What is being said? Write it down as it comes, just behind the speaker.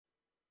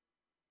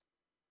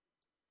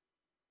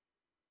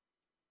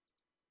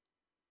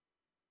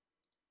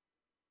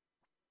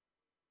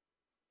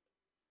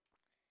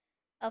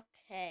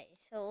Okay,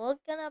 so we're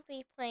gonna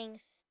be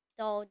playing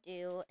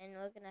Stardew, and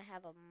we're gonna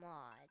have a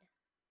mod.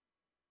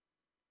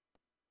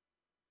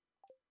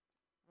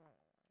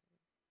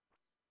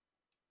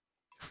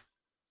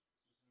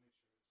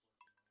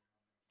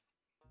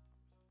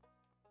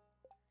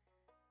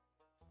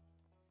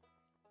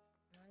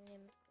 My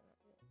name is gonna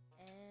be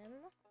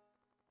M-A-X.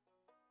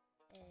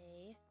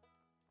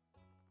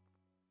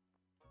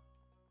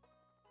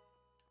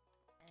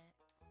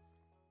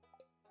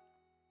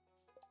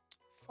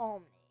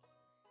 Farm name.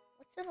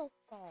 What's a little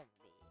farm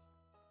be?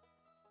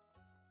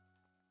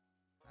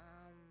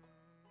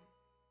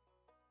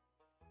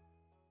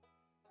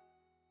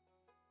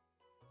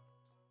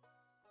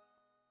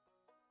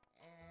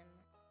 M-A-X.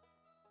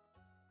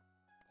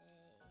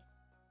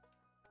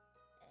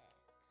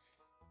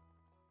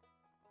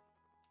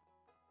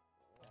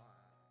 One.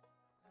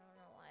 I don't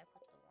know why I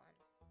put the one.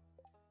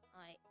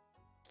 Alright.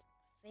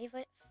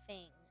 Favorite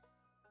thing.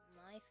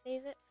 My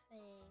favorite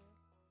thing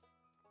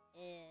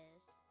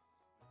is...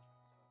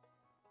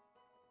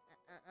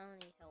 I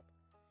don't need help.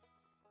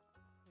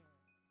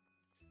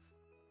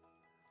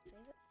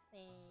 Favorite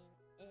thing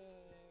is...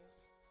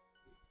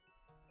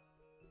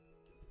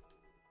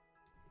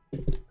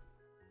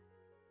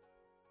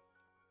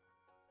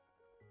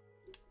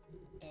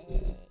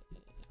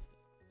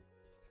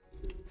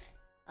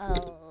 A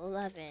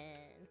 11.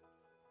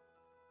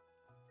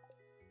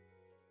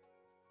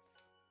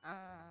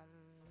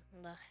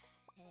 The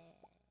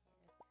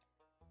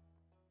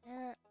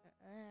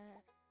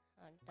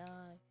a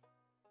dog.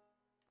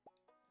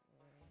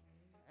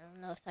 I don't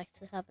know if I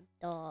still have a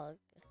dog.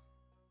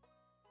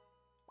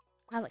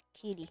 I have a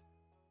kitty.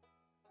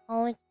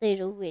 Oh, it's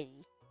little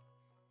witty.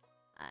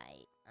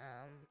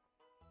 I'm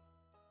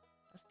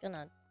just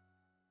gonna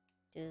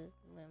do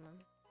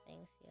women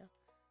things here.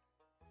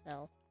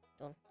 So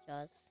don't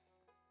judge.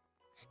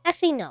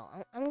 Actually, no.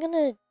 I'm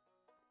gonna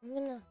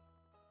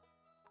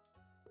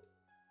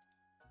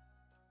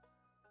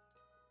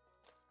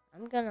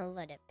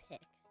let it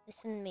pick.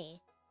 Listen to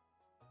me.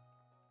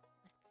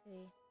 Let's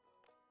see.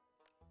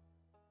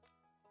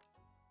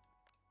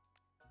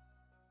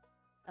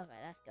 Okay,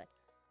 that's good.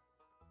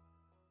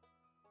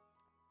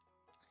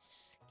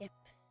 Skip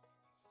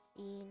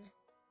scene.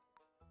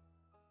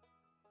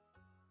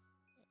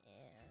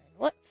 And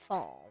what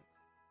farm?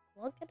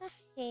 We're gonna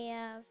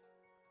have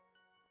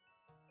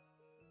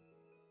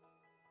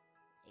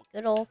a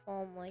good old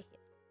farm right here.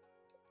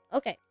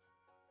 Okay.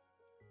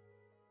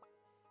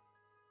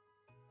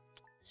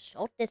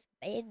 Shut this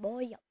bad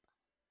boy up.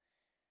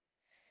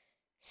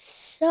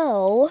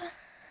 So,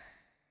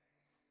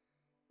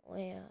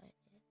 where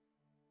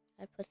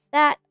I put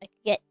that, I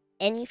could get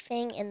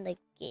anything in the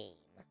game.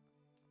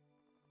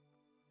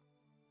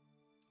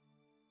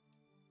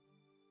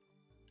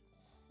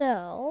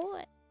 So,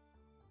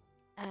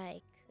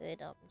 I could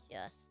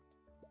just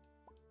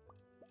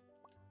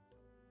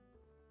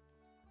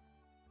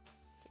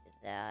do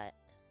that.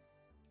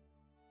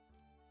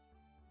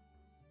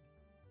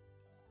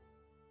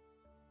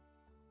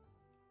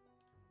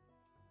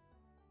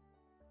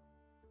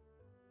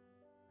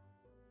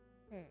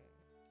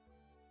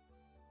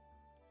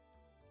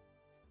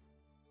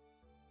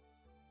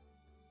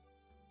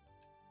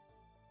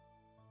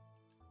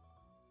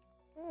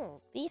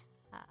 Oh, beehive.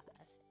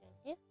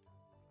 Get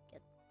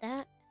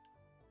that.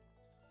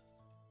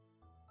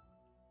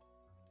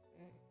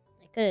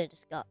 I could have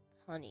just got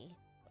honey,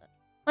 but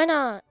why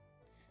not?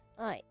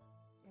 Alright,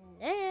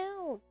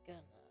 now we're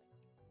gonna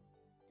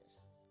just...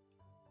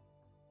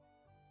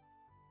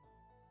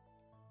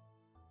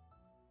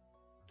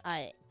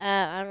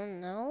 I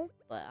don't know,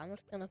 but I'm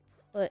just gonna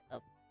put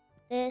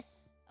this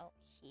out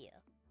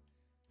here.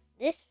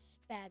 This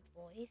bad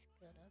boy is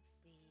gonna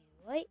be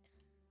right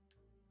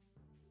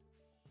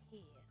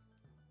here.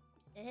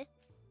 Eh,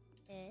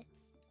 eh,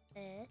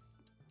 eh,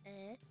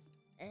 eh,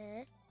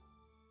 eh,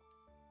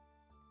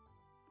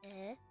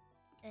 eh,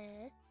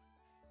 eh,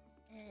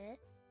 eh.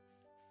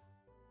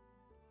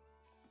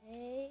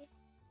 Okay.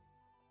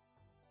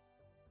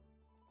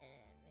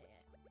 And maybe I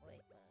can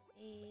wait one of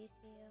these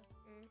here.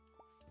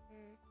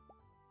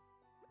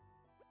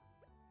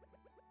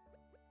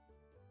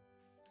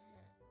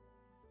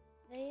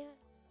 There.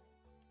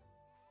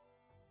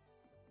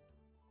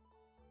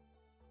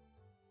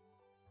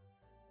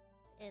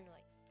 And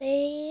right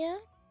there.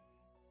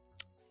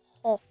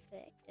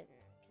 Perfect. And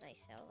can I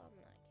sell them?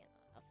 No, I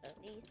cannot. I'll sell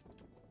these.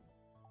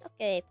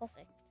 Okay,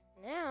 perfect.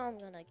 Now I'm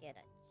gonna get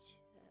a chip.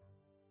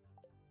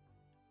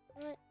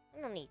 What?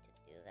 I don't need to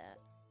do that.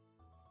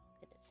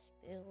 Get a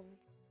spoon.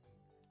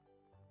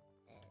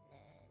 And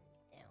then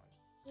down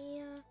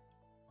here.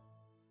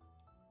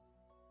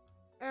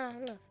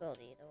 I'm gonna fill it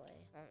either way.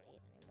 I don't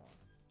need any more.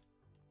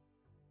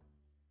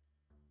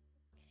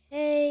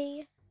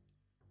 Okay.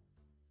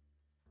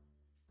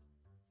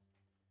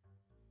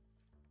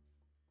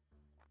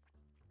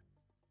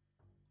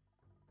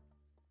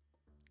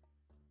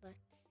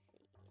 Let's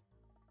see.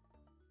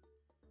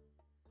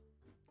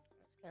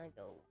 It's gonna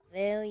go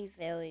very,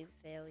 very,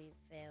 very,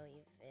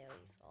 very,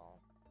 very full.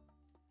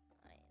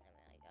 I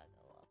gotta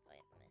go up.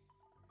 I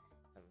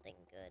missed something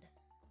good.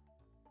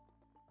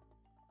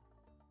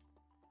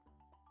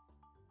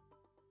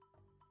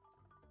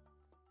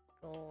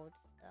 gold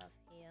stuff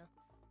here.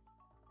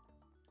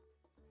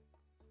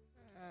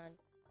 I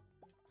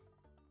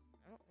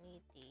don't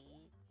need these.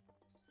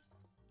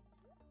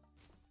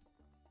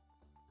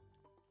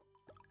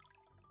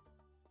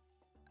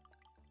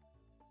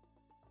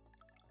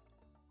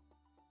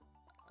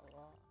 A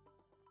lot.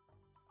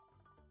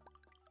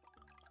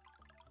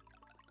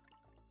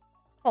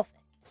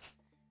 Perfect.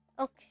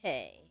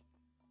 Okay.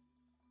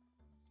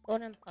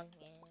 Golden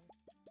pumpkin.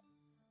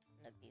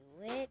 The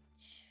bewitch.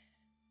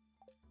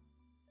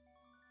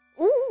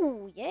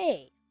 Ooh,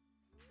 yay.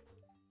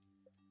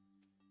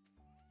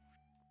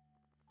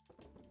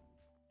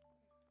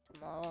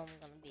 Tomorrow I'm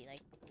gonna be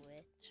like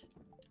witch.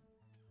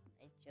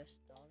 I just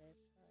started,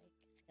 like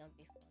it's gonna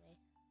be funny.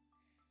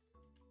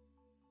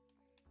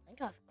 I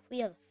gotta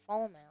clear the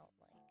farm out,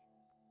 like.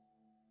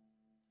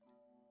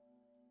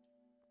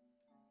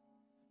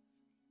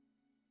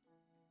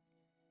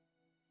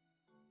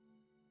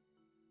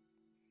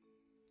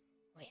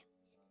 Oh yeah.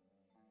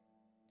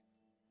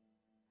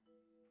 I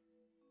messed it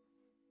up.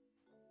 Let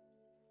me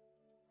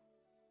try that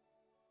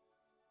again.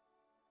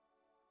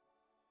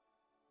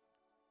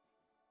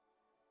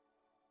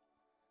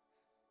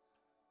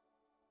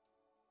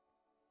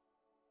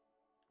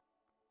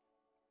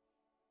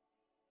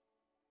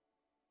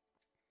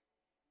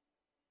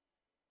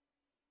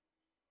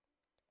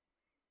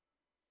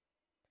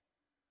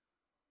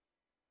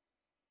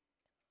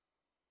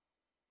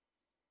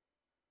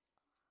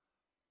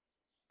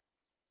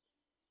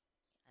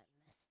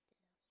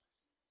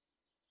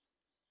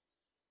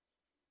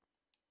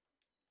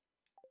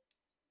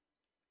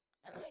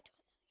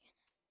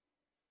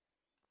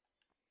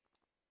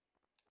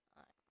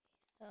 Alright,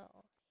 so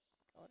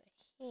go to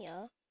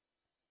here.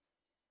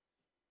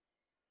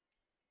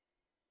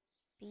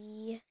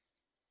 B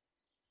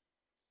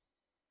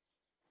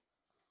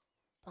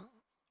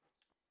bomb.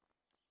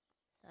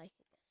 So I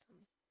could get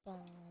some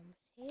bombs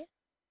here.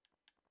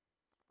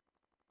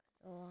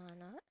 Why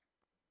not?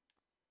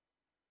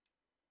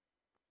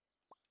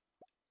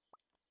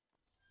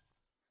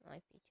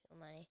 Might be too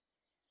many.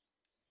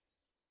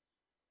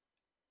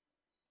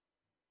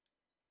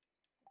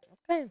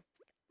 Okay,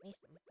 got me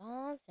some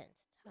bombs, and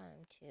it's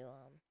time to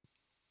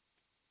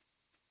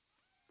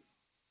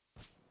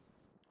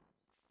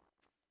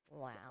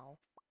Wow.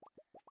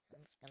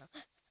 I'm just gonna.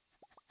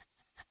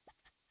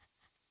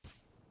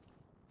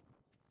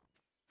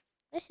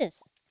 This is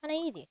kind of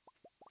easy.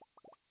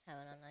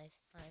 Having a nice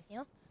time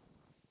here.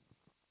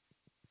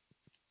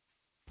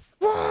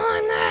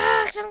 One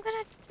max! I'm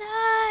gonna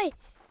die!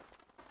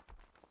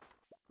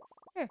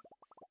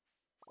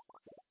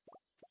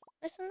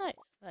 That's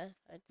nice.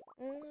 It's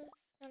kinda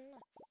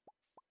nice.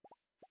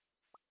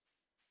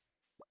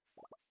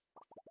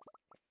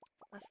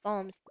 My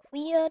farm's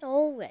cleared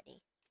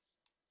already.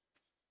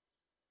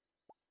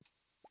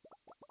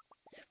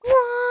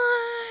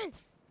 One!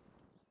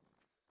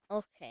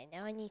 Okay,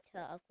 now I need to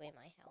upgrade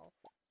my health.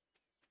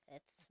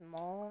 It's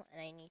small,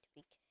 and I need to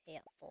be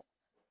careful.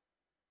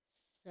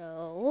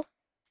 So,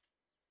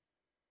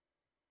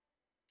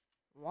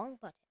 wrong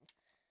button.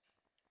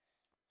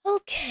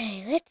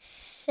 Okay, let's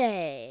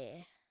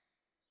say.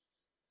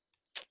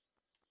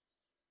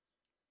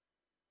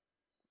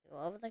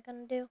 What was I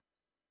gonna do?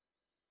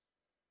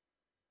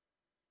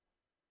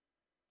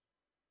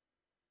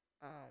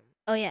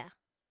 Oh yeah.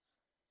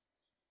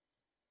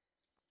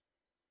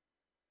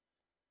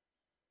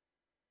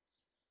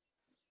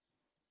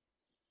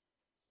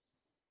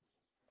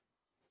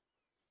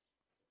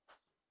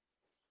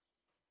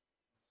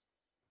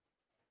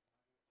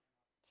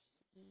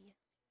 T.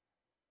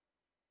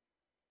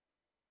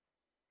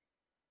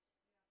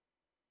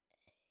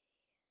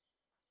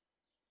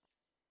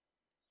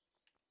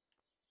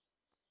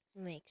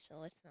 Make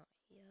so it's not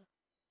here.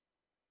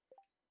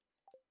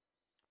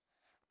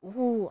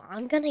 Ooh,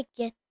 I'm gonna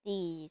get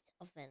these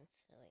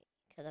eventually,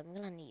 because I'm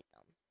gonna need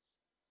them.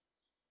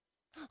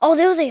 Oh,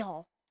 there they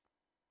are!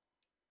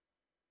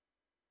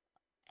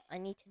 I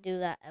need to do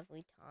that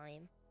every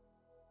time.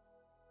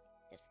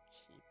 Just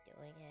keep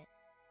doing it.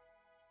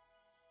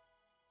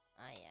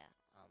 Ah, yeah.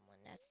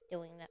 When that's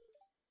doing that.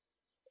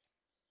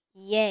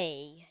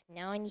 Yay.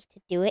 Now I need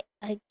to do it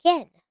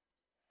again.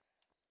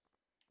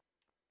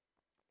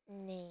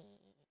 Nay.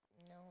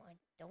 No, I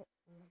don't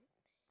want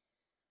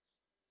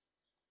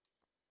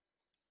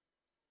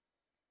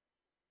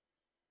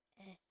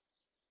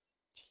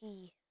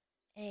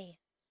S-T-A.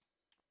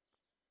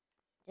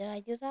 Did I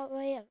do that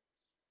right?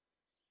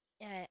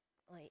 Yeah,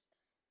 wait.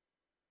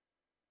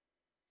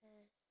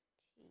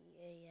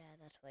 S-T-A, yeah,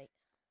 that's right.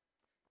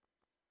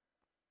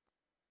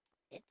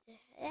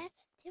 That's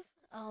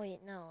different. Oh,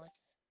 wait, no.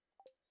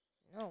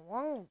 No,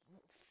 wrong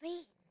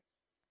thing.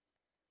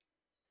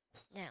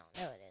 Now,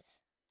 there it is.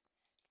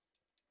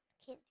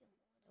 I can't do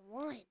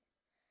more than one.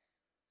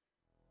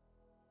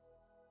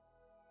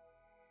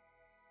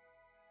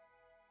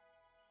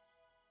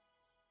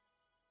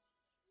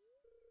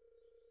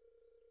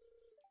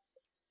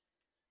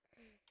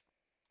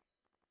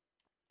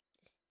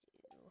 Just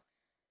do.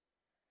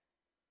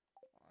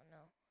 Oh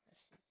no,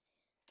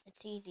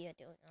 it's easier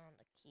doing it on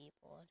the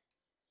keyboard.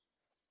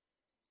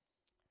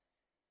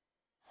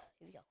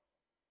 Here we go.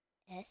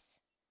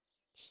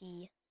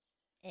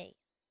 STA.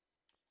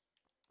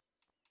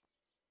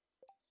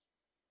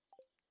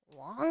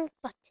 Wrong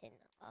button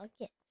again.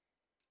 Okay.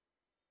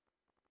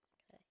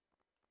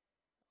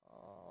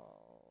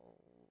 Oh,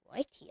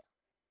 right here.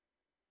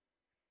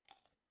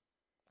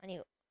 I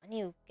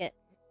need to get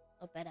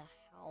a better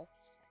house,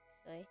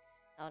 actually.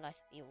 That I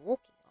should be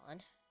walking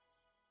on.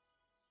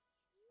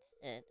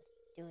 Instead of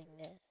doing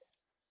this.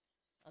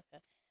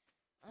 Okay.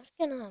 I'm just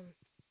gonna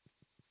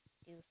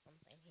do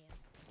something here.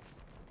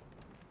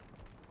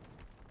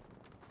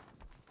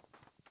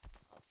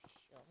 Oh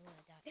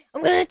shoot,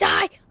 I'm gonna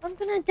die! I'm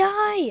gonna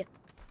die!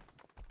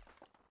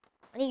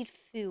 I need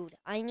food.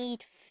 I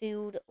need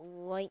food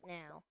right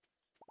now.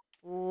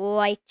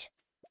 Right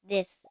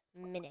this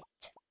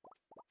minute.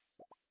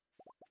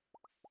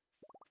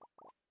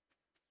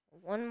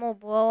 One more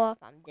blow up,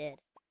 I'm dead.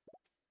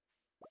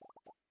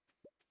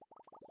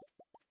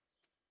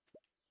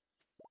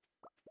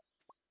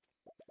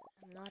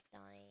 I'm not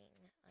dying.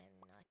 I'm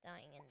not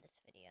dying in this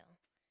video.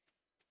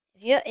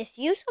 If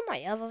you saw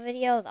my other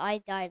videos, I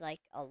died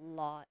like a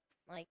lot.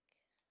 Like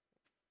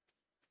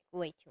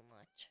way too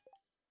much.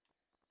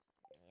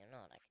 You know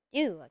what I could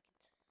do? I could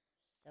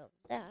sell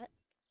that,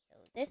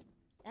 sell this,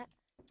 that,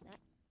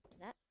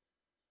 that.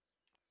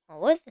 Oh,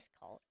 what is this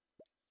called?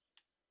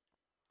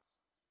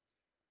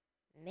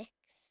 Mix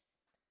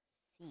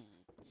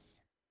seeds.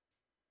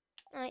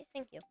 Alright,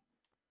 thank you.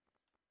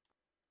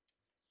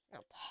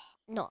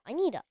 No, I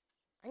need a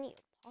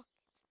pocket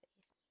space.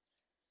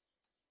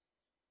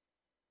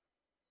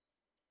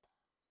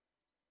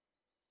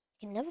 I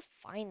can never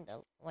find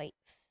the right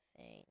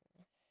thing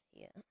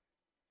here.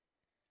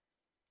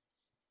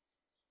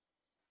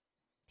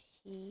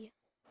 P.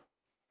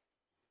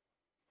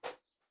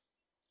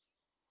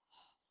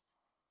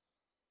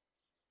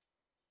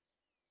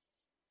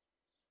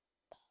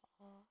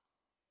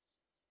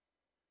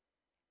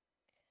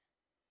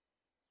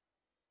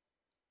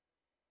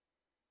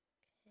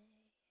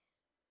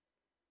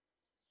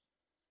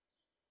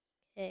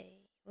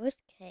 K. Where's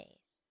K?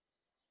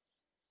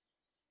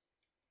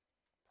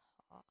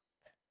 Park.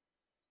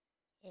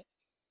 It.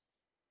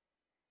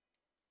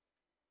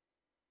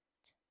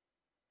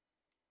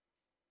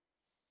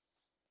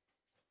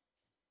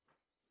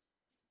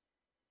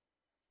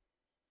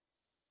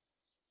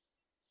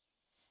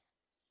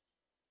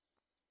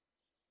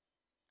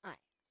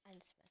 I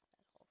just messed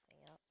that whole thing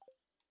up.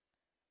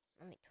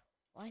 Let me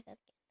try that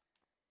again.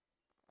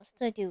 Let's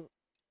try do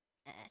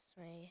S.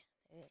 Maybe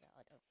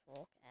that would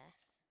work S.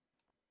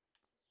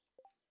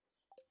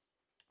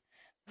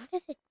 What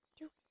does it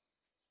do?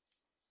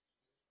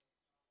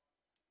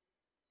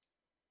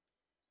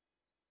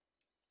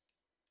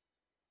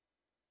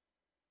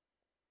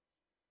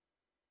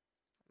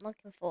 I'm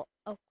looking for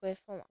upgrade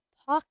for my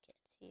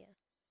pockets here.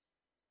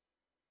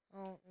 I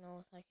don't know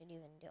if I could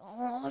even do.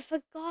 Oh, I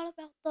forgot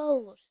about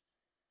those.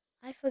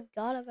 I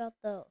forgot about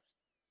those.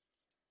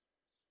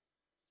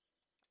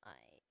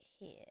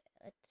 Here.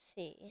 Let's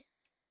see.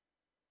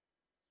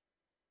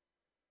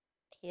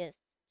 Here's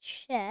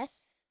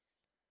chest.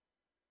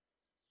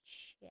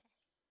 Chest.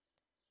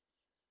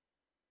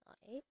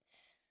 Right.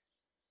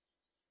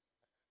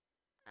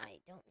 I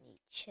don't need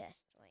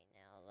chest right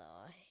now,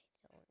 though. I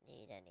don't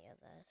need any of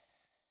this.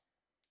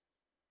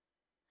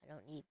 I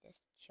don't need this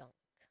junk.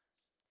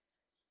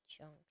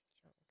 Junk.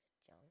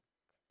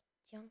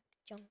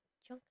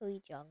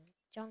 Junkly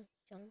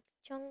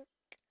junk.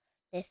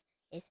 This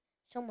is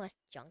so much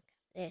junk.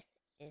 This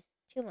is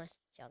too much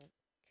junk.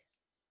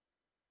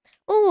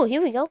 Oh,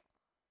 here we go.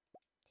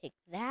 Take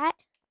that.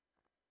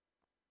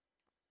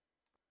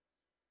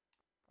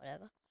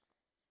 Whatever.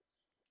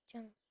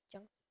 Junkly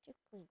junk.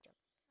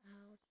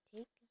 I'll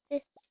take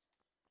this.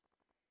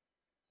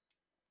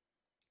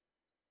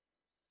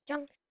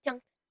 Junk.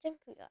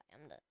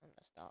 I'm gonna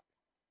stop.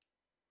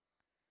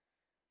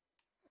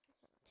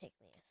 Take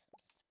me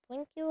some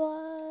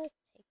sprinklers.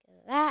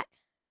 Take that.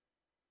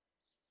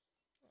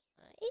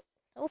 Alright.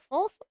 So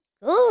far, so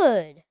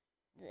good.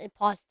 It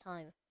pause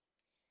time.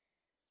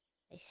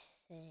 I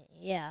say,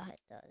 yeah, it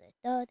does.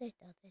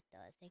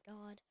 Thank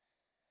God.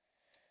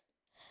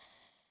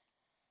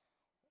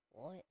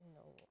 What in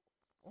the...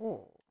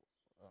 Oh.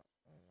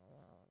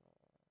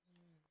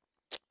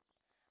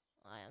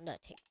 Alright, I'm gonna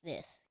take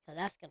this, because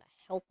that's gonna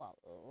help a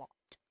lot.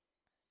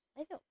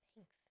 I feel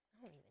pink.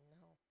 I don't even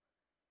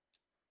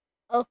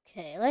know.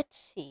 Okay, let's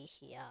see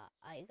here.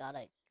 I got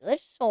a good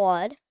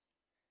sword.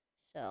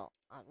 So,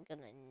 I'm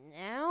gonna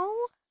now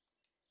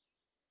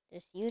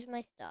just use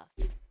my stuff.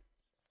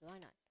 Why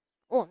not?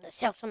 Oh, I'm gonna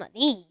sell some of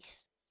these.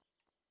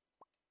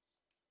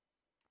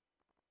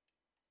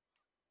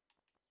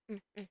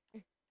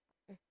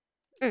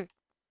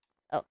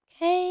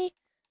 Okay.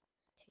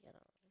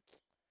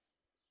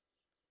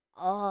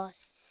 Oh,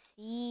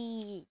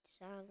 seeds.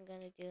 I'm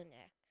gonna do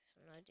next.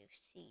 I'm gonna do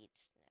seeds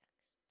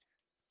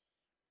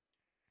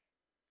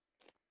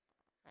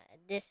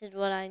next. This is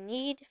what I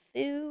need.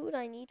 Food.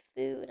 I need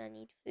food.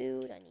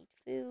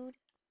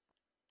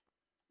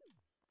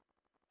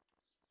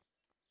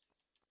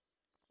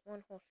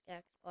 One whole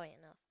stack's probably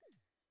enough.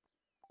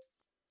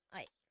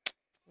 Alright.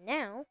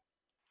 Now,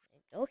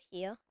 go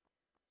here.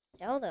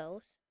 Sell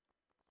those.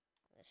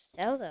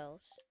 Sell those.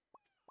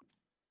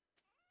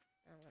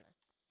 I'm gonna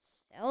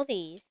sell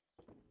these.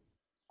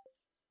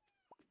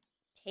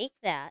 Take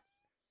that.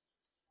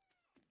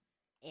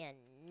 And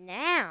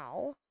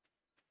now,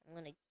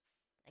 I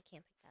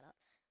can't pick that up.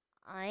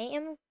 I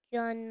am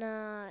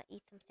gonna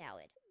eat some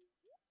salad.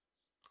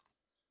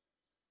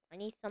 I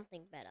need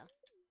something better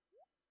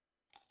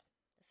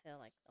to fill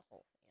like the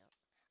whole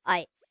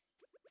thing up.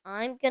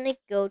 I'm gonna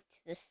go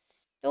to the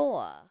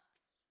store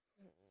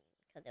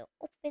because they'll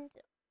open.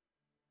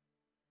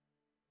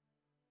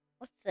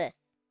 What's this?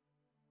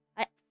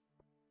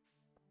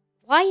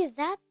 Why is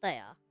that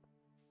there?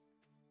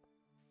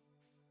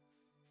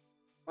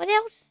 What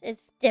else is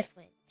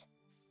different?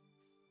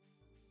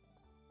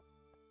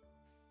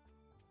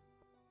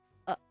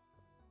 I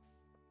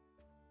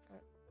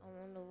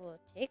wonder where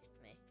it takes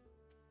me.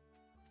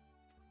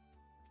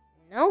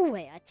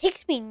 Nowhere. It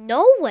takes me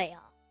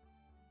nowhere.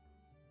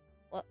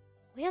 What?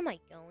 Where am I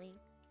going?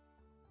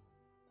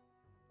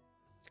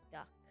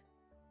 Stuck.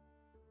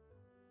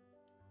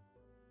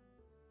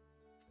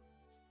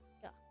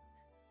 Stuck.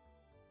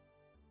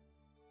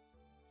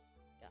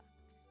 Stuck.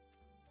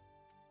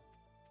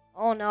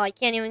 Oh no, I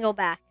can't even go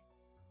back.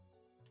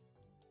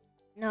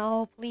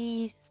 No,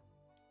 please.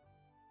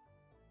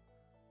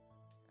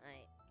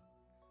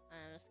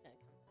 I'm just gonna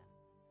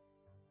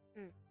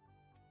come back.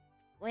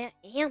 Where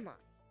am I?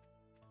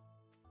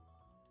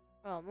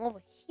 Oh, I'm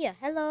over here.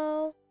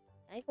 Hello.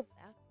 Can I go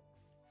back?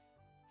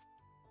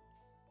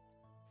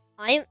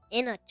 I'm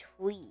in a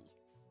tree.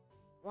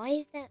 Why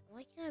is that?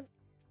 Why can't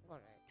I go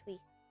in a tree?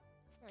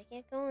 I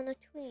can't go in a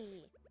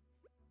tree.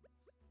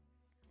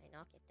 Can I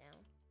knock it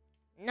down?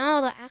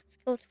 No, the axe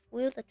goes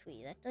through the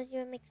tree. That doesn't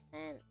even make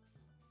sense.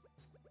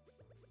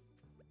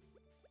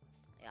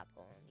 I got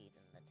one of these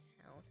in the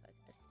town, so I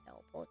can just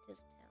teleport to the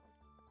town.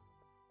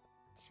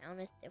 The town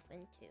is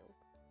different too.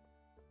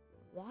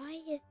 Why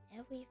is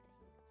everything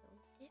so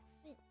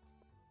different?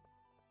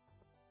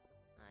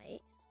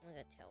 Alright, I'm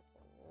gonna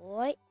teleport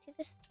right to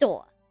the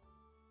store.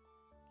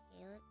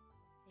 Can't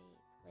be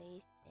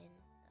placed in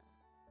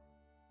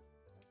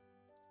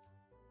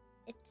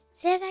the... It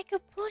said I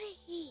could put it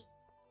here.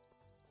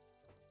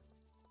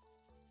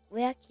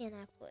 Where can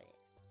I put it?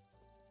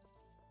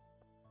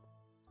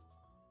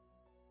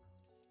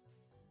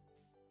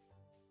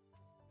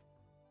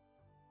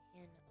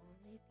 Can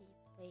only be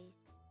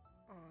placed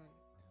on the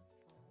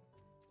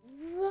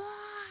phone.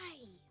 Why?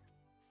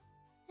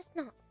 That's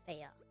not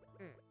fair.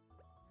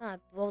 I'm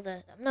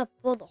gonna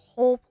blow the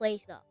whole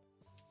place up.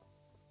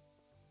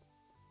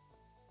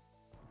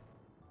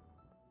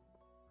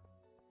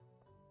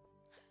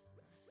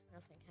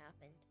 Nothing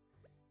happened.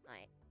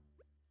 Alright.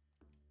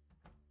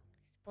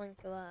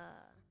 Sprinkler.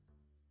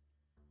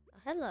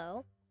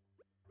 Hello.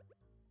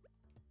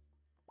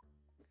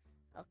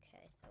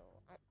 Okay, so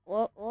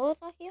what was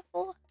I here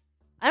for?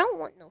 I don't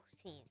want no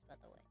scenes, by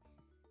the way.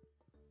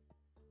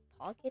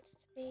 Pocket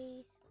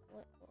space.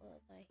 What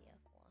was I here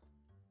for?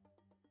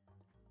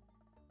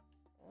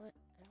 What?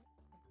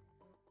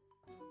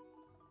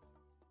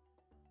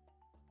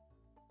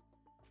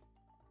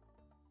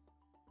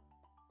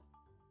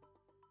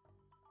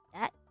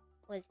 That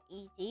was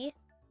easy.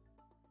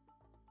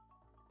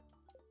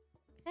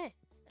 Okay.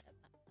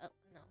 Oh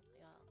no,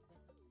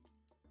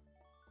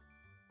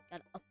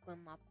 gotta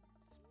upgrade my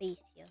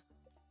space here.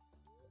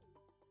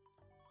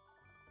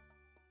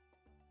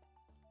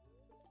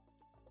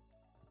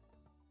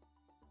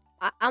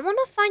 I want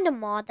to find a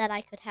mod that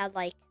I could have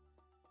like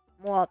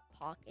more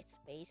pocket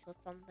space or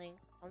something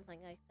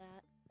like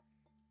that.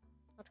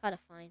 I'll try to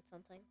find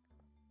something.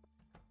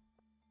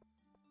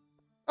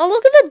 Oh,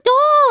 look at the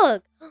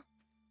dog!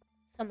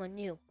 Someone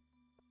new.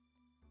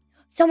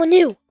 Someone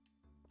new!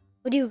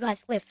 Where do you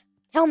guys live?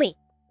 Tell me.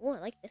 Oh, I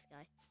like this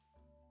guy.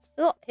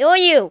 Who are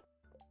you?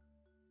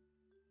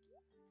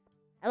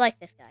 I like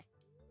this guy.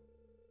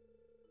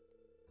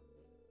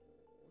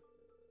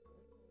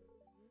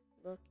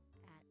 Look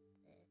at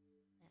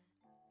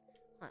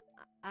this.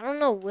 I don't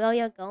know where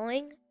you're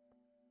going,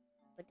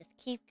 but just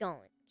keep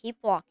going. Keep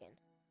walking.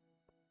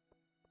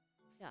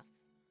 Yeah.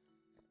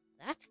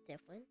 That's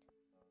different.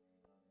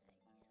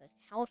 So his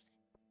house.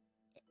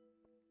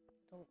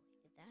 So,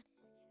 is that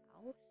his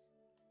house?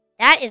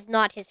 That is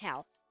not his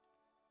house.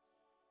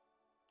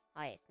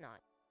 It's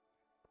not.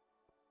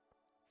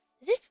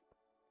 Is this?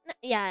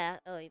 Yeah.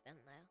 Oh, he's been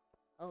there.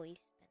 Oh, he's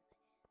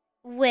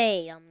been there.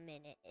 Wait a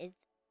minute. Is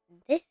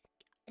this?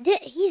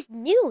 He's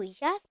new. He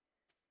just.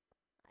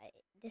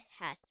 This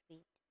has to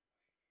be.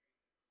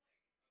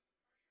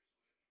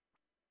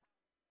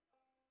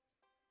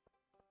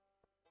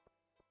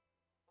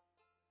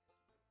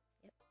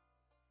 Yep.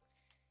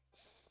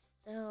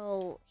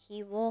 So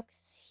he walks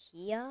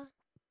here.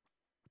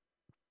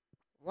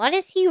 What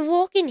is he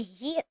walking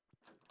here?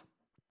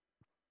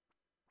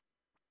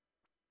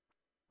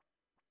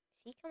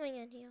 Is he coming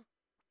in here?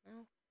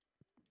 No.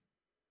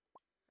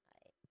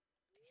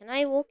 Can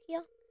I walk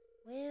here?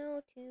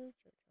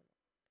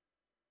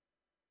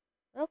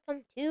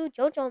 Welcome to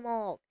Jojo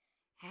Mall.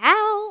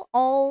 How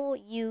are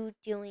you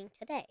doing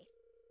today?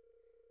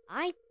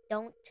 I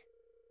don't.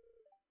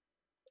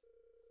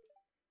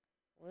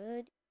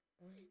 Would.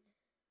 I don't even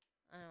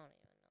know.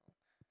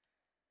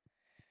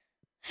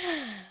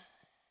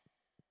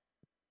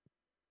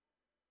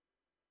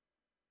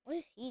 What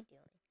is he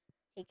doing?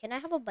 Hey, can I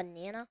have a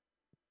banana?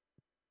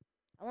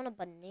 I want a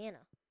banana.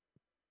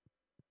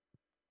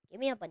 Give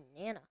me a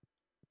banana.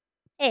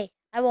 Hey,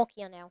 I walk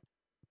here now.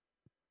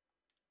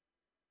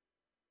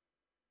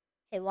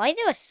 Hey, why is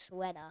there a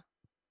sweater?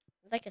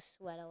 It's like a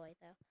sweater right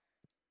there.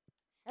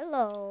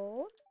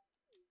 Hello.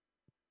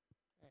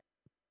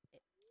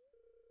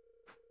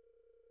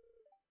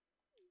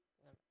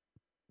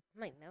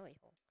 My Mary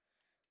hole.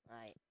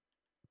 Alright.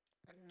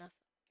 Enough.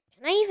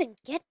 Can I even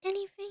get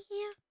anything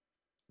here?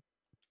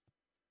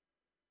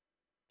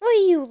 What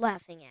are you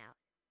laughing at?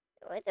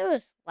 They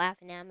were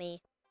laughing at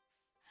me.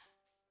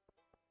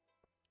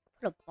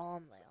 Put a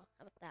bomb there.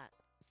 How about that?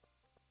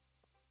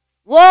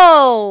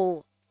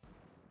 Whoa!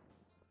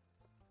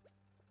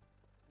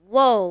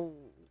 Whoa!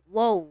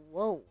 Whoa!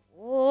 Whoa!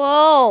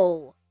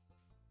 Whoa!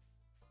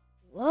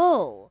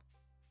 Whoa!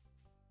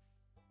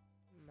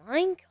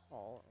 Mine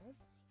call.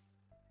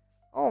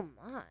 Oh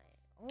my!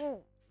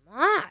 Oh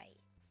my!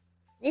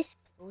 This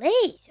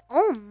place!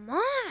 Oh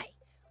my!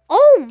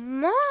 Oh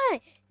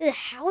my! The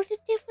house is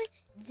different.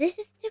 This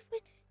is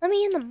different. Let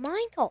me in the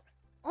mine call.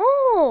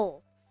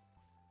 Oh!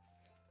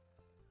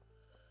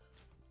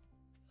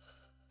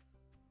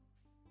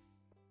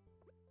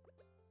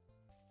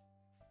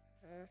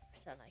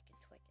 Said I could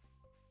twig it.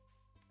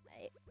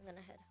 Right, I'm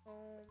gonna head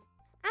home.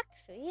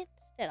 Actually,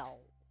 instead of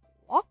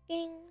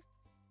walking,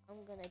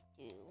 I'm gonna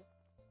do.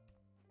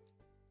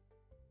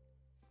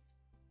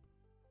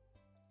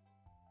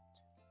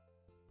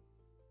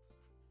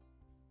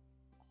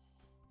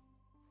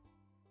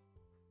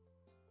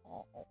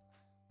 Oh.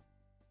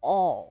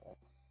 Oh.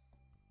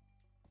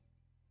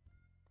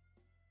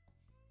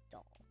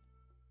 Stop.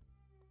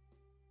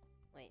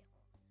 Wait.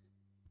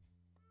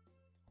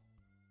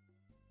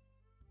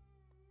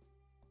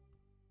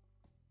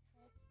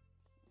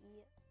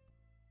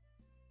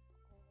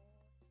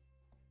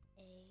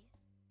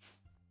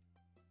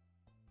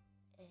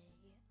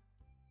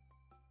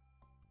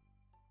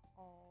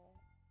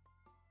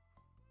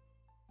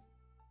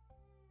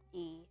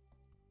 E.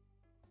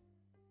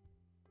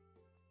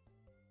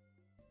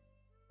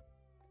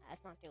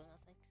 That's not doing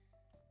nothing.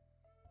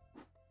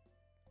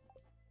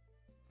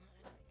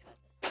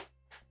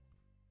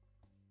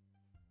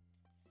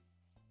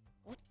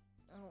 What?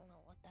 I don't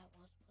know what that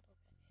was, but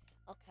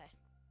okay. Okay.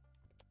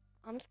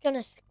 I'm just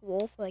gonna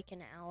scroll for like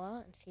an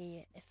hour and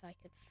see if I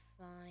could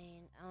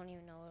find. I don't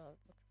even know what I was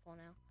looking for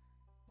now.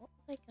 What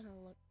was I gonna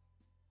look?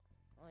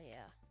 Oh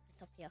yeah,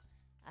 it's up here.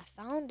 I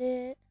found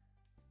it.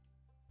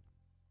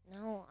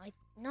 No,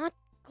 not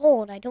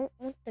gold. I don't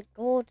want the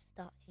gold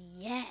stuff.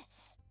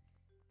 Yes,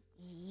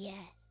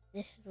 yes.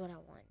 This is what I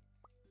want.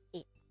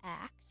 A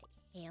axe,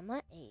 a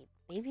hammer, a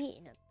baby,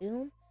 and a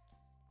boom,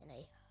 and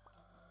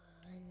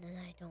then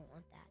I don't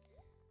want that.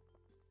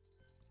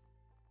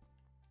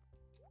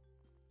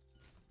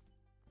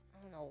 I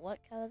don't know what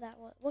color that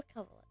was. What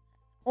color was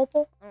that?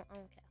 Opal? I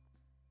don't care.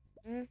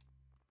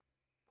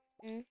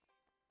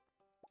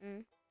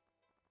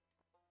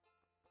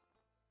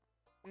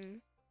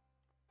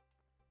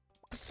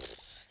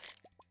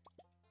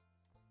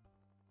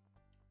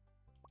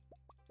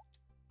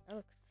 That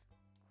looks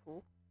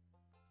cool.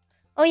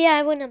 Oh yeah,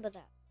 I remember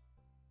that.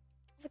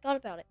 I forgot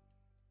about it.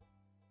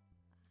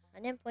 I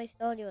didn't play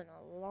Stardew in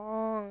a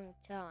long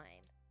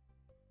time.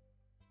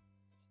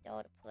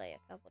 Started to play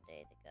a couple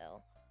days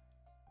ago.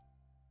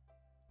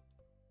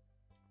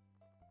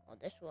 Oh,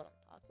 this is what I'm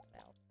talking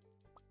about.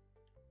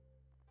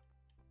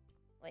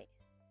 Wait.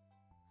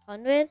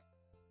 100?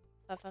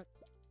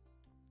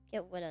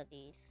 Get rid of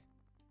these.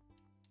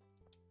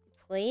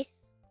 Please?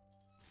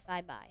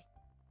 Bye-bye.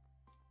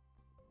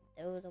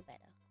 Those are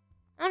better.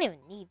 I don't even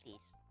need these.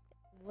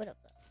 Get rid of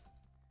them.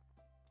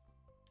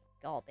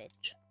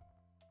 Garbage.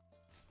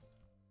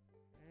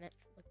 Meant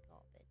for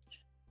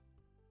garbage.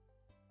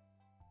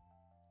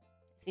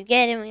 If you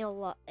get it in real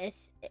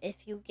life, if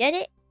you get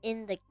it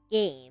in the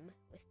game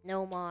with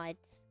no mods,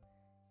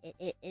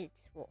 it's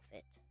worth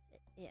it.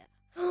 Yeah.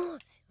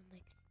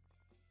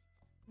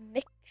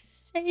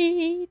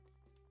 Mixade.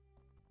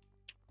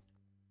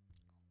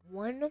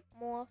 One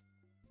more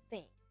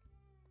thing.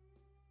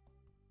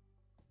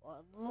 Oh,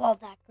 I love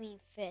that green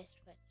fish,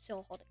 but it's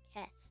so hard to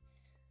catch.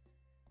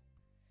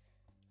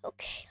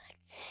 Okay,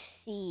 let's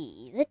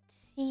see.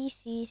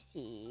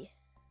 See.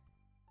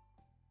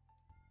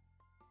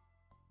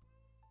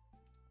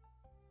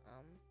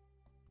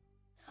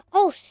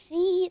 Oh,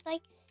 seed,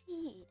 like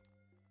seed.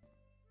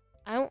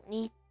 I don't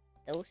need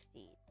those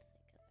seeds.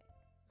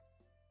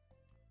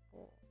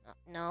 Oh,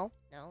 no,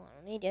 I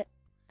don't need it.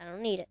 I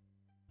don't need it.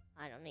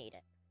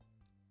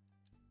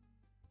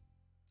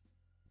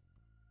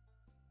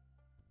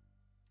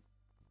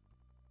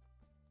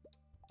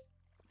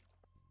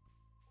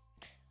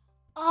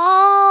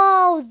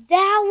 Oh, that's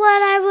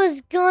what I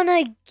was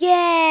gonna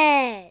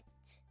get.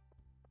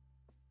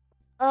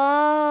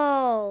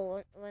 Oh,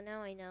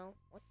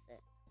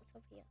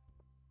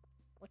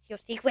 What's your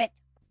secret?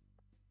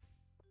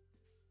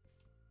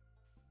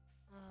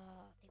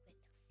 Secret.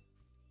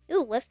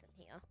 Who lives in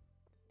here?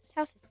 This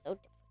house is so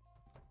different.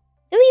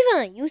 There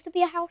even used to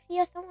be a house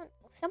here.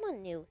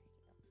 Someone knew.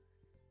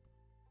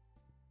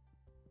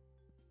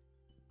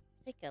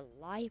 It's like a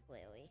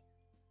library.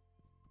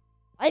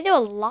 Why is there a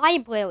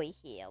library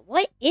here?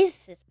 What is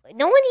this place?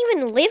 No one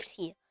even lives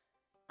here.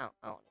 I don't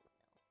know.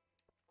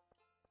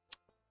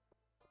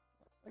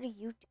 What do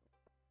you do?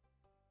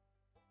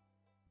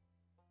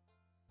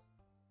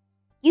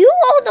 You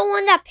are the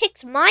one that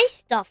picks my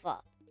stuff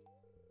up.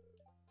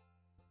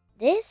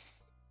 This?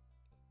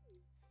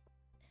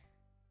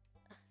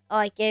 Oh,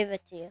 I gave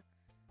it to you.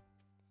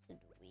 This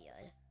is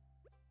weird.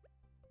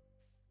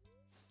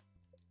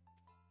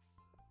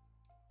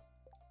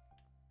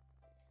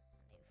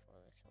 Let me throw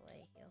this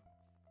away here.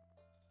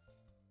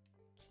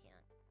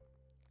 Can't.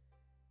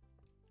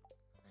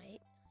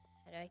 Right?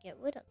 How do I get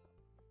rid of them?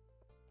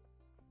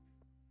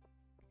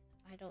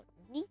 I don't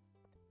need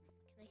them.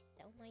 Can I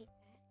sell my axe?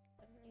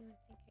 I don't even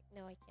think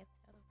no, I can't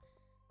sell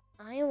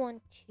them. I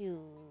want to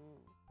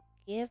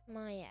give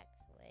my axe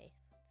away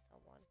to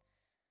someone.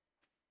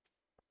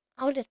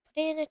 I'll just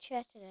put it in a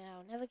chest and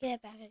I'll never get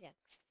it back again.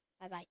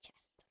 Bye-bye,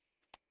 chest.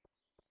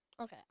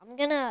 Okay, I'm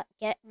gonna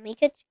get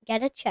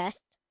a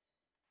chest.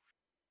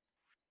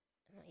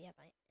 Oh, yeah,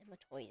 my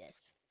inventory is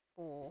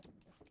full.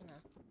 I'm just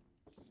gonna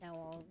sell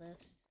all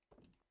this.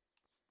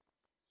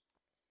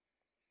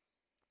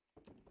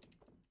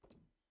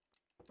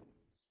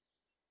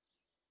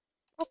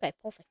 Okay,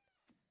 perfect.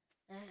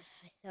 I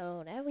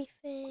sold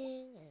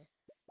everything.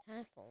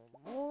 Time for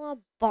more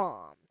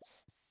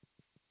bombs.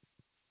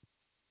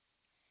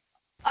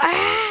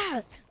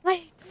 Ah!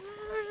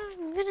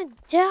 I'm gonna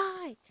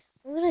die.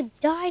 I'm gonna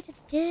die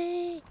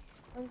today.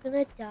 I'm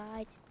gonna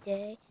die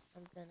today.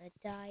 I'm gonna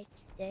die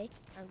today.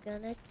 I'm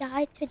gonna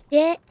die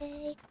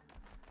today.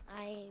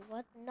 I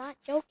was not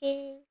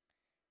joking.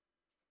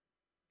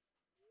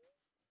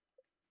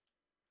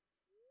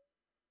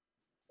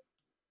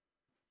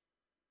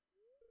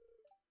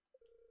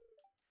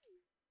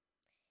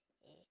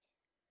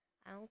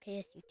 I don't care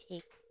if you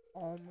take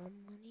all my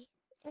money.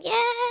 Yeah,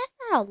 it's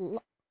not a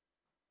lot.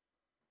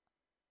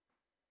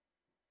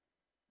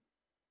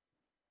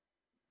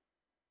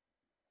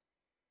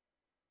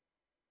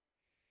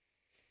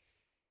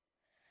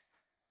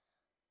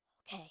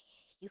 Okay,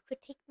 you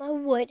could take my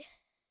wood,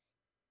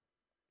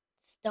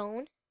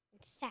 stone,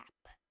 and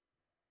sap.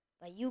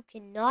 But you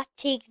cannot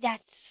take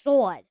that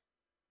sword.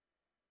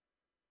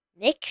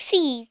 Mix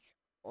seeds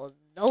or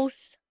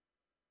those.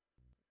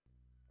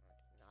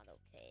 That's not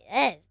okay.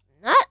 That is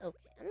not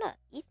okay. I'm gonna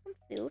eat some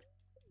food.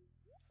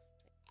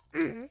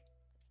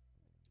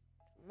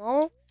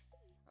 Tomorrow,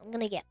 I'm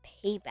gonna get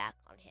payback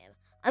on him.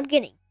 I'm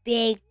getting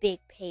big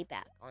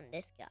payback on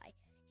this guy.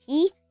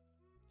 He's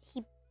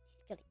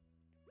gonna.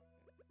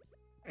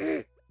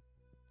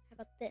 How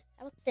about this?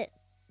 How about this?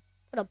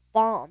 Put a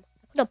bomb.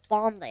 Put a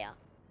bomb there.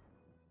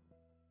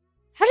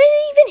 How did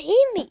it even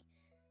hit me?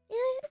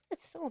 Yeah,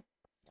 that's so dumb.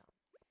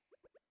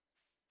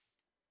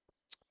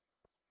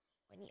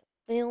 I need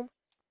a boom.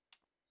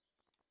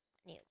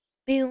 I need a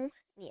boom.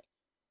 I need a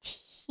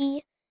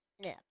T.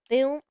 And a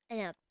boom.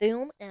 And a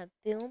boom. And a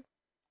boom.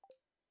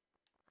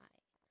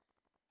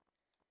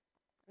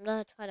 I'm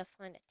gonna try to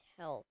find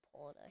a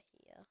teleporter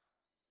here.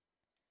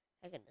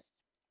 I can just.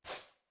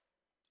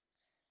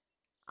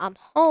 I'm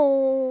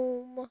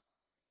home.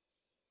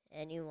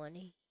 Anyone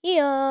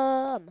here?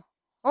 I'm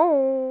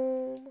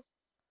home.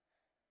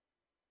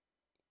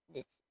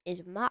 This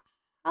is my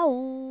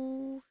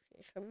house.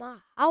 This is my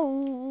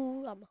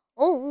house. I'm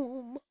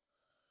home.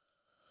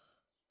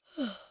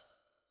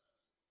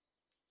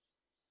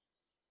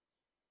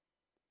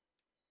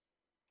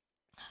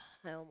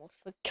 I almost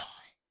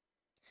forgot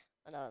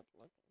what I was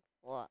looking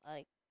for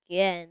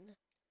again.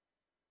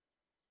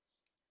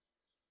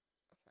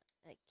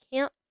 I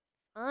can't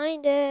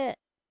find it.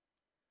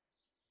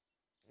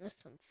 There's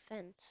some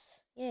fence.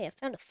 Yeah, I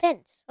found a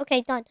fence.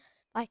 Okay, done.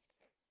 Bye.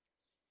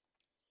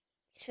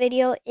 This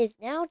video is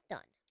now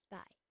done. Bye.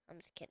 I'm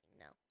just kidding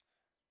now.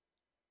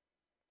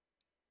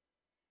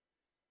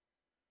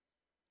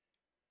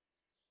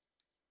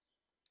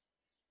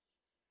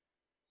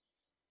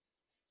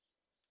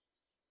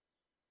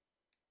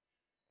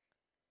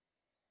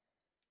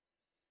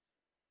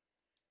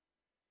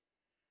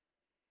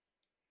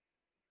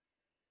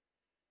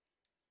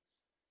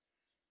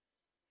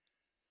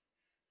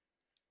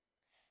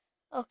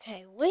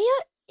 Okay,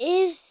 where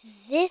is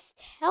this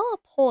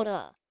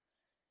teleporter?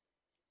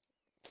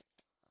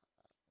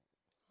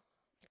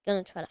 I'm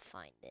gonna try to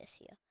find this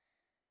here.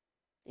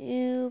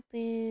 Boo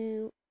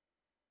boo.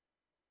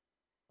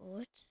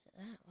 What's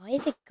that? Why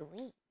is it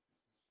green?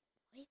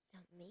 Why is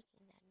that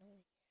making that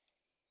noise?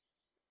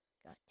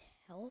 Got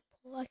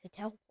teleport? I could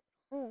teleport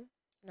home.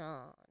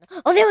 No.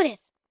 Oh, there it is!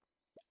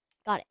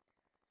 Got it.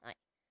 Alright.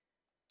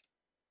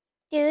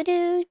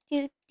 Do.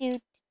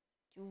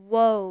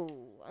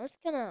 Whoa. I'm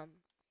just gonna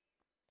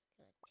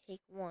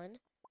take 1,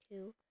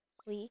 2,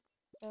 3,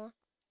 4,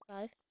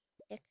 5,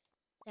 6,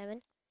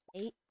 7,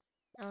 8,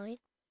 9,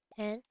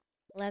 10,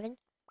 11,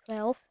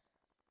 12,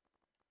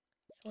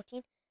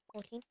 14,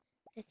 14,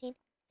 15,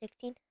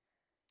 16.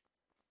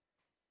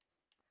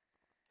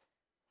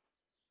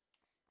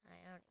 I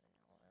don't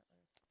even know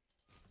what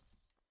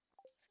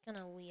it's kind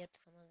of weird,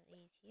 some of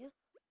these here.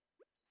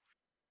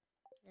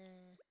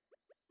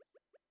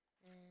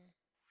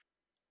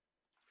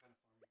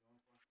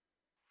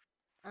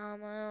 I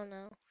don't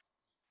know.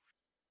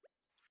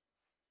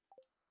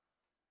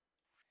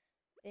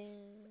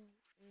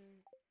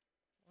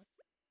 What?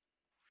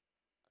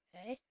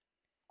 Okay.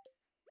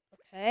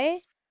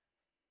 Okay.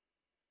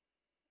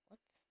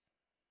 What's...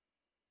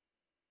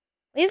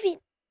 Where is...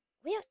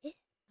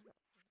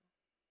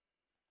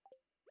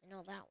 I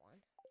know that one.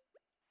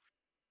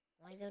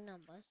 Why the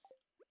numbers?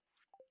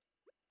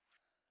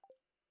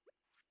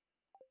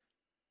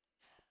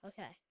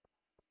 Okay.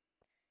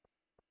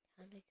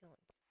 Time to go.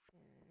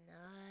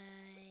 Nice.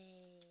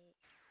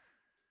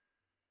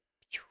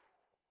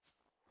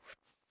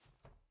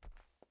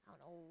 I don't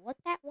know what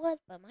that was,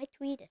 but my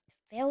tree just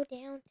fell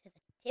down to the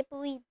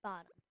tippity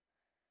bottom.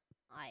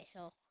 Alright,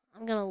 so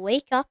I'm gonna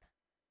wake up.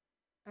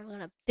 I'm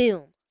gonna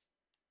boom.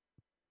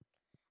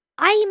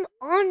 I'm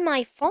on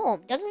my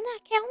phone. Doesn't that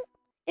count?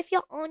 If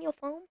you're on your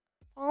phone?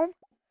 I'm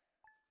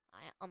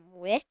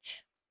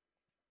rich.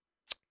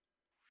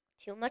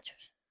 Too much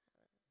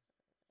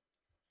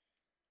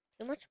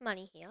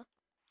money here.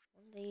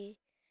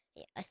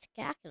 A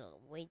stack is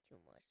way too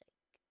much.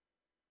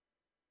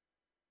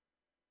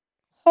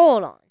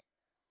 Hold on.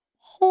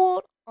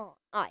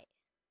 Alright.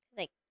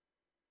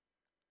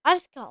 I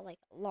just got a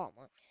lot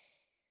more.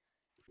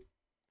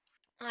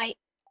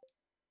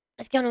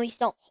 It's gonna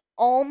restart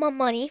all my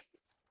money.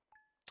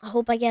 I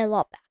hope I get a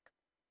lot back.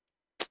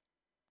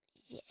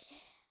 Yeah.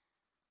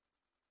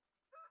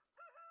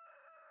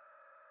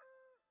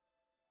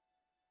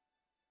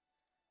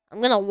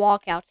 I'm gonna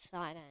walk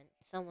outside and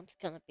someone's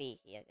gonna be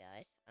here,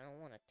 guys. I don't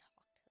want to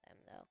talk to them,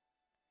 though.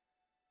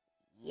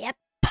 Yep.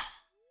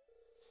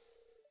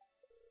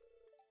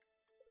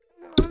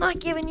 I'm not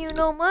giving you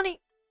no money.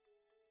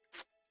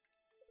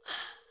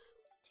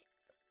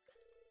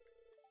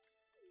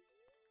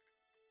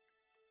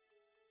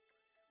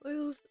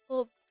 Wheels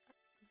or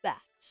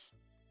bats?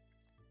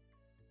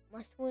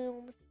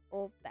 Mushrooms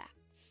or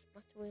bats?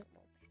 Mushrooms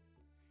or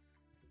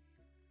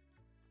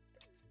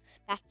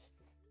bats?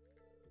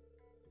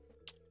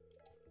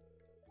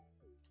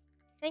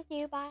 Thank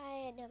you, bye.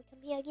 I never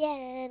come here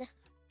again.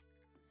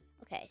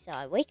 Okay, so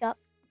I wake up.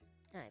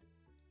 And I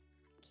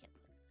can't.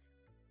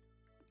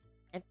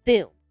 And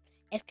boom.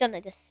 It's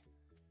gonna just...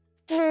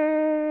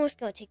 It's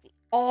gonna take me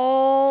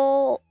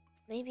all...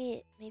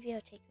 Maybe it'll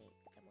take me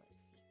somewhere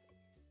secret.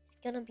 It's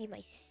gonna be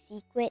my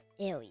secret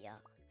area.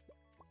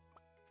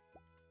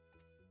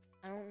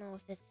 I don't know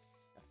if it's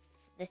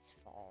this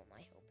fall.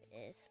 I hope it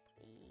is,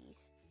 please.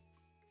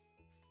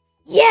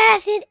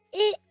 Yes, it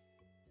is!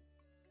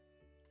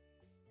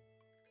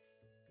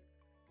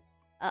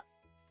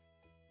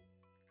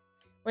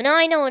 Well, now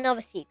I know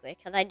another secret,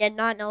 because I did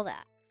not know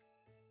that.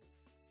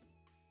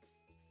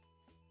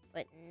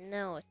 But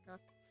no, it's not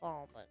the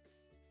fall, but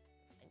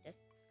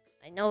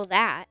I know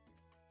that.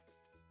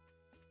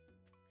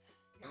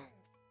 No.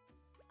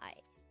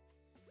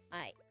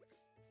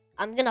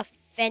 I'm gonna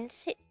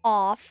fence it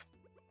off.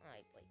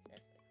 Alright, break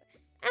this.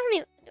 I don't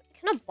even...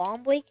 Can a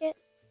bomb break it?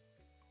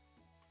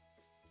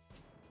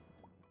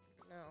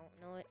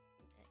 No, it...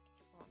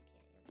 Oh,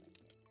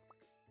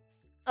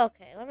 can't.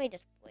 Okay, let me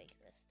just break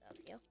this stuff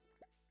here.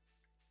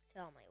 It's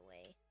on my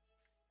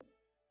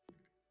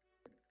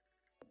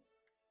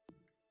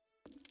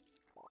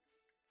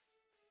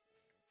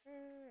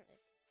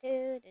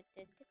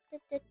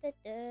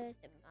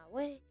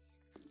way.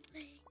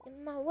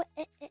 In my way.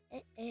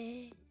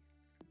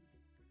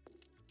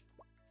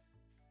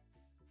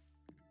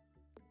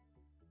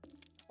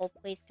 Whole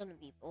place gonna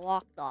be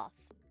blocked off.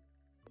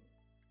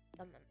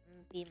 Gonna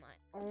be my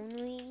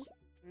only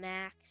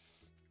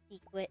max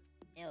secret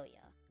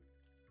area.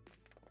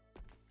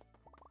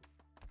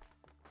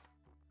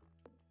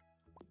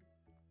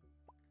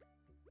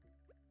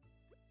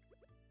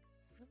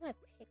 Where's my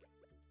pick?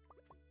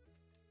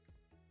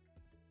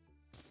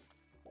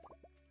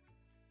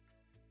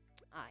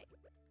 Alright.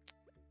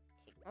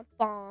 Take my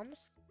bombs.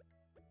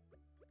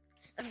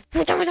 Run!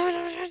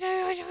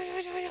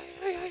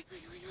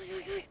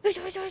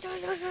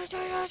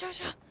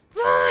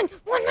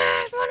 One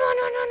man! Run!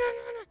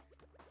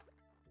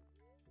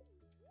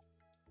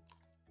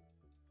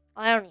 I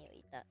don't need to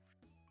eat that.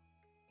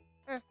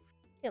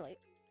 Too late.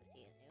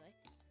 Anyway.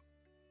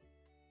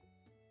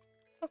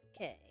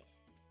 Okay.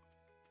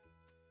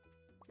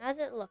 How's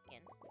it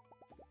looking?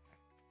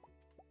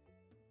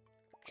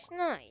 Looks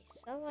nice.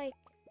 I like it.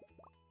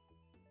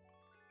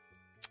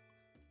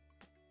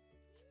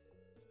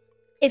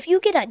 If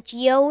you get a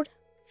geode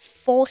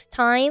 4th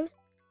time,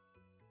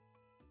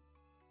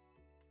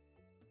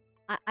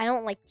 I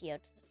don't like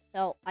geodes,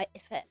 so I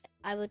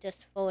would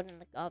just throw it in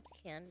the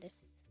garbage can.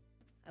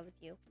 I with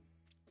you.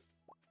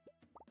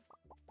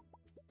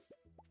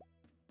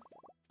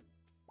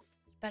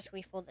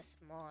 Especially for this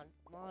mod.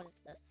 Mod is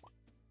this.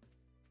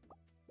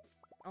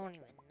 I don't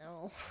even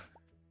know.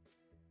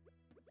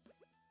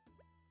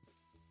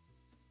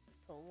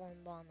 put one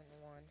bomb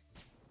in one.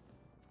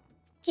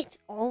 It's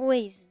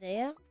always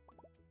there.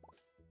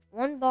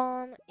 One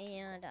bomb,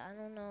 and I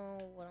don't know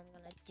what I'm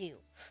gonna do.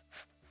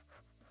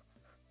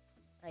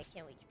 I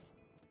can't reach me.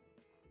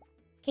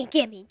 Can't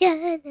get me.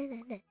 Can't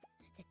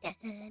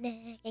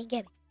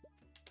get me.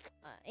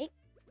 Alright.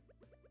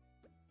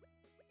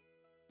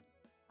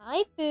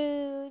 Hi,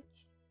 Pooch.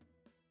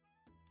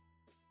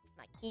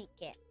 My kitty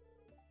cat.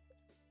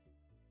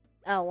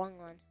 Oh, wrong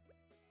one.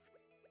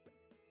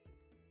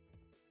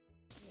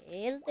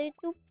 Hey,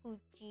 little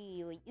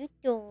Poochie, what you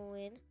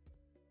doing?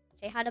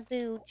 Say hi to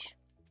Pooch.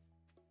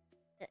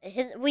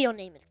 His real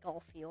name is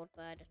Garfield,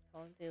 but I just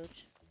call him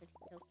Pooch because he's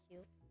so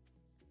cute.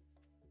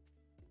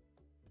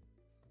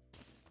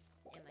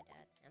 And my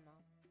dad, and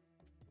mom,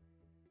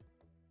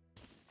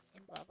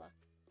 and Bubba.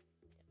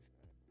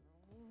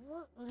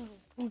 Little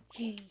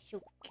Poochie,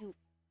 so cute.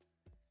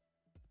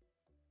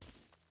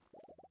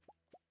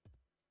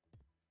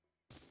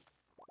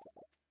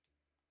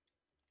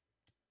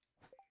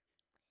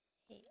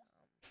 Hey,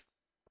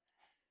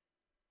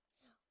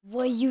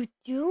 what are you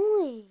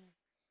doing?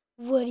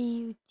 What are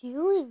you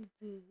doing,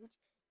 Pooch?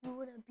 You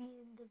wanna be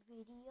in the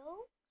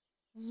video?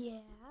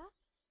 Yeah?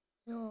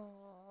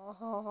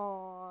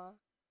 Oh,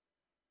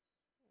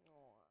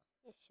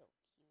 he's so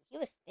cute. He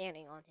was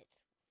standing on his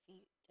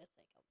feet just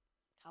like a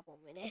couple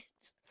minutes.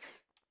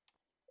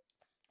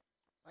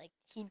 Like,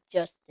 he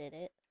just did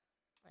it.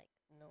 Like,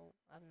 no,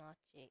 I'm not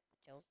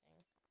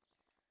joking.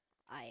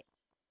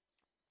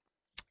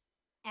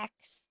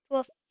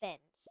 Extra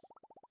fence.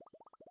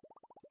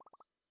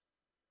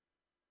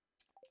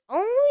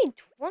 Only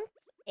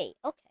 28.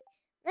 Okay,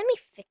 let me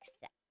fix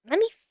that.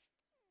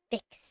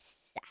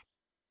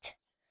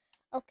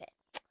 Okay,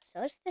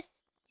 so it's this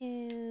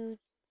dude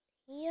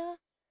here.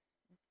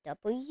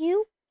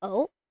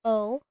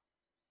 W-O-O.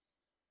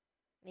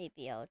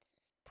 Maybe I'll just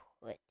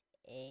put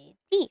a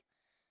D.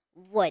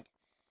 Wood.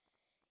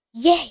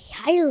 Yay!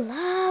 I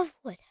love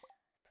wood.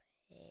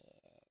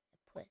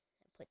 Put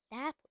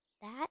that.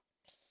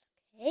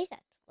 Okay,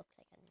 that looks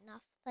like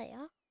enough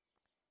there.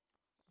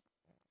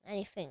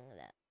 Anything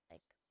that I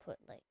could put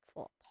like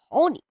for a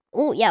pony.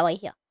 Oh yeah, right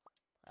here.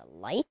 A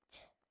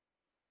light.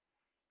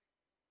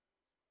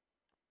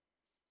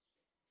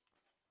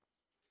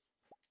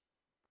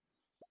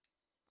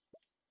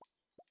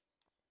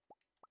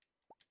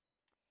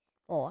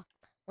 Four.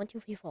 1, 2,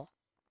 3, 4.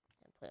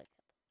 And put a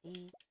couple of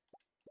these.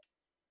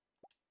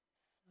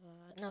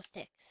 No,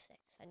 6.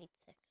 I need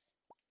 6.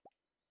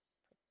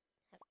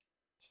 Have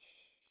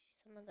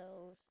some of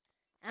those.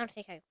 I don't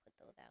think I can put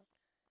those out.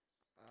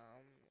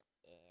 And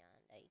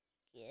I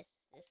guess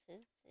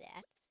that's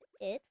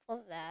it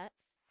for that.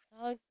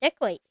 So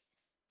decorate.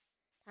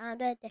 Time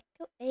to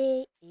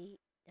decorate.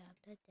 Time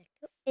to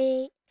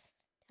decorate.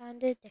 Time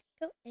to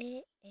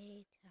decorate.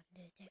 Time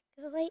to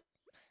decorate.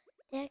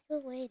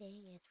 Decorating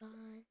is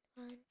fun.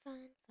 It's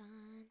fun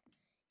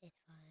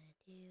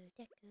to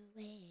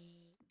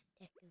decorate.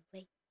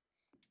 Decorate.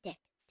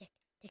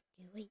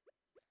 Decorate.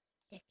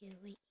 Decorate.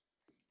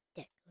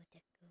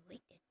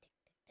 Decorate.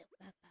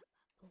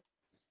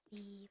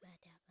 Bee ba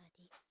da ba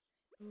dee.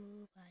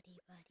 Boo ba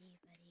dee ba dee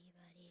ba dee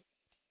ba dee.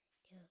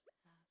 Do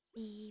ha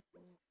bee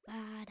boo ba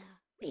da.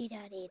 Bee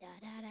da dee da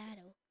da da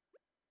do.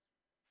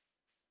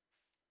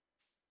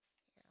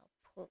 And I'll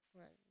put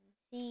one of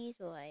these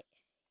right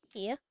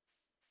here.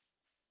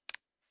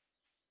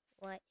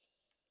 Right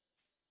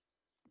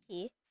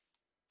here.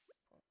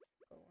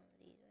 Put one of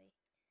these right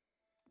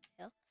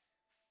here.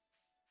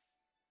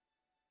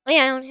 Oh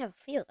yeah, I don't have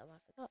a field. I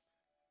forgot.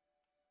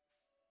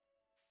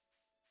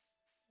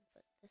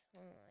 Put this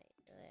one right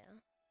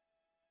there.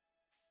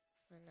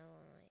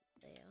 Another one right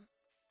there.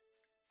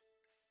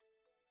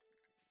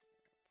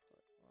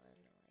 Put one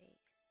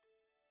right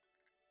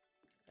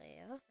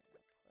there. And I'll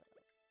put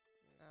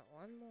not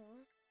one more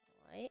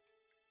right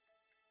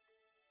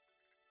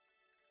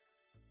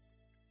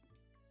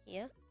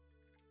here.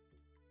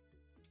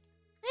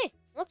 Hey,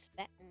 looks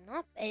bad.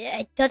 Not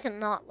bad. It doesn't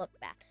not look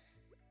bad.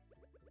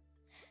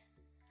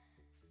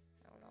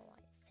 I don't know why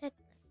I said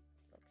that.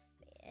 Looks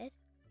bad.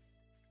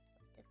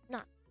 It's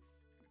not.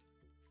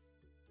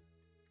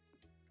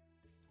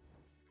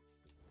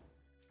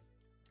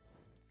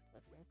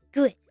 It's looking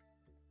good.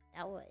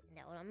 That what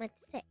I meant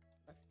to say.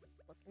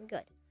 It's looking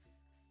good.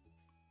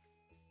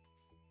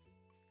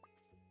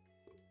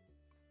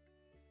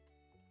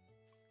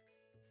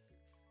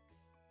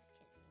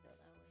 Can't go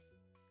that way.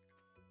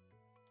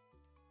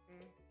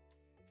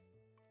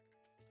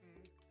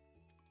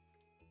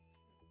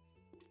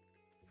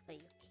 But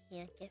you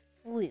can't get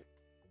through.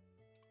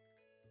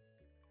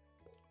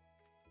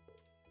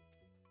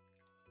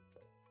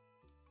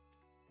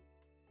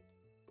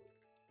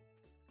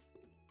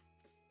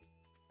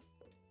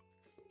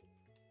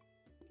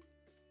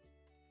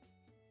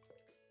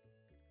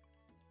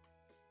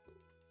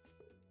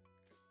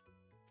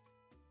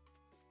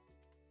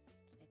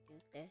 I do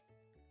this.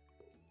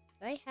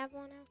 Do I have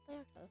one out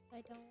there? Because if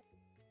I don't,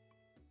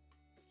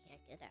 I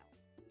can't get out.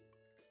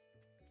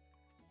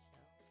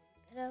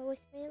 So, better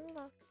wish me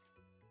luck.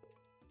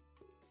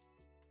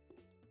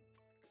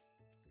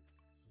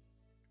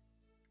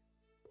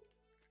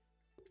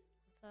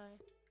 outside.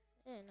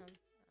 And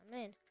I'm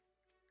in.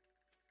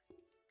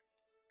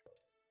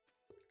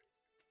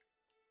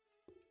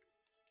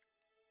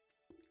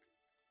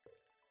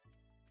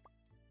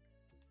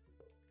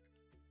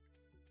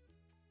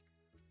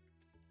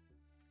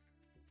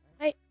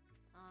 Alright,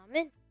 I'm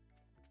in.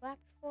 Back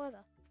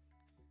forever.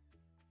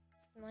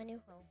 This is my new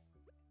home.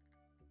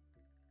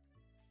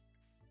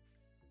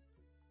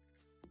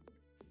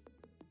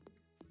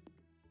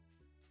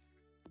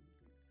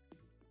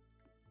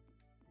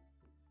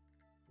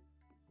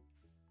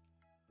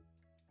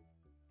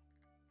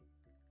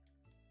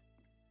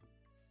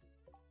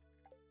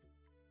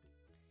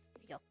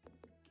 Here we go.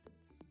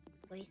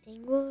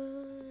 Placing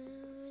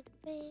wood,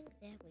 things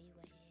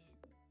everywhere.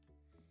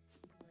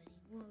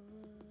 Putting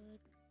wood,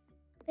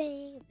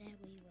 things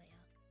everywhere.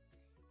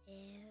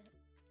 Yeah.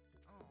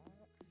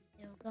 Oh,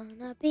 you're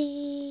gonna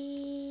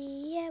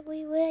be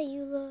everywhere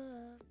you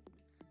look.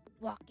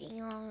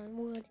 Walking on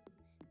wood,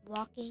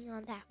 walking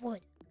on that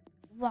wood,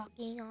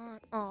 walking on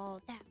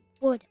all that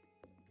wood.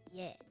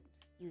 Yeah,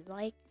 you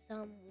like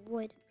some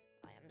wood?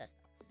 I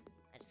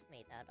just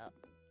made that up.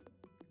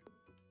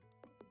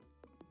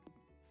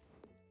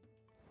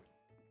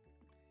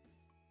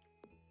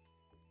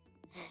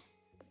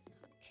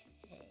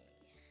 Okay.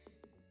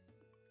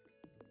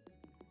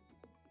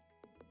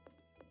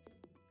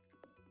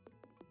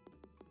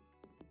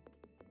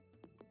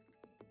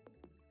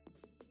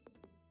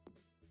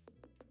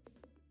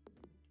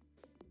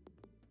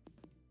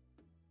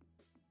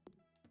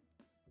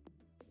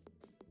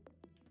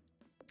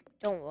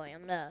 Don't worry,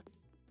 I'm gonna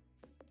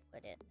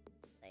put it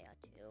there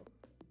too.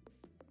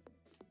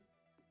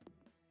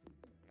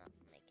 I'm not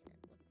making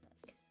it look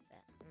like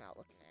that. I'm not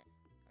looking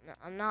at.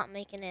 I'm not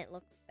making it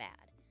look bad.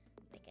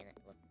 I'm making it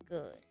look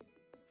good.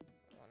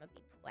 I want to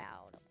be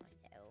proud of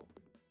myself.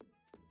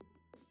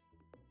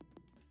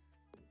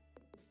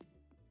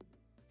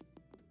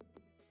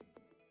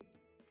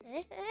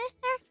 This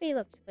actually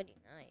looks pretty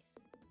nice.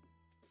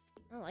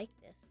 I like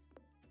this.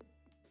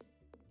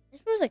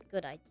 This was a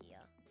good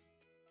idea.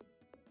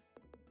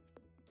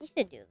 You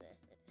should do this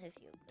if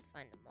you could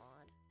find a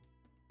mod.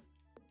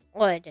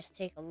 Or it just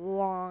take a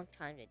long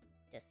time to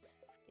just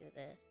do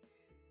this.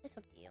 It's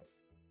up to you.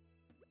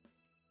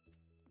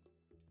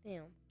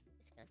 Boom.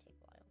 It's gonna take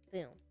a while.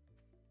 Boom.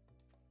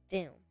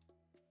 Boom.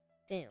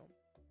 Boom.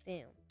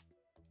 Boom.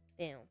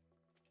 Boom.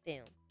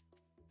 Boom.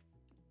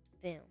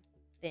 Boom.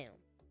 Boom.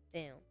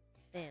 Boom.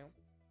 Boom.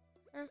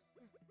 I'm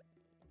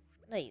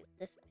gonna use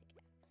this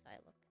pickaxe. I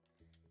look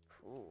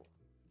cool.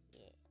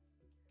 Yeah.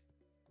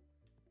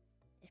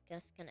 It's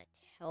just gonna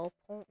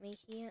teleport me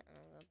here, and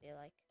I'm gonna be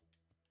like,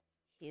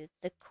 here's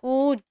the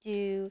cool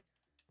dude.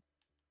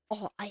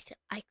 Oh, I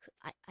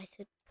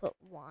should put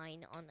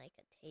wine on like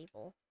a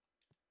table.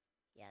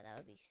 Yeah, that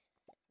would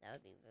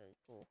be very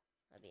cool.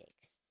 That'd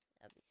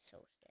be so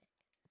sick.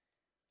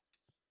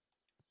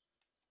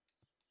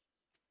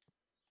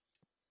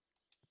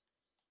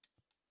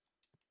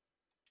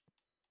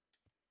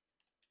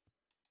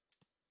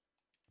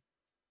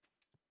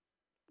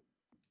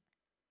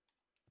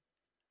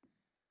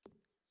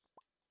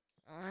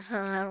 I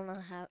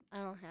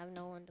don't have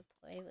no one to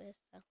play with,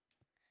 so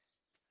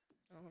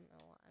I don't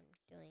know what I'm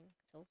doing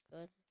so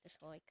good.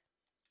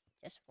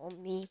 Just for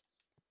me.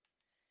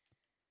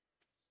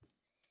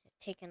 It's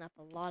taking up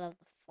a lot of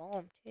the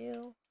farm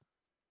too.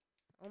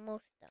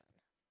 Almost done.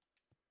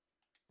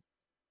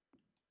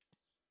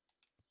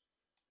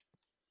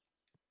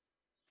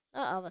 The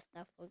other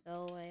stuff will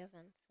go away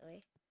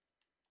eventually.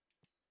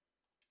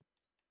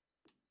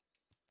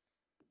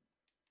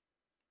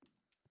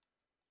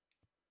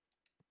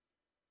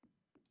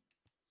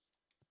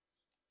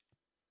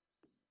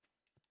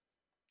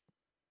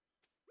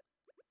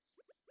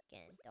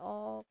 Getting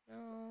dog,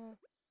 no.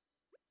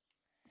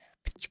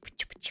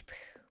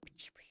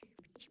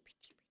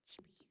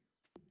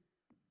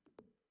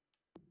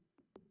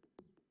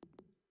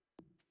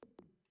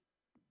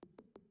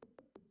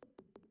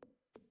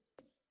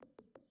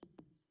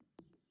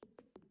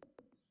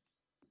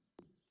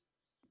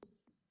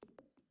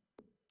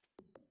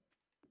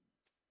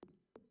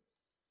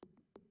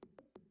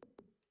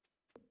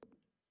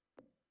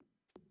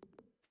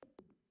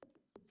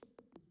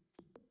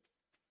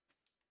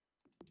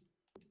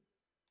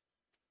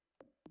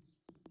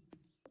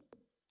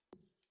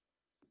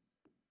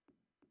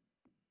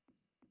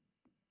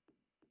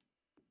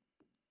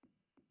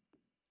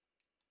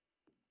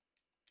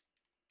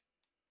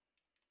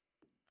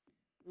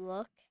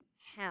 Look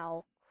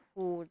how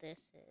cool this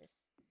is.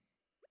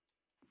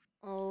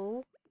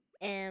 OMG.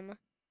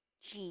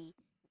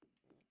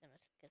 I'm gonna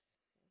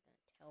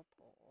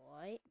teleport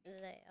right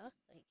there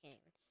so you can't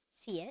even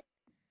see it.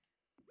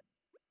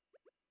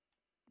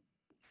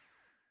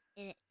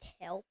 And it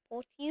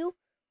teleports you.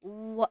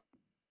 What?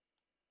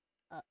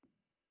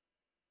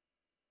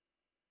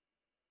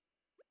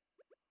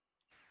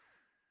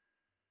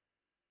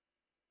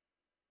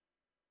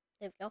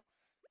 There we go.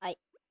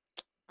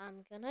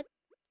 I'm gonna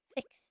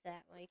fix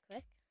that right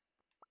quick.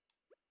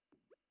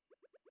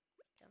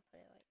 Gonna put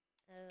it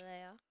right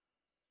there.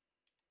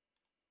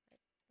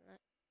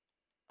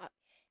 Right,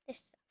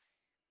 this.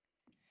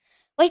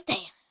 Right there.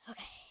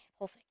 Okay.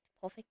 Perfect.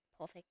 Perfect.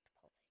 Perfect. Perfect.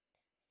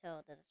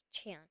 So there's a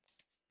chance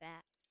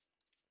that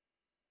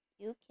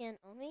you can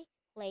only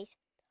place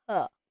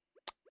her.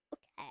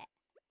 Okay.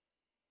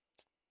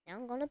 Now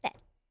I'm going to bed.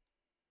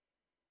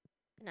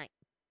 Good night.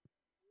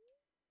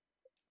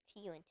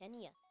 See you in 10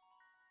 years.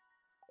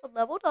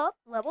 Leveled up.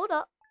 Leveled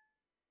up.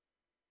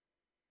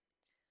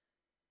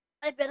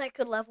 I bet I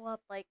could level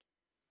up like.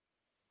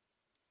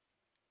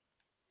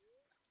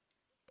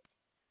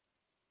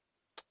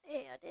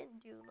 Hey, I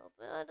didn't do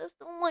nothing. I just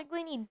don't like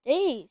rainy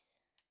days.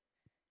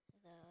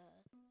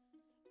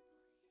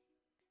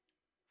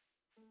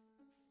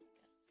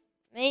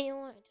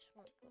 Mail. I just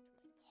want to go to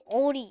my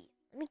party.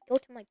 Let me go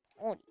to my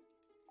party.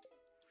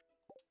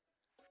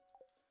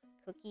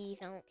 Cookies.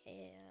 I don't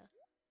care.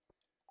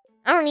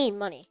 I don't need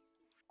money.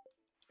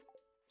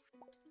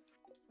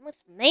 How much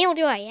mail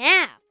do I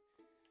have?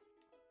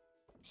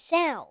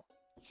 Sell.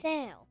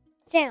 Sell.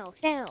 Sell.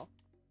 Sell.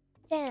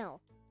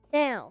 Sell.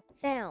 Sell.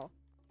 Sell.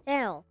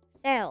 Sell.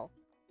 Sell.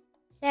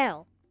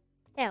 Sell.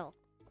 Sell.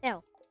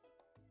 Sell.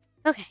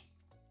 Okay.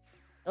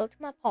 Go to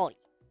my party.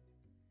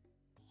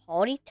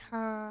 Party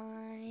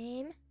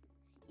time.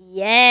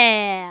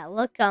 Yeah.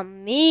 Look at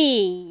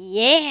me.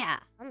 Yeah.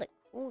 I'm the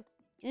cool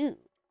dude.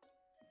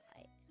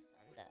 I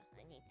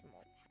need some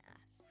more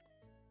paths.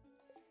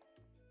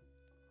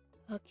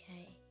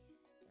 Okay.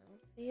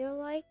 Don't feel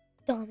like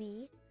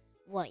dummy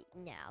right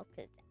now,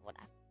 because that's what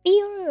I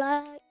feel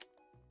like.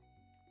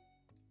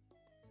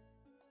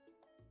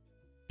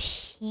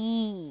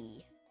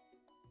 P.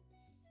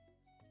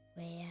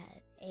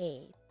 Where's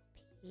a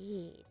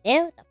P?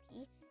 There's a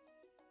P.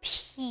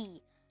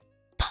 P.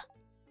 P.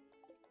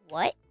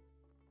 What?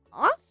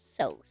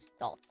 Also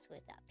starts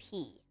with a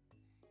P.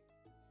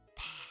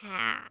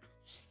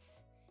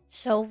 Paths.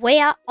 So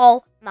where are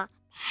all my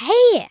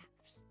paths?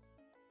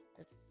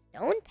 The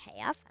stone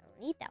path. I don't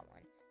need that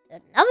one.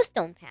 There's another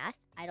stone path.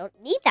 I don't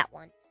need that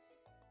one.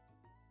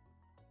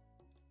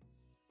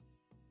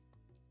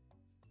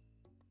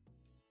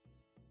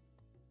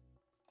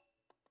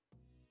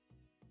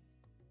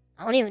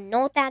 I don't even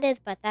know what that is,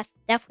 but that's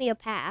definitely a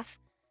path.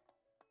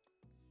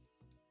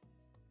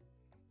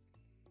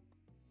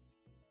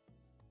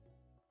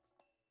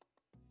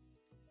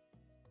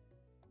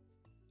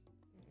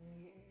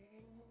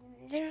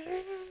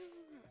 If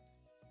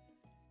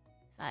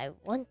I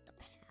want the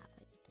path, I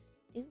get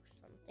to do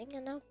something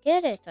and I'll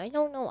get it. I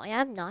don't know why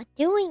I'm not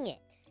doing it.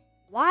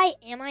 Why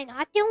am I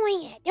not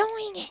doing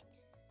it?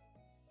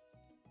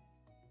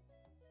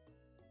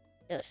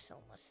 There's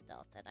so much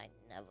stuff that I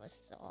never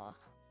saw.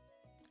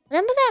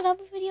 Remember that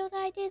other video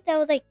that I did? That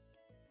was like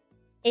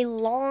a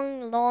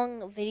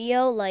long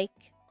video,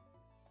 like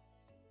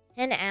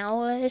 10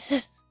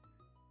 hours.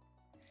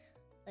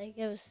 Like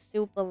it was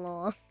super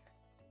long.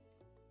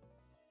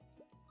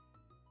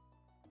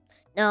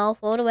 No,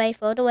 throw it away.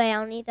 I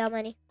don't need that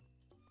many.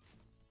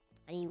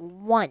 I need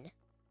one.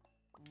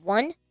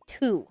 1,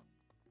 2.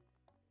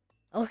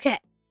 Okay.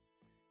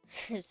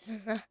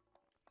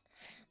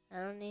 I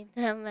don't need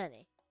that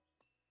many.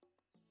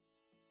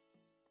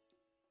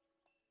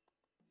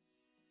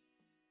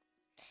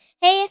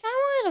 Hey, if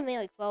I wanted to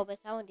marry Clovis,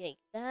 I would take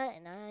that,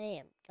 and I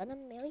am gonna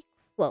marry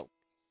Clovis.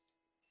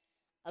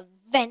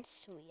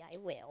 Eventually, I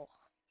will.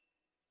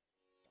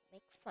 Don't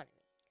make fun of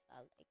me. I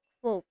like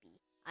Clovis.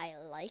 I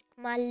like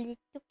my little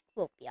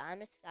Clovis.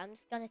 I'm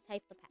just gonna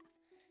type the path.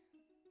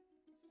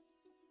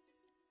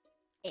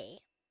 A.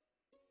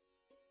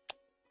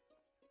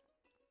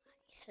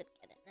 I should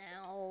get it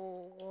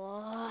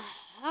now.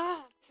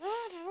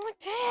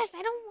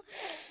 I don't.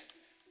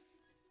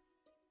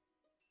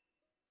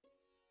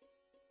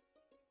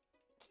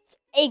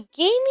 It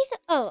gave me the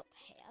other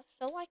path,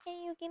 so why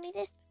can't you give me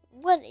this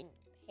wooden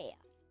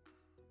path?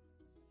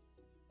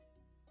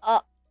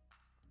 Uh.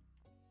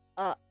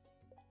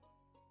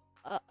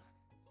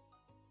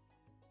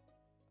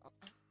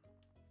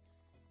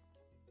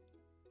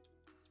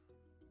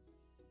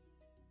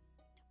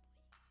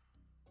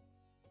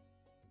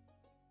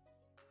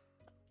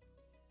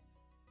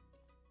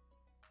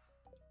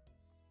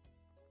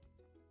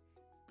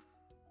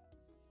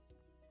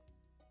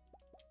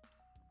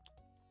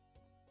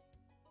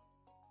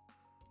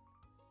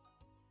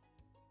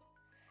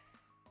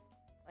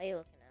 Why are you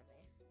looking at me?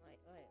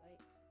 Wait.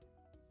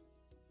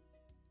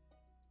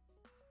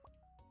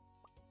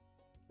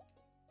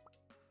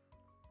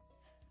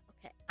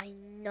 Okay, I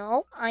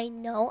know I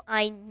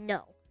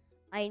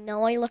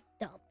look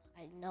dumb.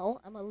 I know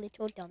I'm a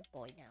little dumb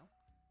boy now.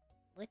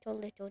 Little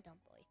dumb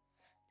boy.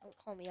 Don't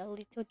call me a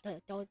little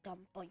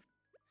dumb boy.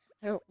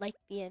 I don't like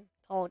being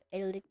called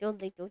a little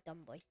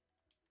dumb boy.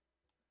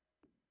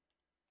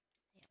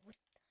 Yeah,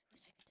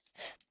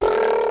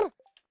 It's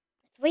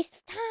a waste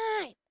of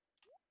time.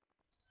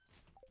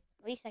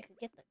 At least I could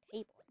get the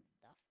table and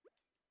stuff.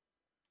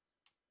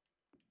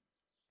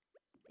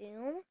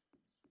 Boom.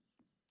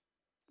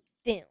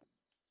 Boom.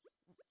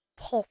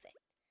 Perfect.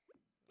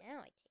 Now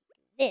I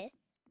take this,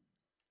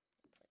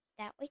 put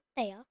that right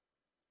there.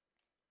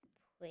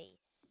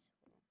 Place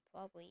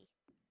probably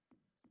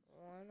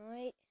one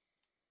right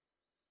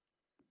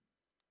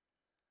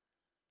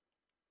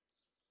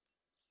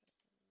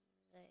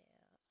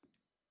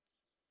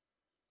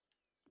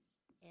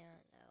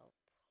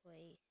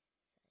place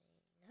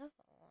another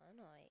one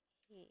right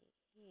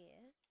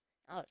here.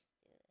 I'll just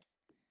do this.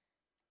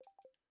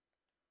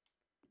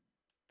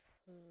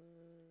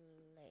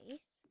 Place.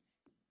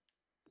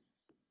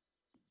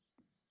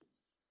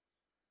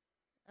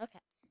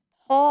 Okay.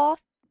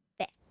 Perfect.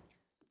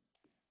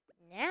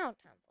 Now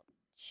time for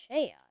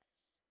chairs.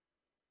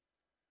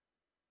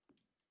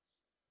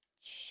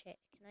 Shit.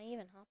 Can I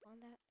even hop on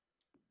that?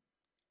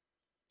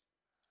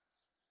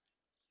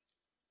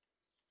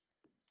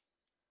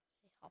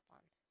 Hop on.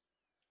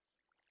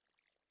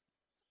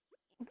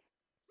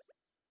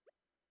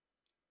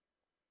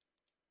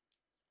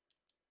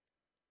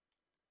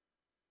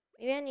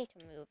 Maybe I need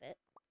to move it.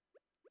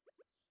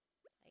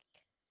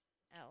 Like,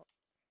 out.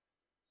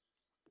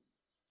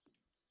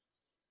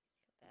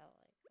 About,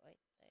 like, right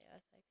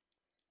there. Like,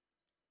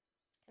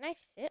 can I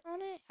sit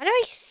on it? How do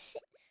I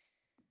sit?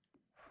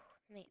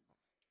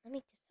 Let me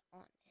just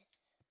on this.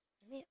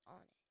 Let me on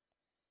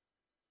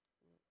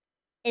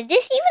it. Is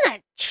this even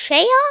a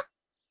chair?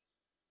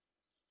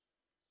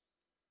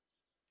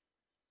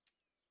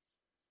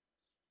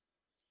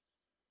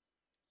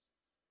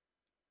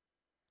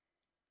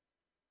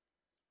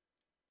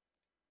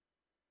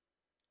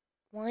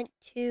 One,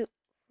 two,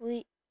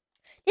 three.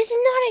 This is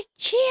not a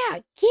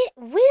chair. Get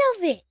rid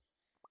of it.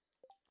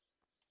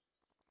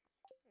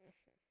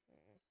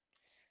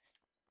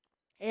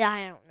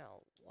 I don't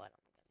know what I'm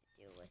gonna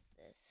do with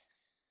this.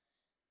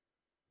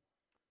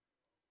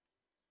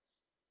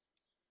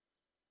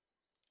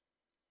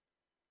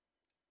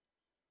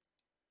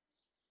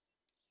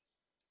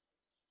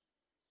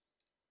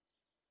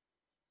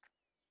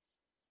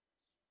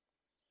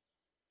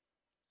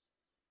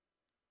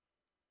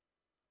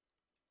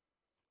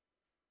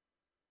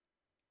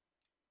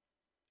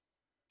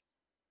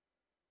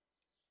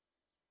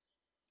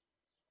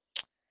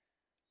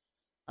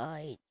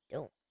 I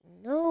don't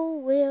know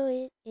where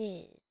it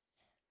is.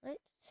 Let's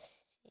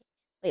see.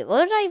 Wait,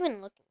 what was I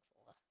even looking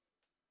for?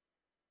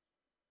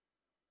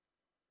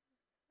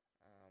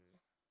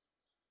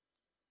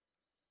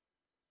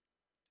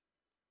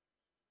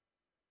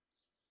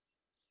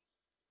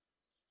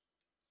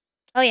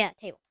 Oh yeah,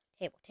 table.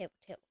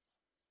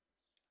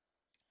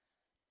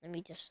 Let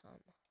me just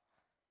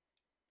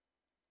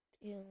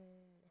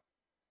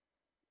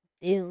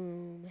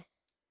boom,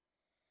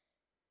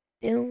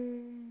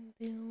 boom,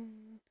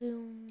 boom,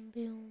 boom,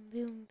 boom,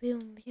 boom, boom,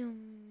 boom,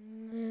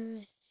 boom.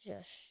 It's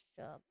just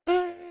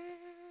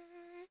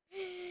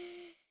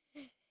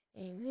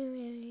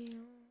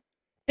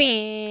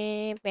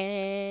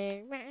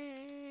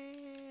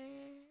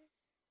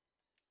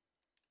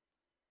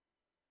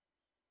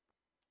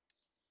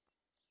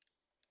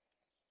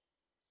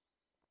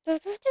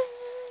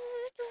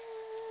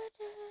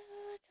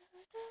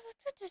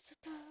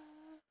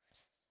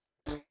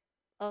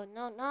Oh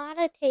no, not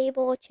a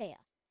table, a chair.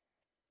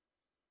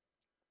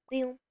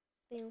 Boom,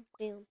 boom,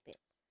 boom, boom.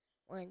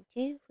 1,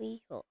 2,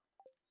 3, 4.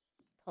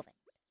 Perfect.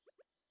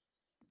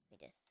 We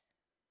just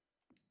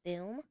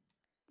boom.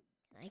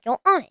 Can I go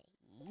on it?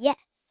 Yes.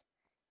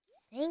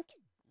 Thank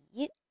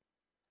you.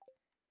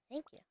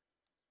 Thank you.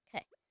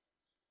 Okay.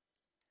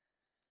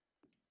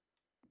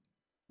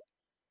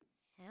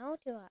 How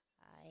do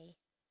I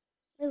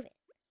move it?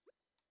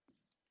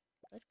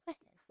 Good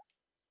question.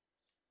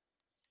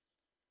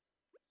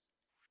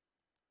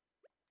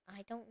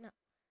 I don't know.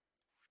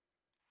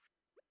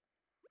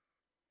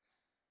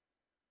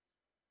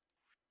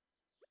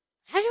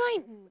 How do I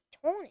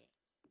turn it?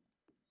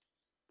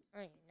 I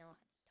don't even know how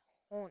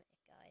to turn it,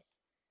 guys.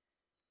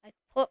 I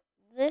put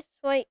this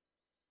right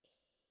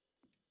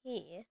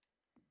here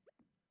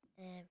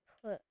and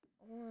put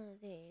one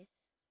of these.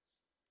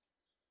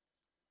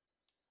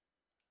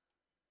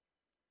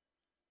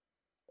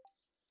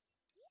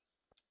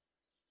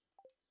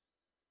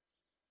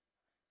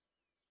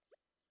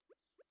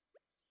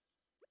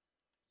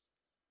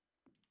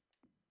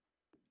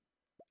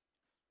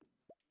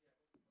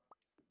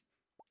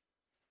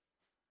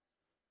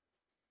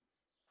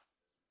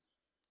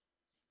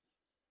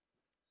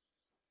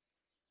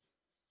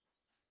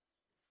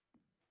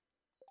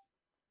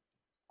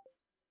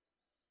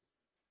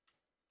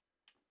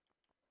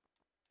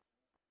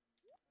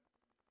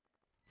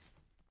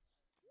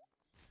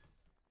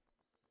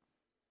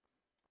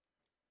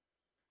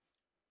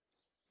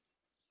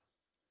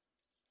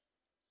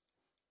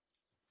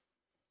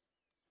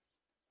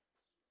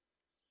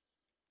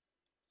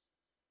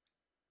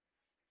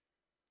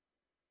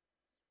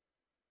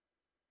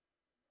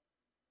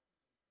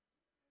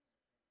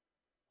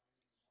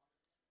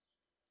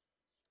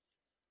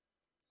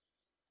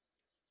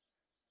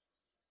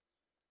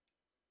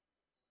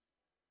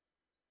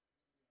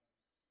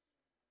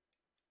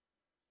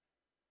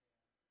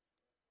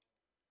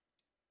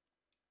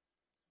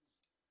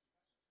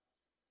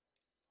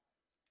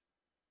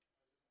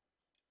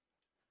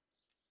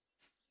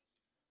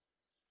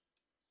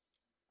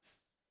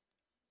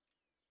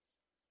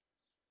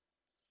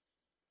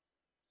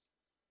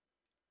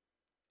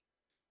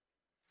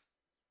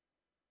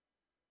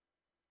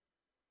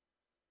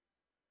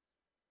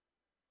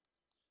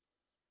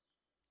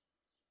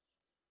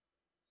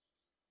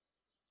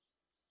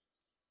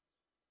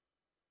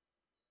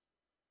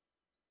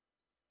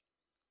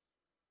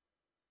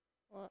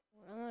 What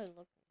am I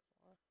looking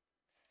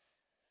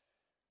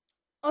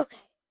for? Okay.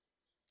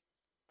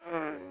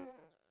 I'm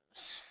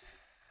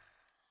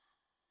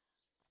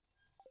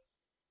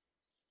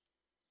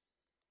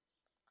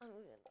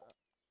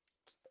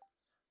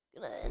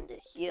gonna end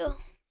it here. Hope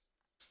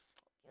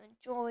you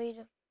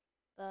enjoyed.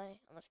 Bye.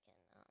 I'm just kidding.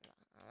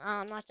 No,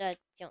 I'm not done.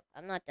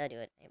 I'm not done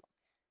doing it anymore.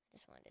 I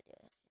just wanted to do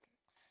it.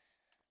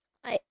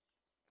 Alright.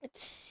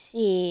 Let's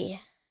see.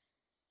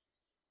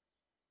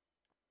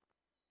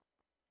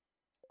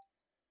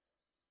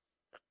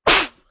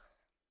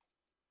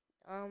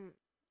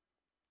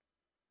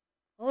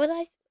 What would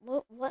I?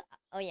 What?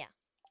 Oh yeah.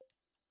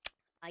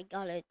 I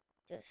gotta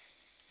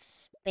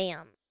just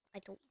spam. I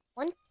don't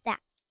want that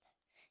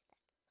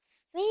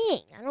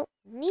thing. I don't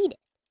need it.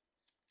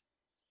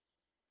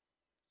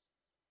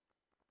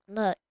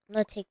 I'm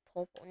gonna take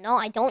purple. No,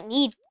 I don't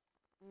need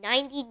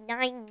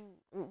 99.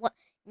 What?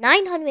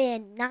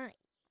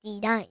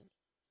 999.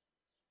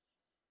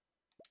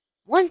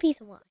 One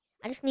piece of wine.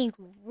 I just need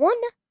one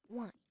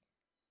wine.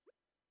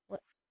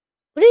 What?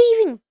 What do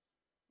you even?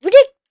 Where'd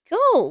it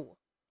go?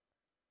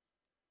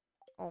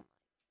 Oh my.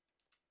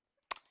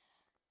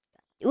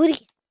 Do it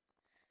again.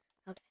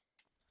 Okay.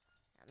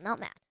 I'm not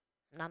mad.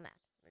 I'm not mad.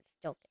 I'm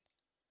just joking.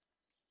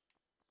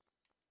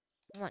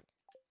 Come on.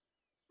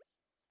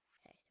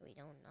 Okay, so we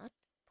do not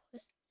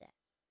push that.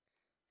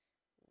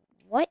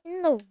 What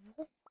in the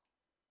world?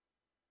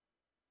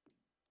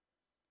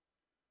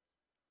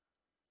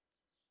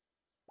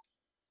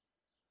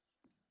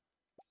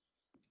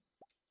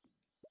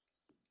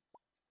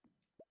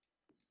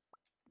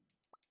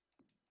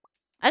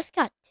 I just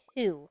got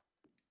 2.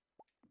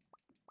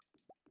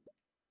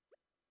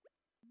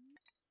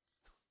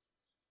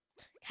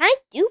 Can I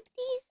dupe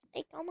these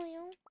like on my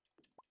own?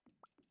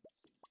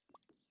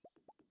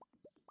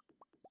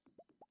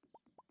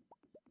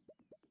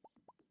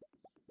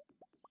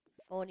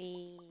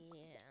 $40.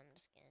 Yeah, I'm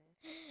just kidding.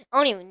 I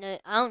don't even know.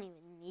 I don't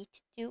even need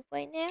to dupe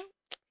right now.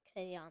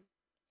 Cause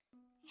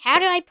how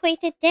do I place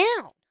it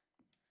down?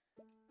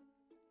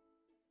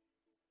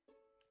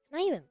 Can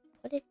I even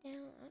put it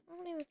down? I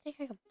don't even think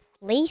I can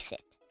place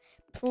it.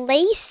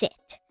 Place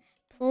it.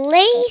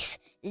 Place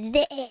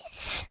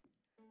this.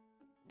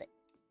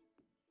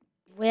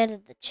 Where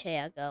did the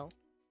chair go?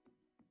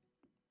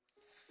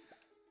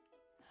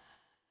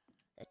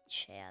 The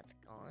chair's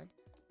gone.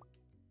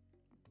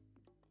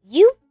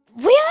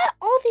 Where are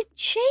all the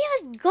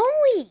chairs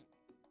going?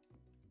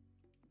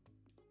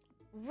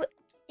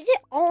 Is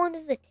it all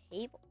under the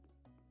table?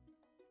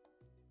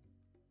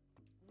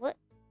 What?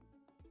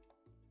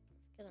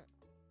 It's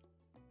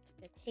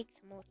gonna take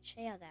some more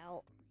chairs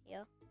out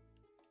here.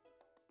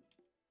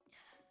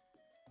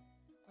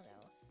 What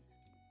else?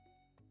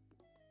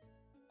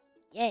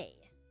 Yay.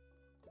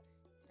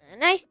 A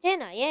nice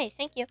dinner. Yay,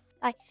 thank you.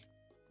 Bye.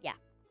 Yeah.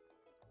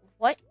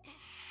 What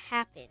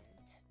happened?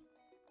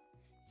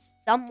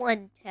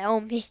 Someone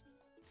tell me.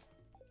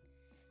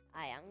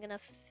 I'm gonna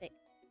fix.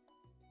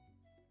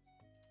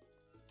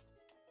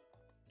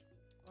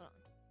 Hold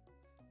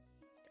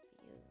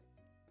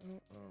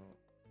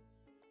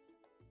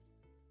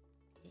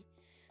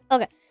on.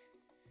 Okay.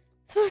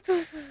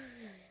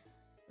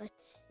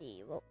 Let's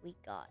see what we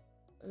got.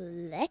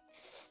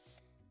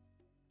 Let's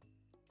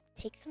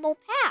take some more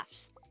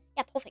paths.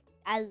 Yeah, perfect.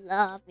 I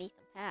love me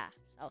some paths.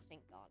 Oh,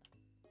 thank God.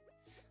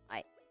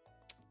 Alright.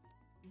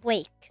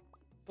 Blake.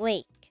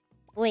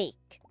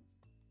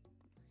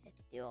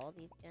 Let's do all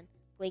these again.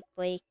 Blake.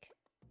 Wakey,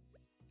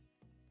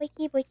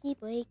 wakey,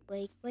 Blake.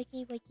 Wakey,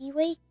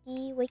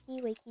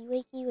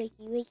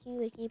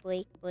 wakey,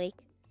 Blake.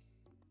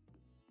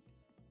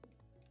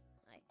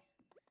 Alright.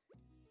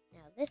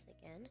 Now this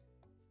again.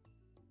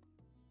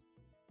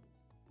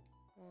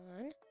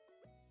 1.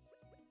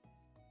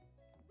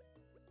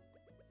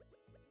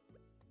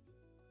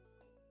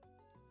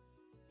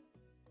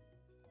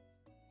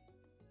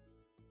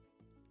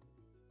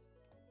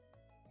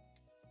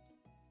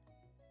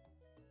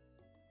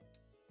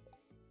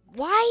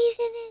 Why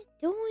isn't it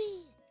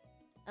doing?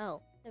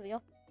 Oh, there we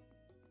go.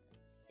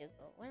 Do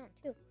go around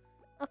too.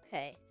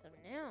 Okay, so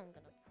now I'm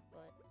gonna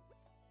put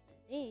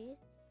these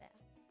back.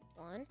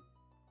 1,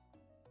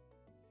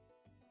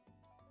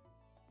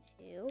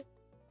 2,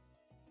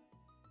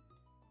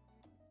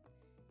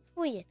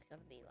 3. It's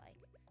gonna be like.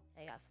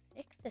 I gotta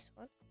fix this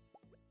one.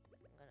 I'm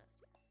gonna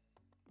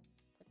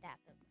put that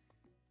boom.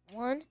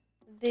 1,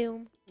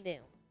 boom,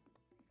 boom.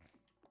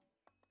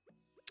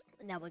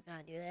 Now we're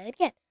gonna do that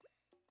again.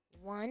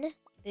 1,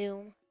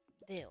 boom,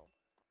 boom.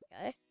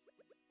 Okay.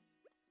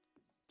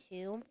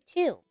 2,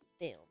 boom,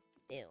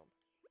 boom.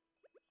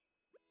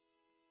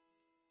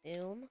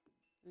 Boom,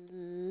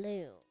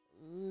 loom.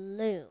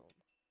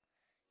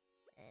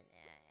 And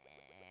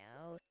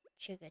now,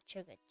 chugga,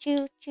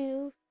 choo,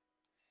 choo.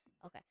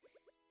 Okay.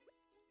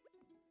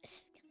 This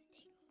is gonna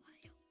take a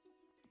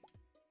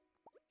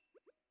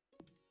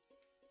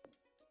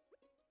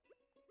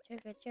while.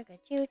 Chugga,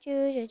 choo,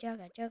 choo,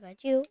 chugga,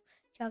 choo.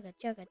 Chugga,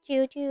 choo,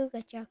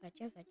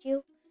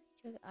 choo.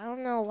 I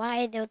don't know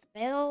why there's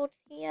bells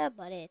here,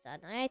 but it's a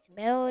nice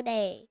bell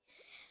day.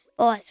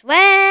 for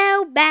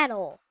swell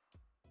battle.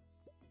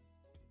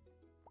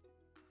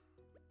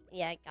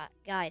 Yeah,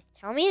 guys,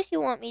 tell me if you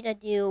want me to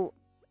do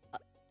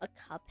a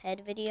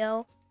Cuphead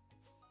video.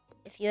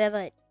 If you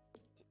ever,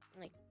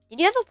 like, did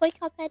you ever play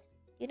Cuphead?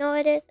 You know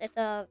what it is? It's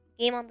a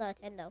game on the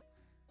Nintendo.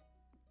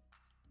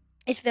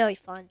 It's very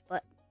fun,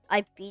 but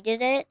I beat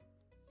it.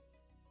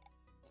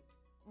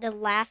 The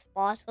last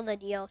boss for the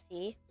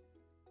DLC,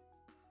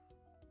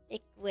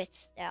 it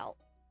glitched out.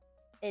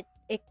 It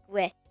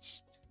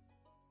glitched.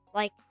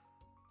 Like,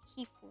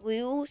 he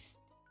flows,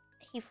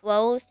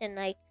 and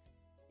like,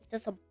 it's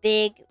just a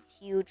big,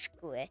 huge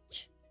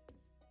glitch.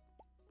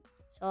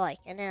 So like,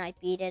 and then I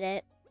beat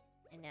it,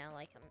 and now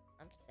like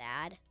I'm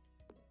sad.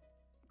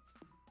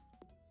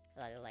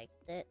 Cause I liked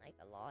it like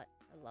a lot.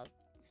 I loved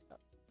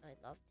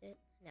it.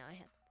 Now I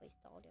have to play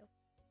Stardew.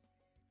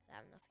 I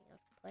have nothing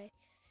else to play.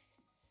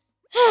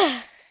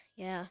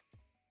 Yeah.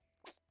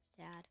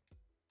 Sad.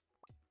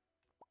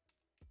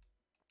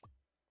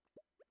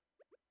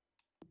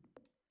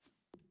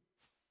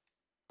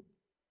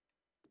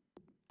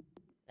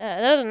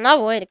 There's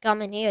another way to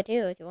come in here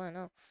too if you wanna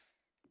know.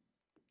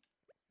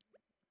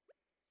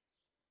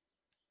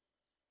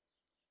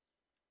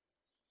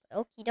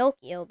 Okie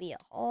dokie, it'll be a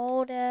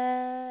whole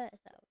day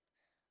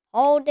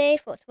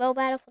for swell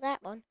battle for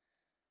that one.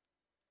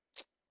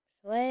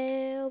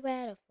 Swell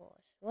battle for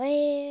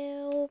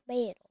swell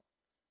battle.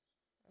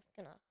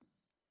 I'm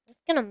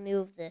just gonna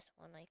move this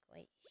one like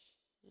right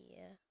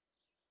here.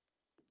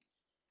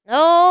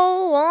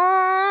 No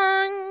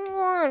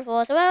one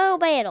for swell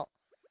battle.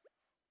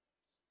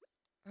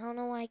 I don't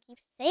know why I keep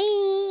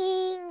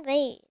saying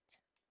that.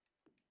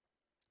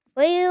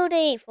 Swell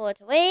day for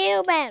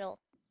swell battle.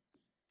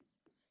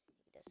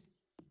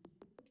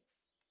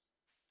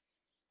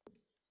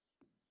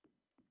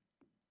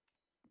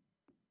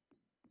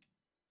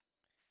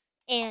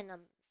 And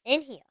I'm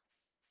in here.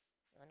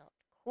 You wanna know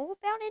what's cool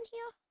about in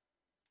here?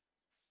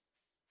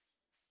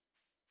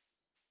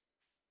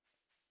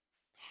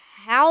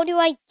 How do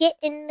I get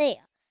in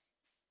there?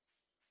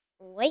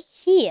 Right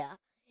here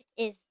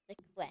is the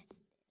quest.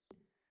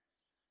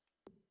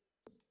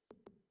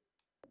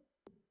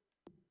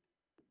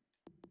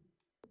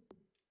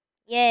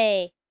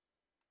 Yay.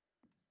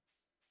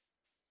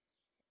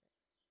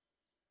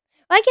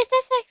 Well, I guess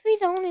that's actually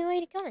the only way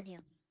to go in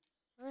here.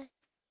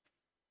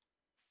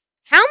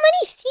 How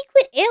many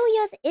secret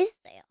areas is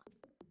there?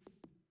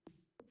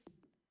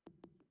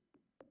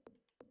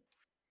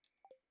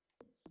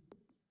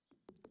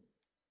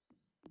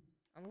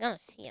 I'm gonna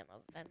see him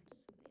eventually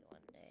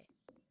one day.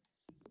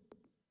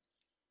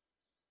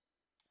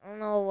 I don't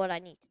know what I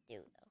need to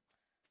do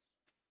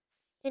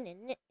though.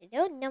 Is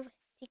there another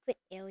secret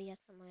area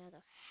somewhere?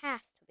 There has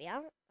to be.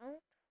 I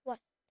don't what.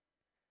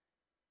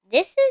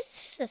 This is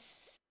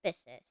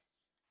suspicious.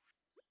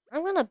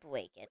 I'm gonna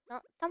break it.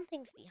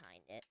 Something's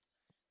behind it.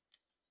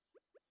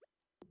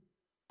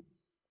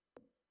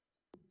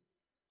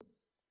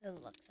 It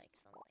looks like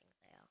something's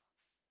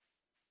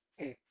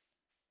there.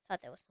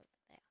 Thought there was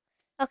something there.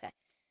 Okay.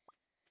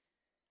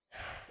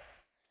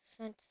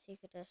 Sent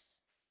secret.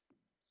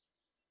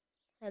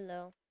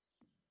 Hello.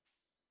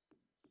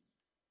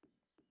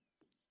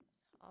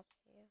 Up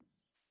here.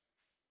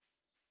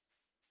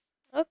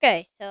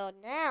 Okay, so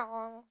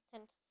now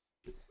since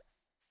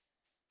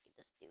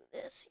just do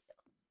this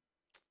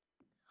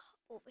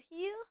over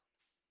here.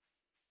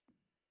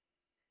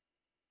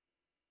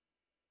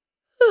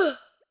 Oh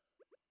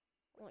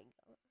my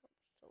god, I'm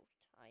so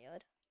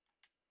tired.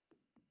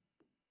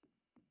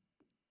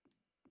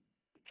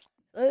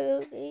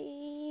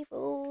 Slowly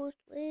for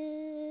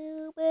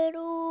slow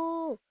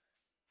battle.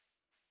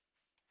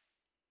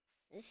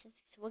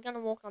 We're gonna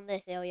walk on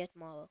this area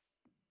tomorrow.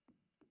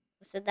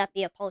 Or should that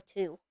be a part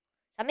 2? Should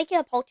I make it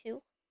a part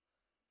 2?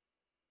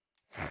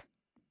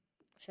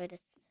 Should I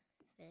just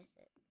finish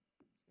it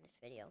in this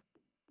video?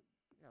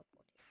 No,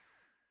 part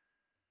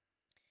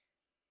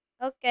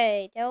 2.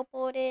 Okay,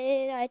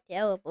 teleported. I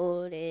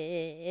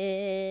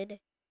teleported.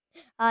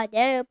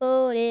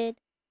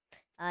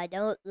 I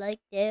don't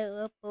like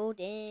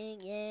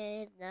teleporting.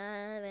 It's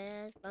not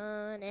as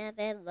fun as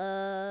it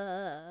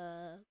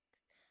looks.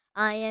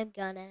 I am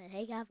gonna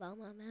take off all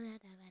my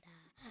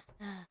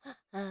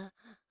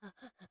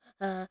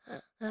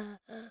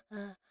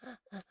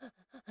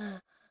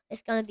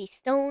It's gonna be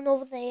stone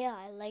over there.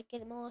 I like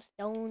it more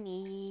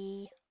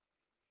stony.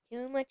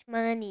 Too much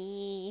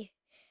money.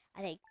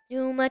 I take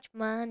too much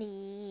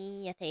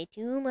money. I take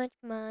too much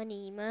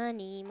money.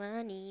 Money.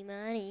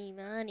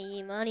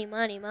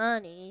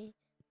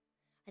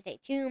 I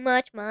take too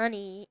much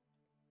money.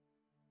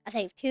 I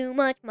save too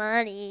much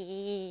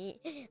money.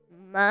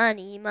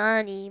 Money.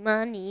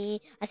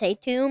 I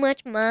save too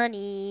much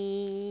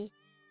money.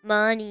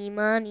 Money.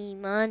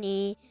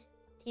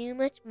 Too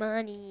much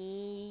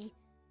money.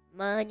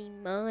 Money.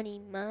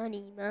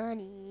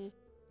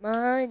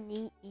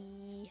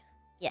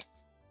 Yes.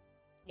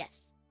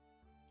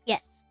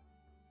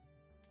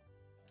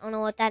 I don't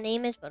know what that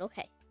name is, but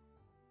okay.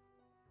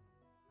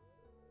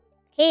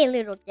 Okay,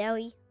 little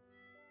Deli.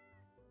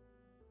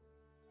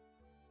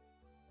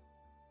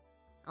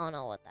 I I don't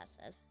know what that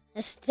said.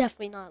 It's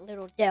definitely not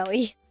Little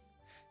Deli.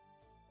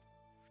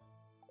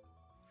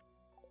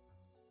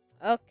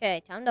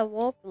 Okay, time to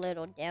walk,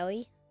 Little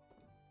Deli.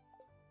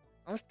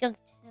 I'm just gonna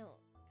tell.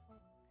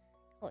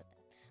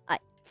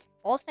 Alright,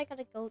 first I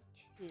gotta go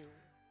to.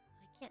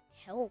 I can't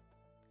help.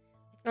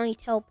 I can only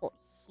teleport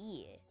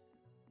here.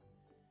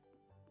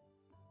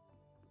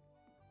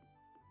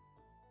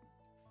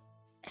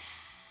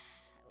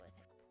 Where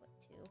did I put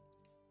to?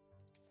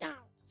 Down,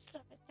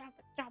 stop it, stop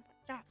it, stop it,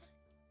 stop it.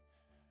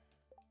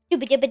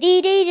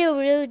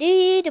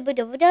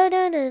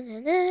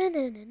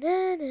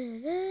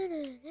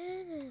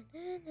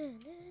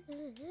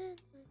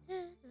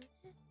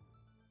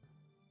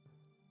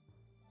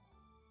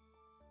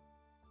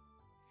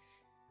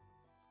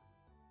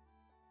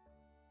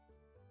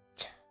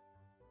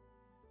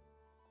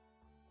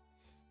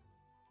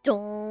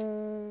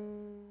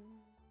 Stone.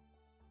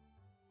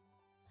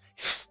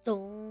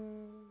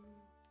 Stone.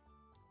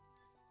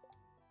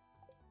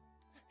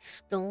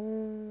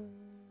 Stone.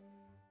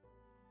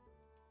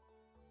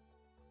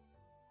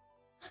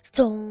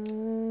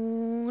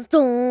 Stone. Stone.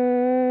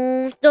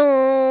 Stone.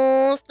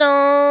 Stone.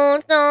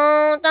 Stone.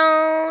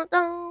 Stone.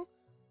 Stone.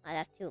 Ah,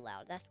 that's too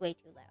loud. That's way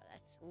too loud.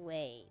 That's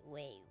way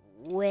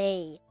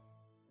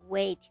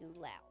too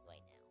loud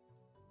right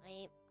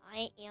now.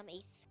 I am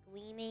a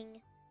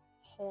screaming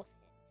person.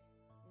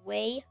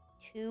 Way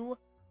too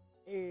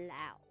loud.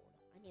 I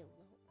need a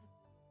little.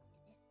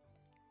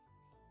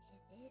 Is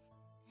this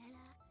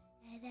better?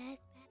 Is this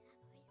better?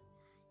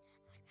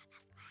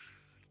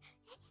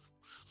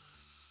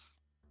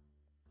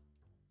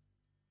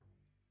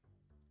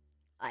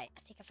 I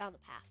think I found the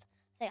path.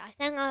 I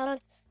think I.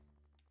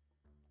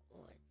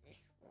 What is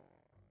this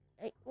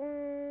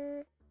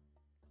one?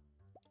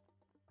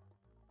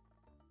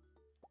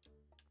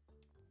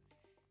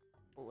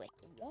 Brick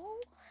wall.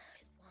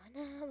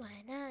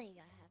 Why not? You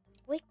gotta have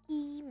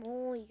bricky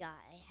more. You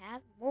gotta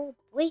have more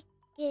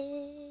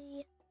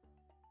bricky.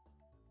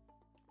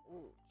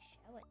 Ooh,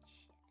 shower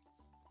chest.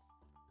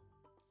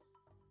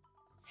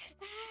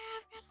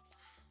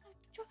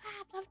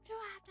 I'm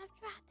trapped.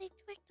 They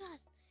tricked us.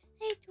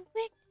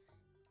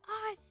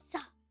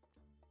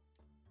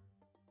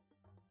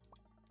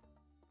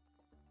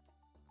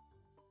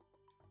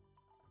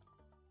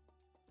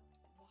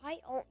 Why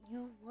aren't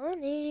you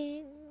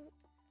running?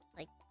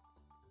 Like,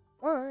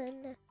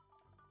 one.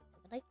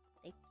 Like,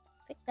 they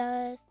tricked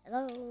us.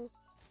 Hello.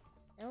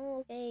 No,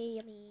 okay,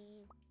 I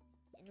mean,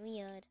 and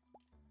weird.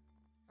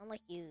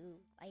 Unlike you.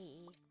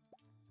 Bye.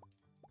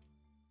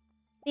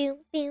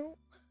 Pew, pew.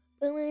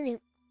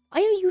 Why are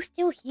you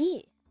still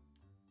here?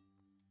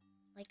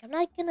 Like, I'm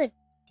not gonna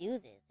do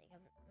this. Like,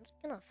 I'm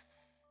just gonna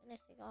finish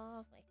it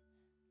off. Like,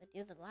 I'm gonna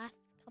do the last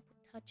couple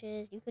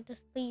touches. You could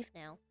just leave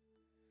now.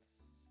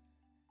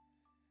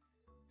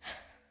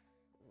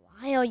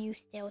 Why are you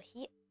still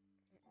here?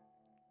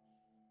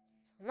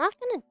 I'm not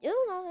gonna do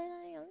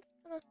nothing. I'm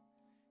just gonna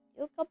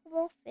do a couple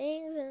more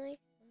things and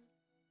like.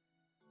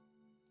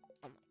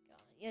 Oh my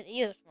god,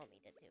 you just want me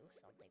to do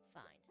something,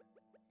 fine,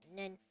 and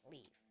then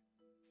leave.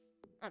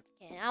 I'm just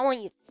kidding. I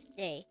want you to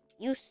stay.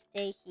 You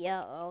stay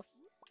here, or else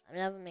I'm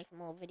never making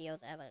more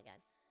videos ever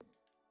again.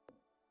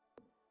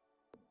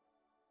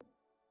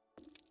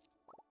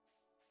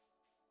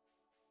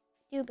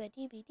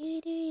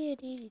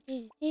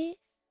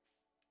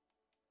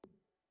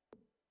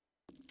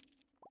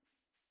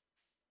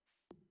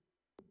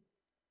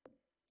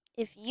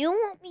 If you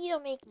want me to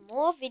make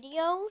more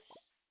videos,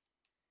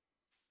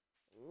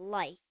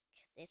 like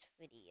this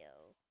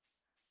video.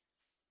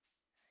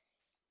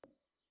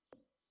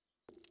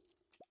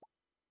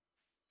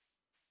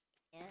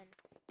 And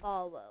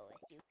follow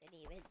if you can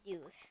even do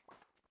that.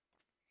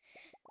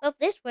 But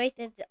this way,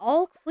 it's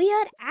all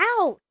cleared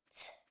out.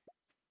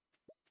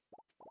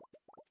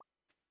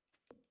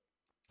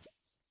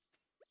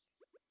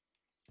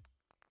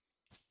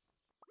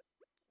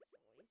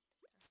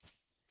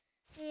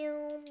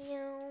 Meow,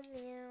 meow,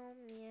 meow,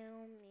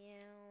 meow,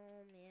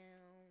 meow, meow,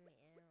 meow.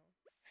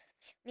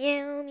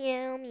 Meow,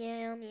 meow,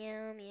 meow,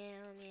 meow, meow,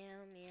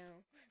 meow,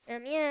 meow.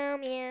 Meow,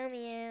 meow, meow,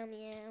 meow,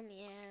 meow,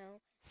 meow.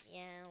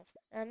 Meow,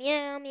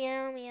 meow,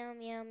 meow, meow,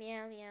 meow, meow,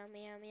 meow,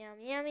 meow, meow,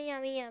 meow,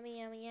 meow, meow,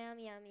 meow,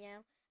 meow, meow.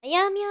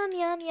 Yum, yum,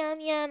 yum, yum,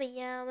 yum, yum,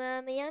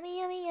 yum, yum, yum, yum, yum, yum,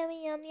 yum.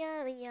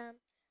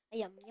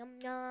 Yum,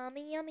 yum, yum,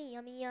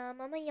 yum,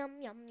 yum,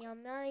 yum, yum, yum,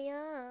 yum,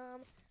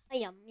 yum.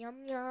 Yum,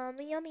 yum,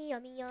 yum, yum,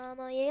 yum,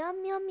 yum, yum,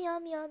 yum,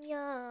 yum, yum,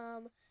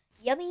 yum.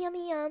 Yummy,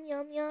 yummy, yum,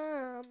 yum,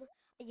 yum.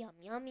 Yum,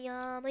 yum,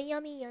 yum,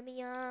 yummy, yummy,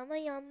 yum,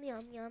 yum,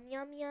 yum, yum,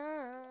 yum,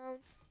 yum.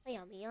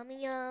 Yummy,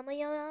 yummy, yum,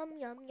 yum,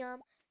 yum, yum.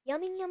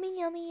 Yummy, yummy,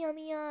 yummy,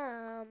 yummy,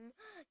 yum.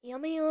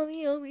 Yummy,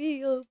 yummy, yummy,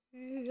 yummy, yum.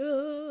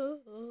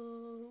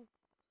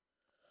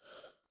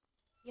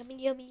 Yummy,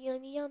 yummy,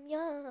 yummy, yum,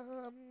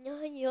 yum,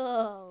 yum,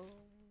 yum.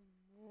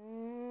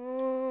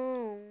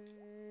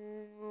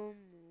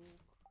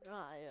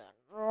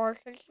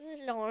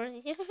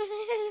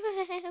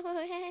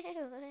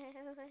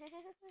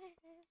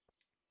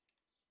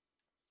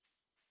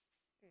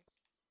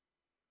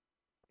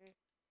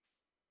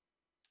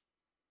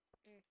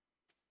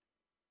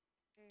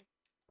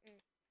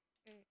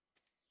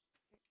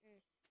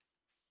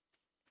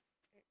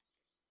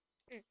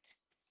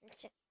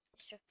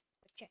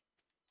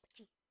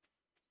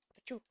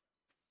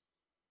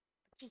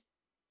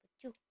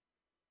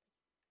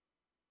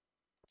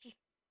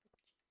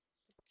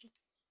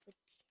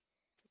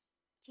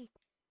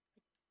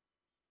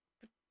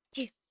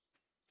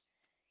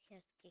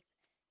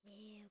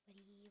 What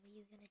you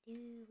gonna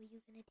do? What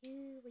you gonna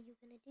do? What you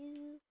gonna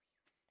do?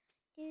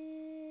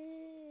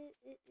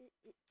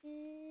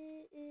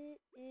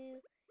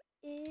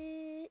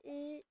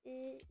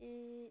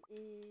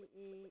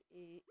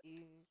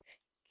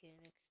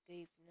 Can't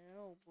escape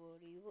now,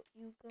 buddy. What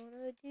you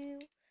gonna do?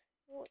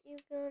 What you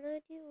gonna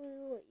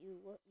do?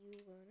 What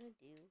you gonna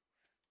do?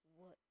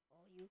 What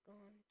are you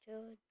going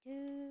to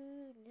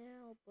do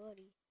now,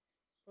 buddy?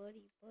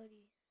 Buddy,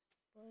 buddy,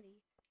 buddy,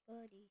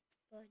 buddy,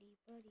 buddy,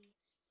 buddy,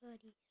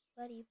 buddy,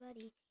 buddy,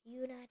 buddy.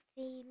 You not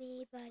see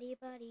me, buddy,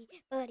 buddy,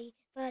 buddy,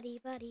 buddy,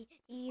 buddy.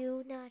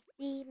 You not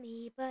see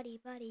me, buddy,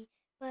 buddy,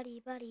 buddy,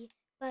 buddy,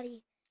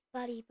 buddy,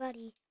 buddy,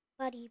 buddy,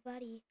 buddy,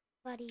 buddy,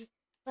 buddy,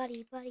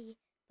 buddy, buddy,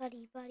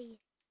 buddy, buddy.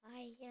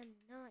 I am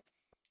not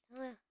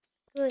a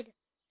good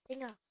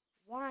singer.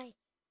 Why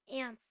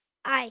am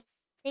I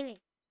singing?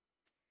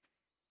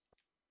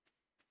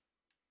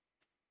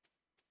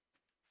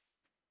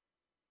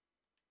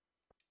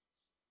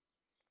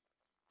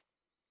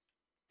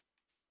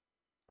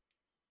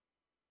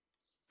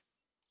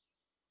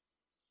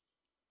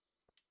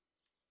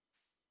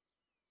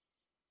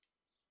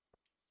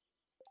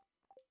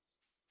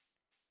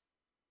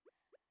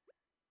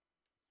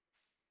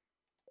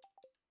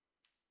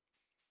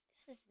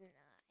 This is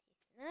nice.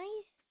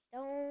 Nice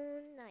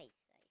stone. Nice.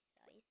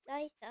 Nice.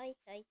 Nice. Nice.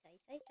 Nice. Nice.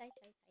 Nice. Nice. Nice.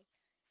 Nice.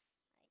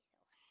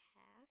 So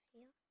half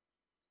here.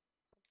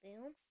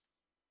 Boom.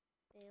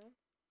 Boom.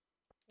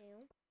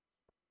 Boom.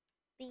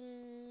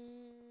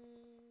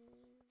 Bing.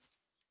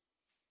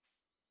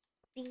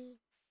 Bing.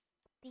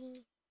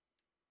 Bing.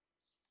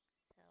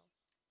 So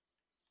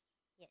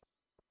yes.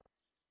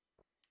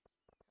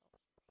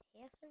 So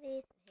half of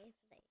this and half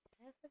of that.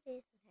 Half of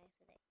this and half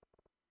of that.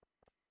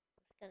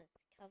 I'm just gonna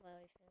cover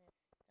everything with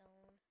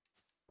stone.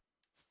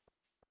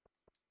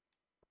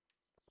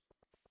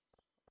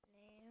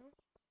 Now.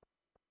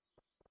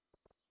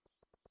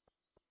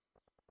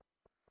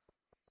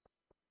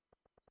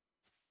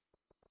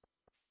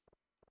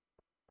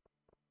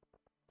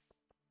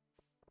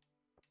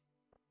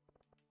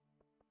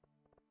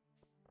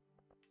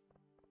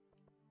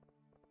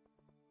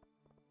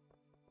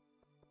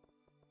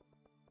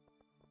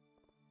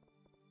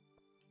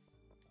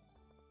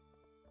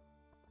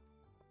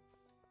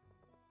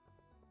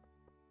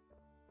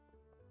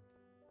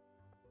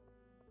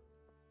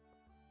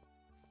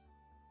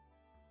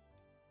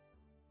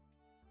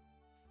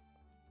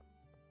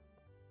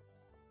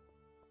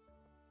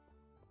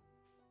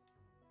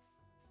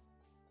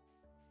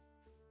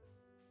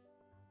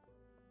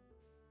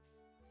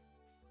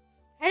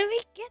 How do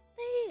we get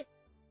there?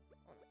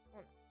 Oh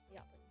no,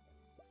 yeah,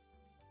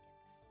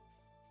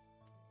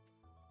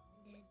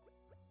 and then,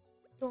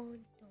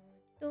 dun, dun,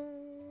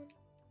 dun.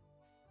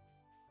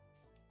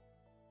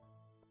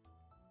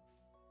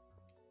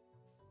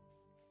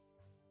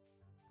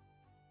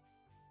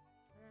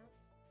 Come out.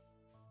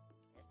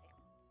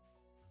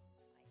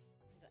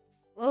 Yes, good.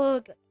 Oh,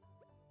 good.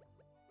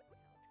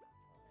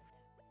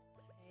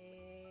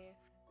 Okay.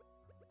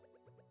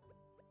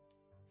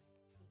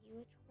 See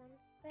which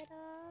one's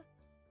better.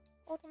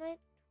 Ultimate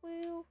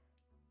 2.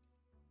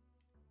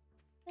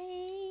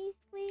 Please,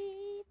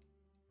 please.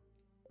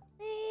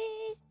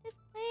 Please, just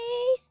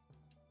please.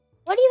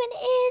 What even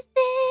is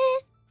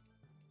this?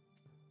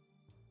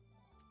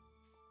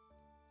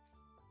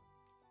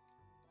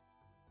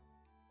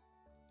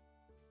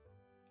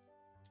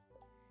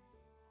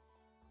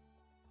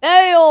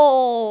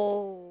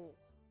 KO!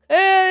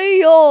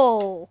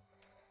 KO!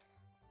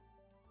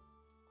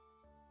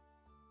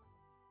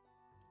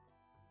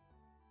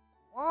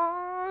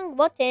 Wrong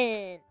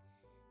button.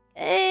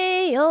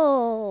 KO!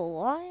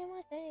 Why am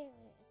I saying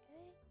it?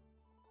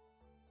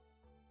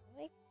 Okay.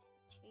 Make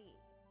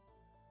cheese.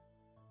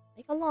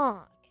 Make a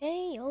lot.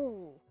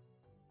 KO.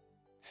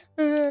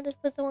 This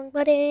was the wrong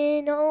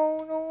button.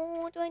 No,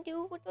 no. What do I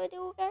do? What do I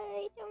do,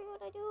 guys? Tell me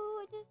what I do.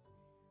 I just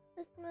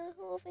messed my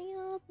whole thing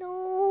up.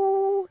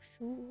 No.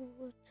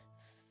 Shoot.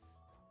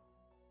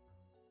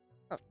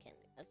 Oh, can't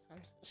do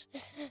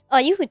that. Oh,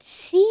 you could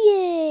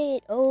see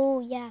it.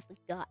 Oh, yeah, I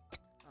forgot.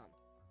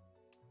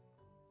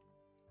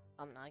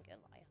 I'm not gonna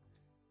lie.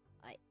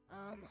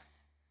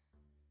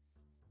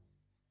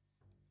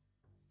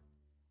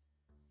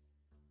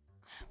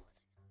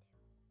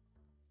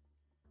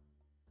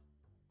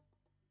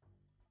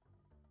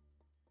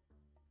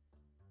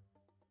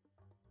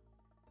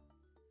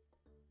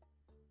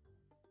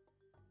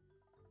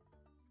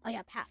 Oh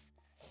yeah, path.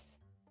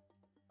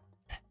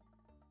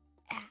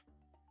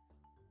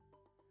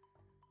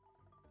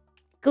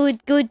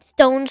 Good, good,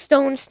 stone,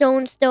 stone,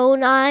 stone,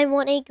 stone. I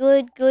want a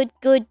good, good,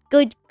 good,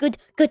 good, good,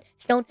 good,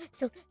 stone,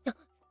 stone, stone.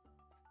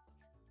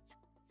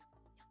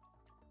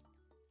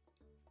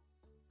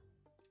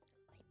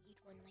 I need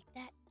one like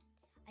that.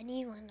 I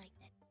need one like that.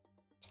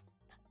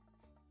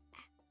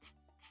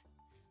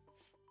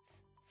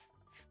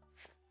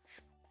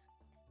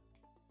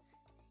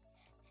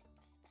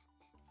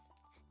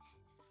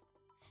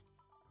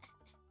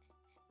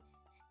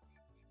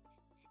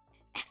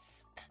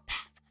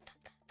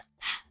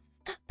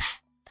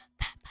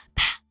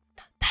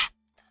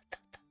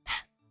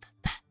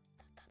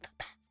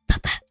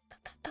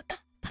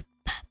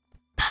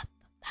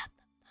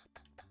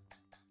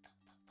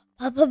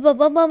 Hug me,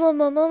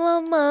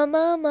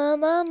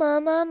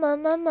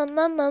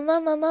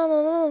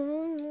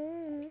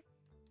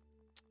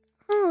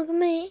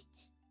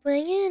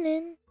 bring it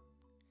in.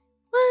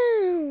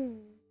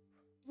 Woo!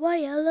 Why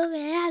you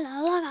looking at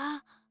the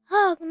looker?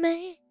 Hug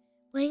me,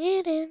 bring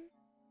it in.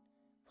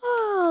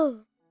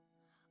 Whoa!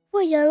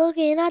 Why you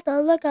looking at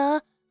the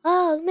looker?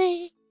 Hug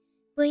me,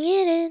 bring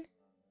it in.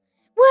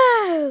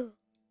 Whoa!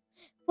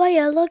 Why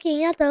you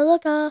looking at the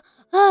looker?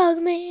 Hug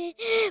me,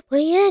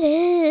 bring it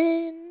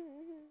in.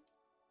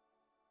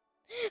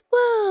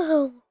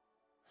 Whoa!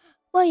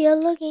 Why you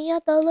looking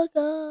at the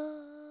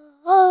looker?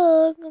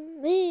 Hug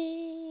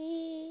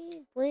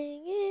me,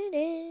 bring it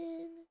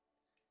in.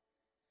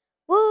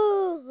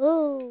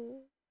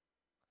 Whoa!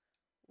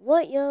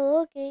 What you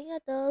looking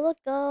at the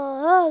looker?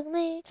 Hug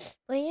me,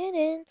 bring it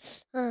in.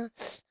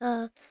 Wait,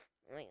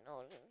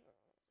 no.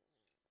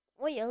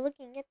 What you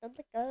looking at the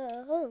looker?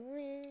 Hug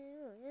me,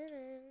 bring it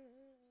in.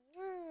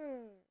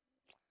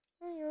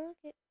 What you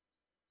looking?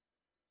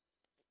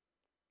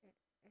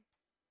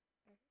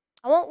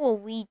 I want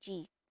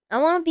Luigi.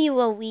 I want to be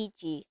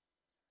Luigi.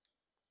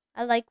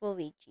 I like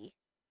Luigi.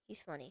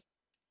 He's funny.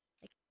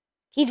 Like,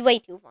 he's way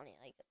too funny.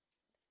 Like,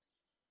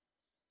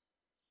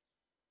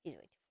 he's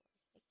way too funny.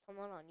 Like,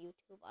 someone on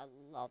YouTube, I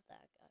love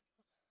that guy.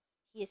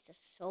 He is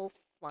just so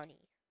funny.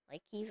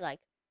 Like, he's like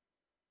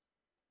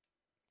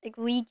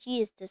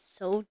Luigi is just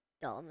so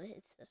dumb.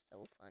 It's just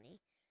so funny.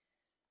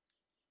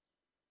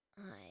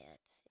 Alright,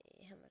 let's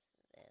see. How much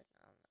is this?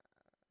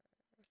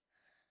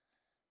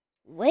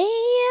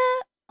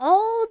 Where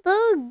all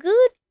the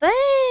good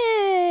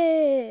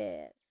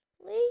bears?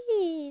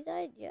 Please,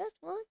 I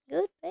just want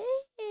good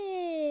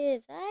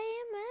bears. I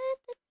am at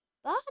the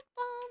bottom.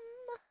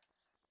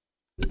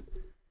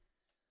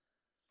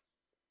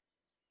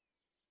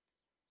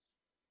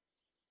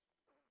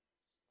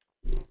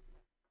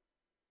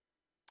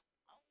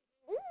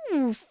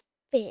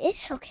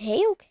 Fish.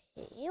 Okay. What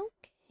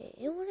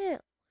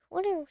else?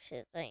 What else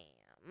is there?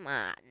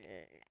 Ow,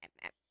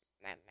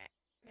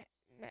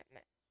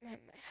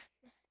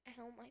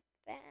 my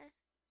back.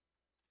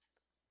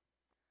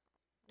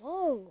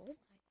 Whoa! Oh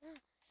my gosh.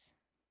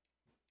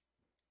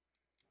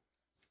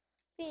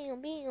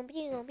 Bam.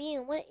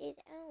 What is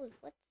else?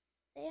 What's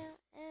there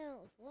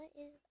else? What's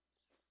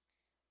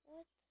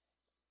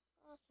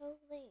also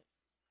there?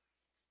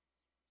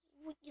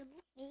 What you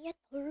looking at?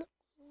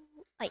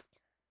 Wait.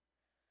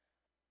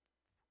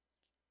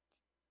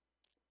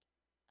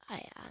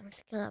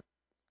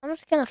 I'm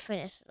just gonna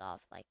finish it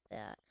off like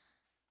that.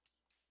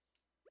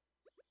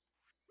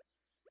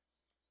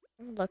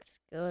 It looks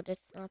good.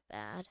 It's not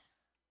bad.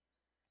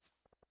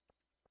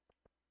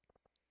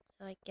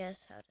 So I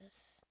guess I'll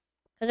just,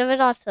 because it would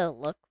also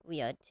look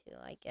weird too.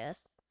 I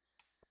guess.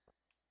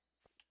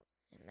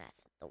 And mess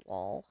at the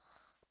wall.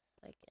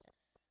 So I guess.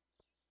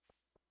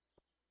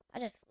 I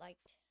just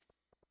liked.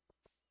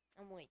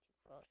 I'm way too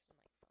close to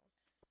my phone.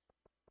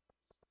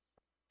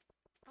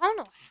 I don't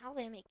know how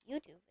they make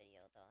YouTube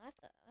video though.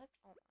 That's oh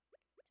my.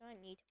 Do I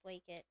need to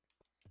break it?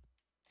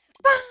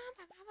 I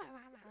don't know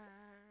why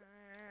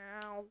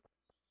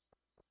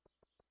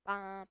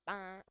I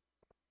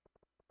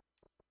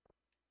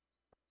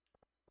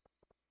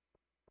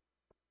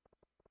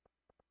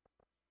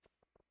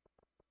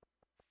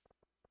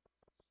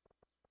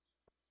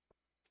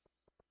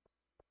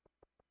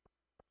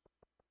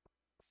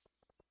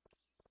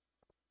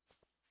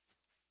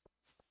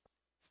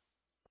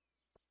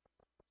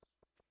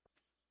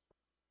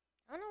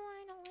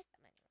don't like them anymore.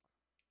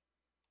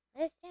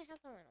 I just can't have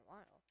them in a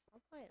while.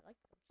 I'll probably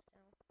like them still.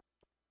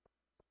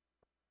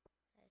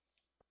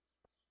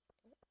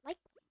 I don't like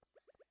them right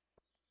now.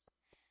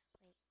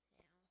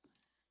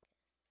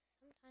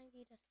 Sometimes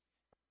you just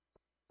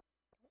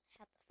don't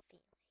have the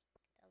feeling to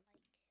like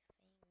things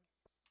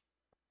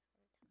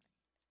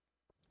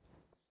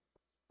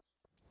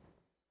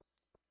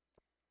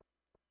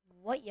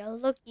sometimes. What you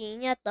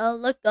looking at the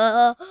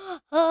looker?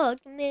 Hug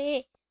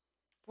me.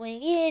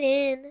 Bring it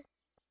in.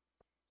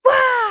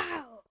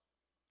 Wow!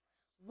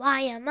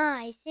 Why am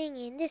I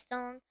singing this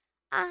song?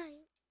 I'm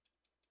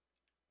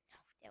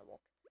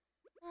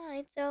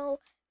so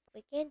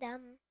freaking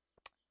dumb.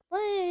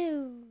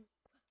 Woo!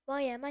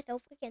 Why am I so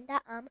freaking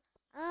dumb? I'm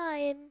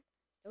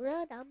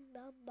so dumb.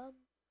 Why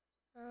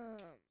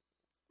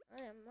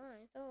am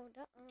I so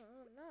dumb?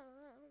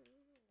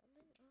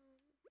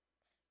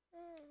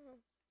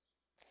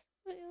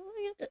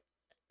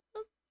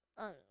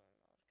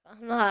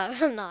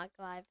 I'm not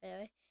crying,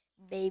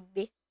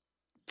 baby.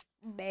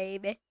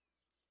 Baby.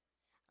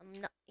 I'm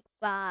not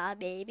crying,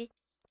 baby.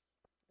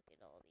 Look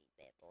at all these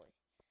bad boys.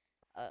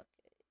 Okay.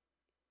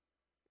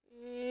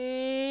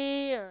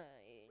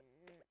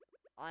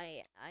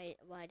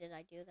 Why did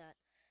I do that?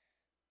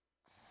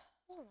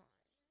 Hold on.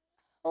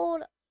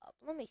 Hold up.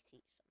 Let me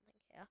see something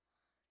here.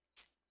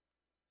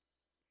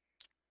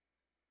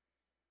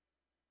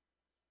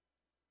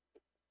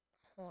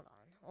 Hold on.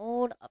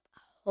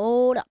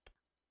 Hold up.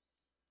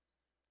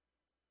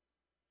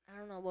 I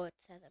don't know what it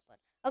says it, but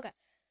okay.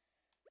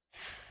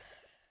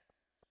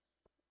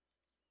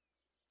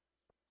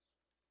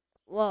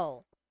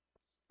 Whoa.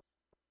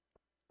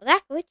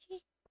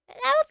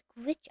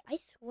 glitchy. I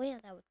swear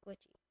that was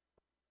glitchy.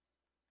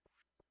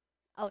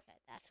 Okay,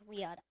 that's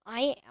weird.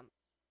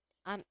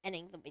 I'm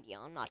ending the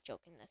video. I'm not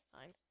joking this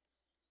time.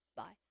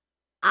 Bye.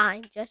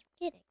 I'm just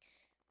kidding.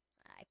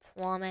 I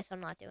promise I'm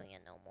not doing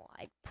it no more.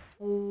 I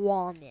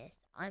promise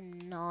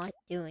I'm not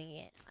doing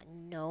it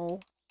no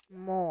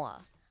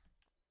more.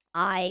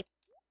 Hold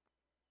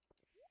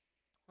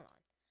on.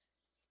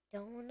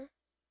 Stone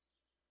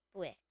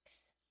bricks.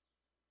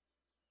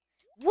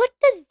 What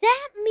does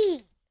that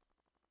mean?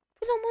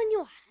 Put them on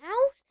your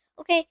house?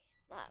 Okay,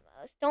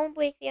 stone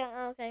bricks.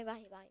 Yeah, okay,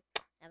 bye.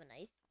 Have a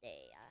nice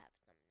day. I have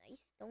some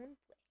nice stone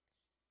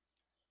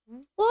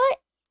bricks. What?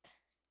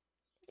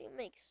 It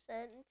makes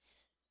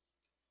sense.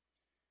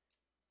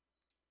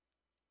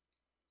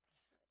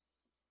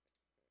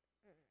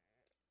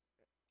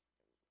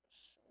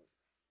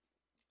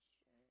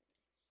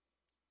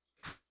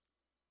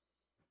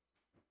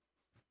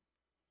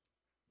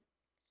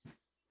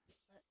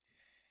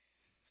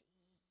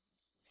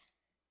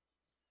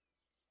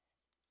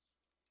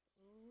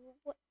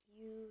 What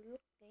you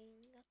looking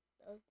at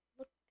the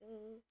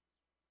looker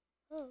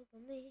over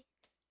me?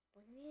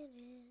 Bring it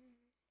in.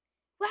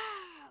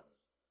 Wow!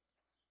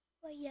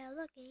 What you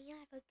looking?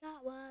 I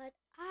forgot what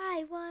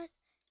I was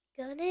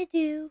gonna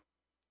do.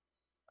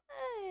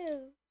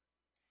 Oh!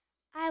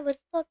 I was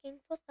looking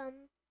for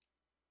some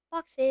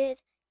boxes.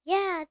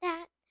 Yeah,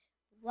 that's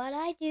what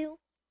I do.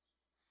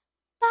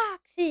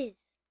 Boxes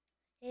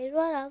is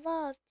what I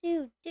love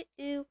to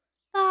do.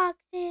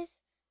 Boxes.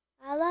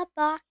 I love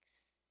box.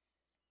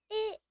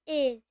 It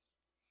is.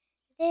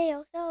 They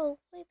are so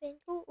flippin'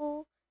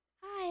 cool.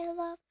 I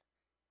love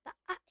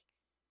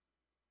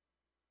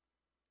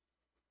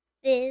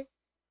boxes.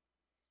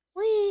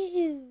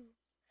 Woo!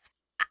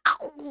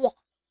 Ow!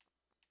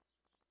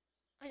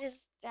 I just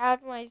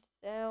stabbed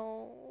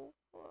myself.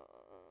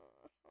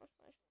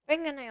 My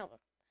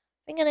fingernail.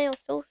 Fingernail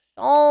so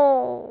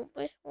soft.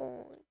 This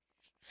one.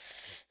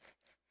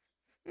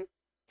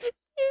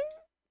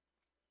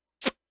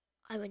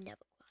 I would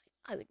never cry.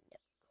 I would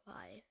never cry.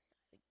 I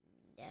would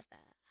never.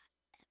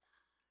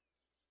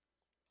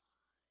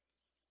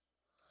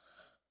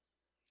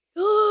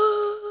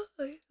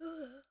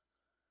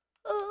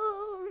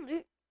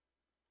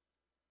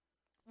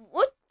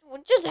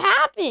 What just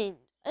happened?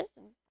 I don't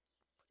even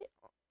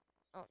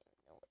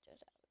know what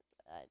just happened.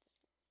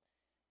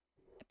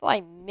 I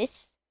probably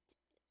missed.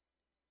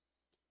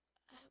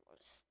 I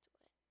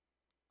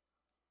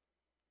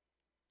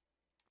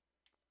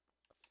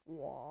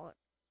want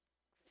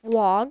to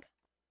frog.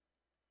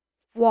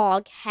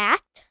 Frog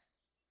hat.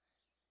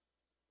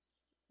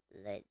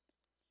 Leg.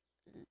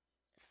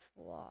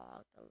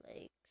 Frog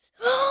legs.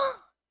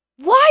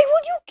 Why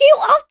would you kill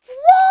a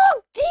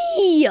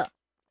froggy?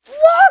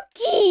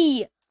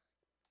 Froggy!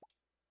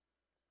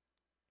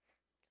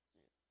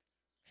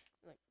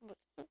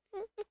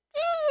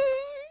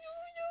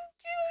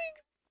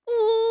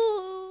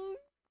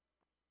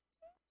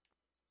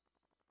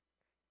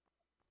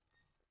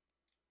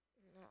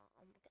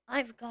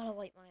 I've gotta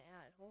wipe my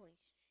ass. Holy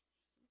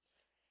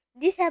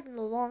shit. This happened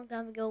a long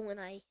time ago when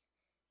I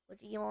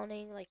was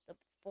yawning like the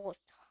fourth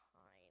time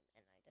and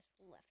I just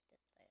left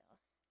it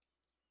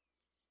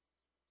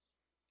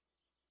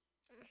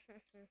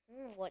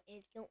there. What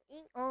is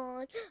going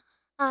on?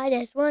 I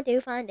just want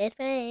to find this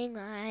thing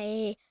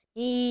I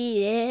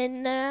need it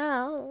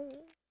now.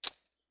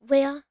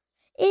 Where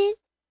is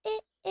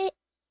it?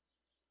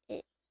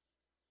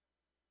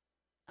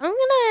 I'm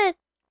gonna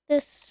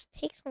just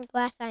take some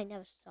glass I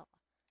never saw.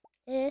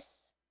 This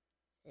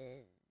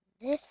is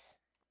this.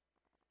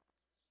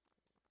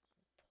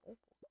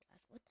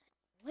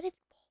 What is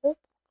pulp?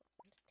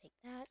 Let's take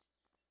that,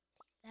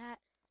 take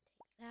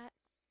that.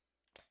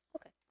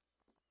 Okay.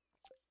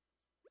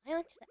 I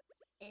went to the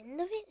end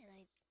of it and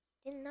I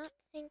did not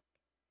think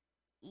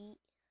eat.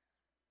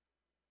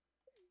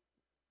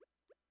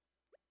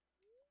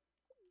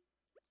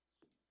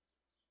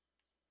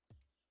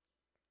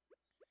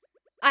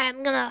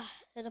 I'm gonna.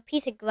 There's a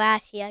piece of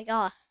glass here. I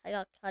gotta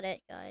cut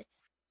it, guys.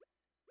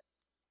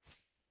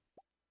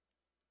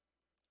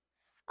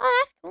 Oh,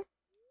 that's cool.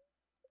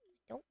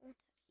 I don't want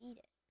to eat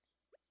it.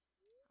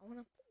 I want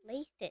to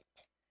place it.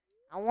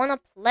 I want to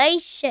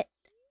place it.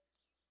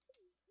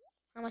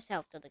 How much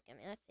health did it give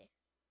me? Let's see.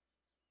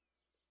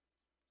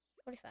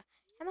 45.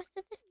 How much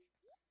did this?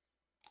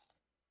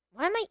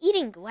 Why am I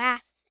eating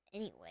glass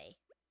anyway?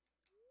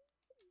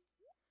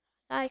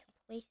 I thought I could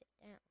place it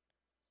down.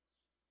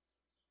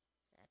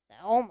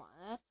 Oh my,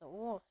 that's the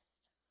worst.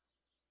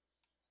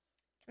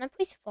 Can I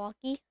place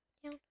Foggy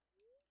down?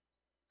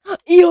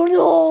 You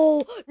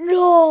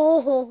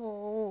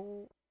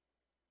no!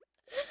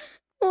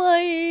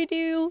 Why do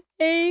you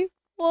hate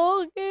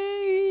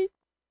Foggy?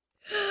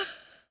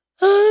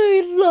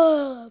 I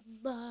love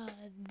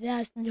mine.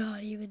 That's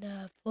not even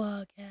a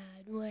foghat.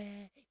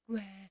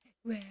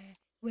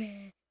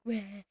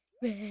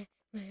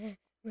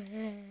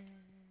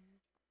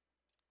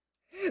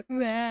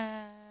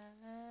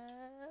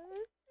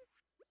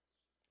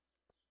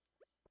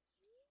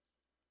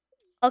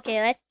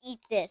 Okay, let's eat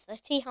this.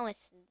 Let's see how much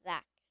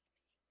that.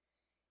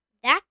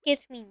 That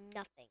gives me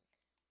nothing.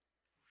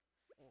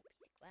 Oh,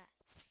 piece of glass.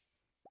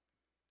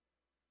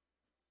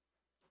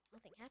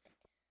 Nothing happened.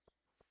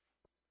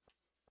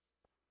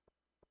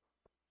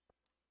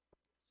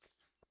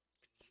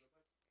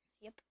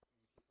 Yep.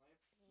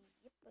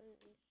 Yep.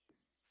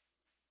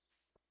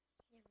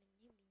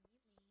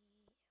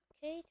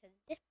 Okay, so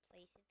this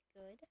place is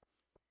good.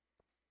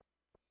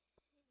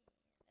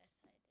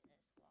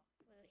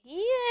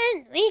 Here,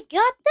 and we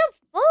got the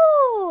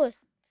food.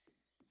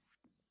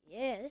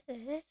 Yeah,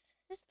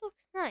 this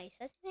looks nice.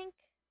 I think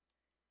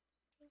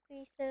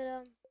we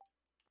should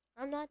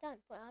I'm not done.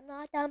 I'm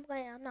not done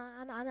playing. I'm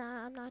not done.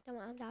 I'm not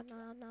playing.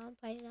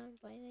 I'm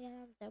playing.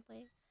 I'm done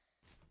playing.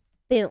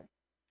 Boom.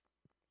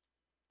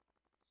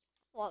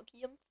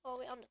 Foggy, I'm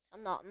sorry.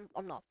 I'm not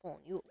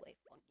throwing you away,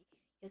 Foggy.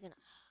 You're gonna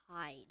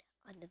hide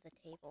under the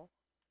table,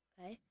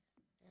 okay?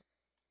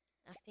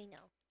 Actually,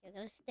 no. You're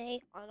gonna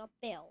stay on a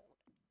build.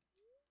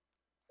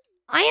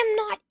 I am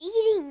not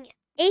eating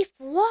a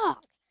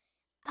frog.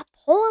 A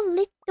poor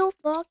little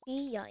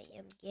froggy. I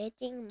am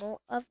getting more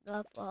of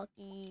the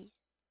froggies.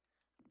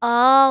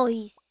 Oh,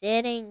 he's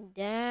sitting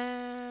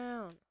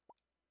down.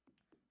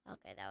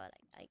 Okay, that was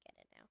I get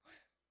it now.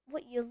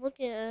 What you're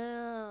looking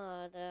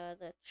at?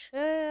 The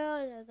chair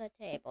under the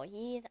table.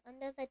 He's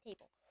under the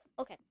table.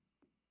 Okay.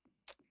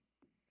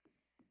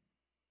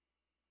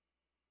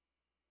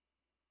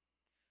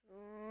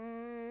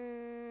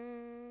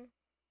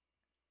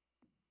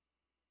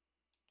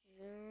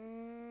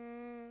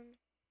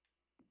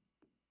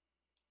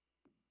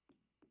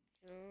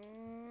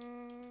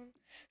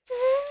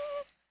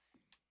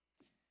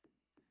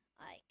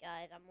 Alright,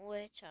 guys, I'm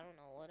rich. I don't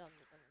know what I'm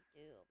gonna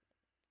do.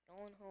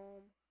 Going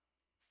home.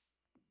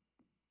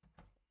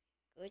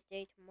 Good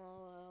day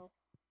tomorrow.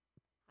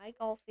 Hi,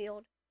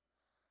 Caulfield.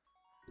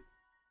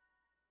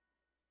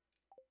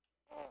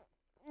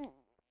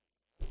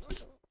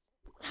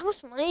 How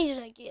much money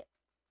did I get?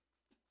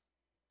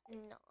 9.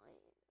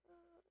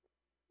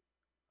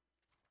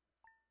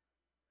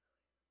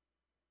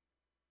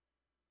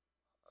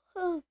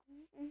 Oh,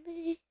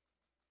 me.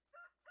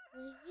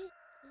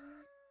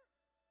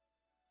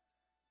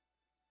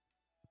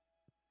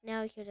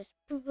 Now we can just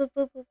boop, boop,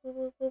 boop, boop,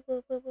 boop, boop,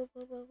 boop, boop, boop,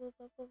 boop, boop, boop,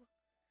 boop, boop.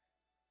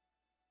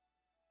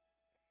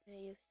 I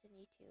used to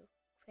need to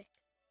quick,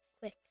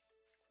 quick,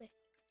 quick,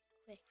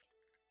 quick.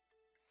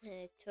 And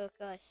it took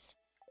us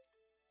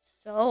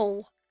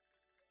so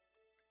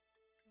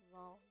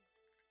long.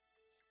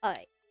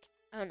 Alright,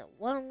 I don't know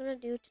what I'm gonna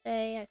do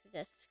today. I could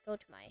just go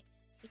to my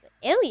secret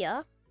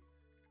area.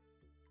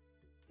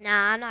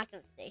 Nah, I'm not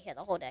gonna stay here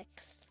the whole day.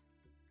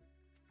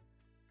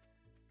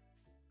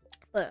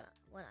 But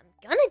what I'm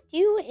gonna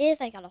do is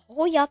I gotta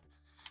hurry up.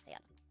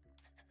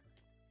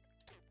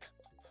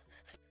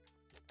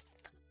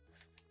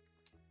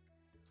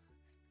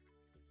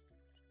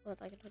 What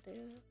am I gonna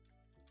do?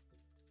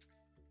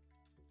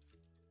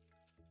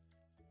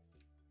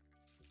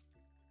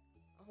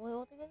 What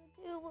was I gonna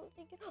do? What was I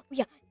gonna do? Oh,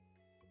 yeah.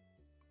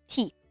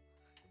 Tea.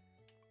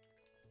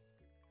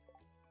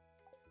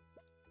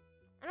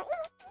 I don't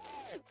want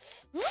to.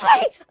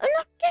 Right! I'm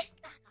not getting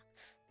that.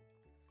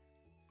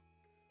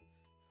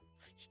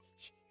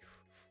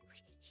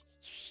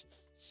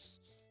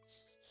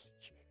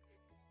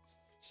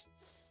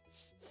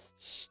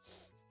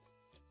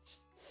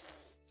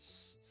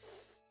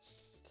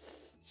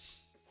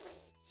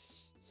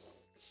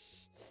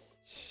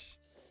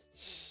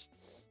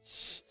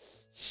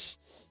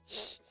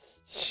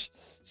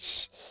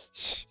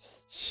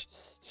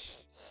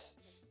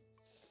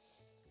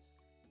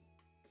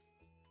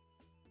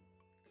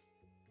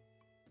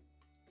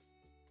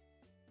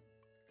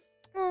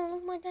 Oh,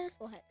 look at my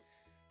dinosaur head.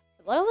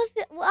 What was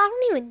it? Well, I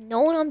don't even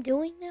know what I'm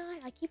doing now.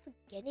 I keep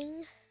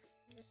forgetting.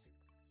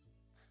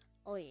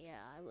 Oh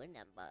yeah, I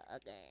remember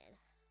again.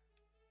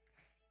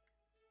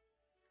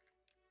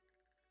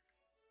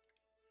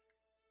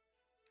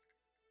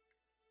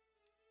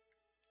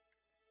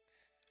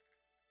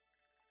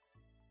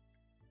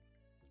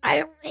 I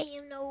don't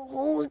even know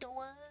who to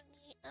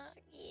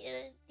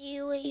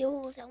steal a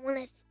horse. I want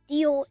to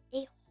steal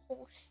a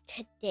horse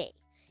today.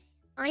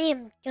 I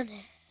am gonna.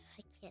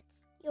 I can't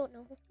steal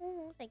no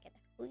horse. I gotta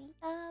hurry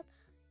up.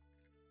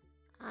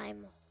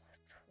 I'm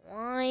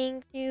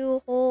trying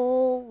to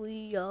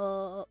hurry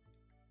up,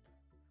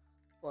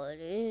 but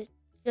it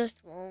just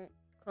won't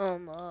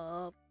come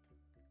up.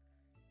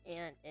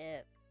 And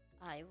if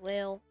I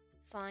will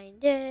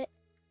find it,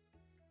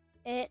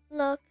 it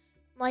looks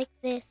like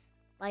this,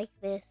 like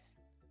this.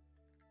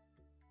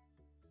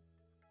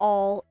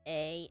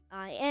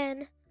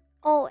 O-A-I-N,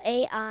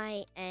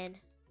 O-A-I-N,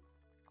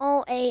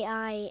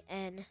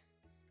 O-A-I-N,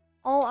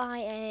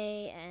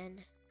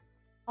 O-I-A-N,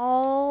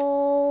 O-A-I-N.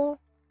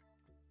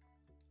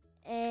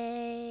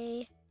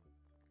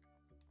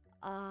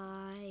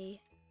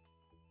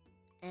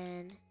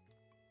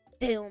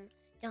 Boom,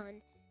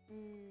 done.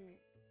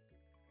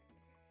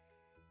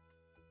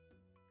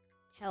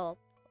 Help.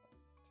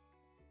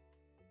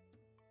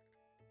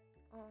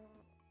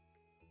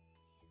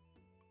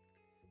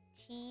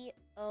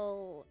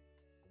 T-O-T,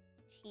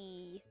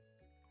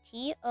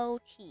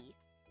 T-O-T,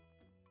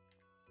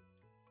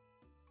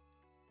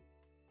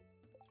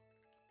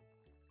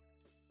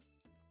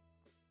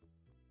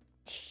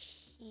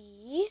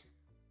 T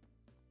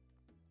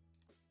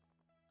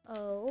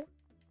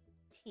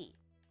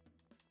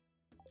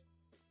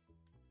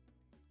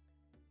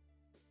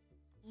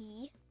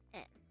E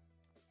M.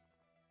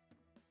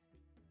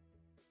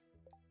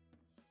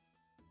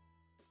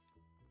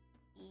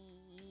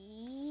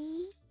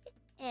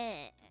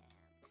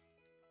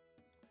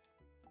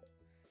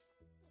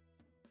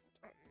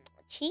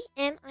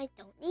 TM, I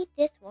don't need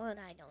this one,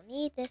 I don't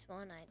need this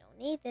one, I don't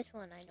need this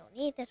one, I don't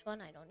need this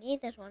one, I don't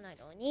need this one, I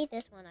don't need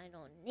this one, I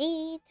don't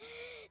need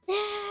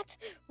that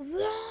one.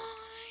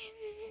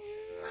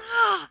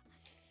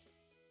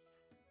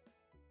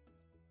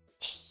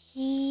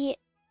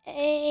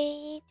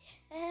 T-A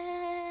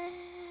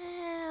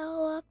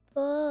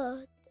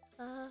teleport.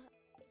 I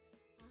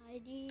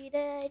need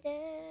a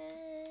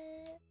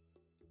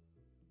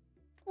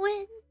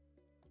twin.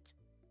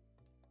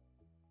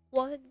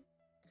 One.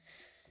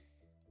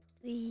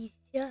 Please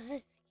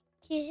just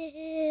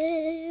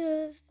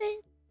give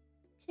it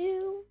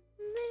to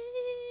me.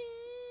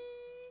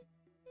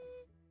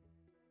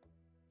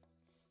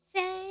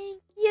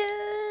 Thank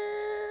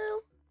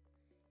you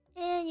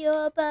and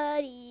your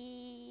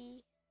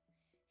buddy.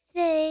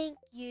 Thank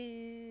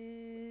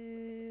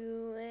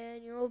you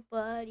and your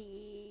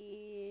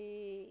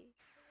buddy.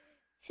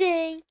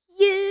 Thank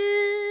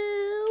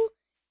you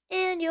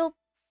and your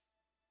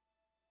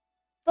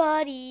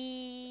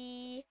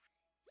buddy.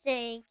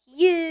 Thank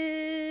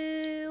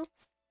you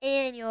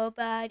and your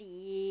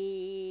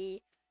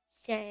buddy.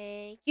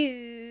 Thank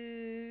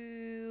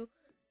you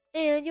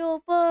and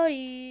your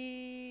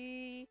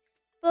buddy.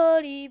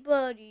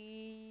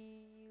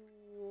 Buddy.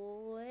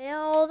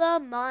 Well, the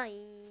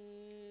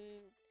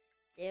mind.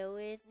 There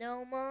is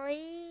no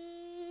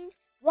mind.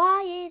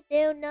 Why is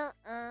there none?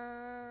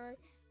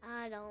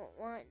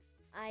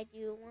 I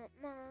do want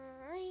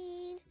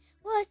mine.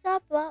 What's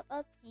up,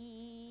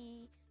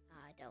 puppy?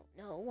 I don't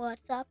know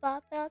what's up,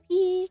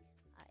 puppy.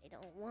 I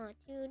don't want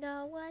to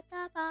know what's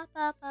up,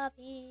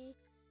 puppy.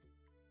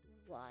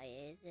 Why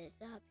is this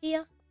up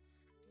here?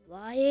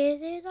 Why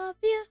is it up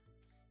here?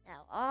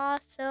 Now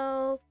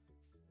also,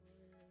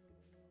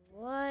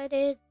 what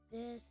is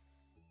this?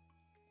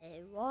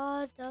 A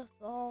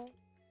waterfall.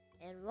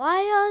 And why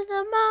are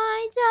the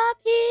mines up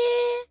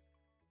here?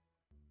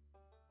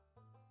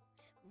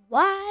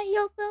 Why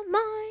are the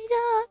mines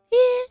up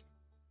here?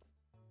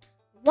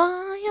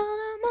 Why are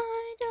the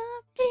mines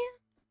up here?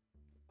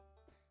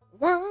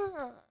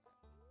 Why?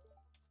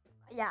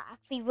 Yeah,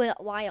 actually,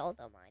 why are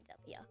the mines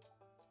up here?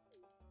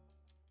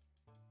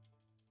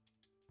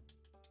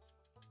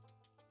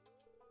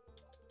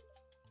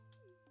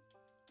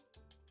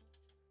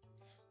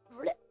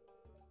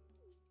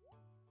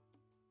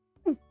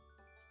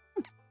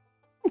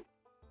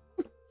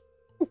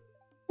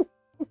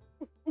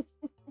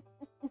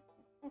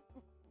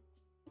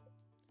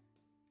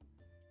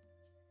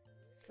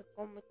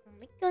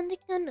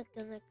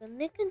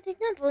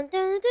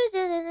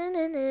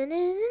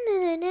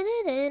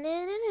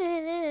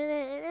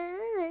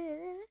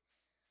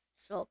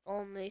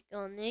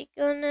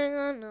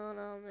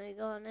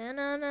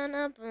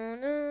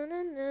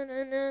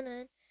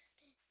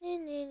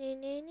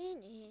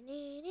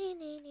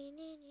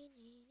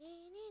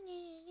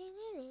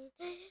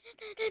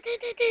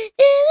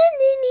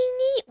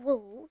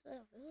 Whoa,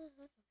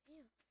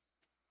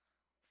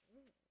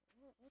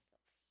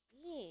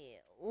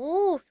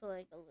 ooh, so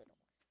like a little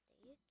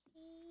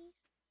staircase.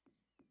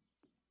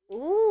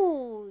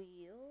 Ooh,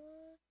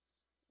 you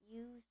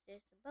use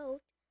this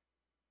boat.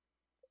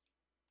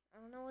 I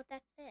don't know what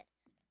that said,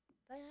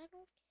 but I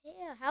don't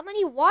care. How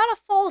many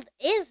waterfalls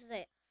is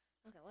there?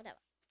 Okay,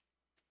 whatever.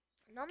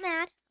 I'm not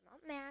mad.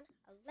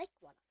 I like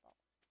waterfalls.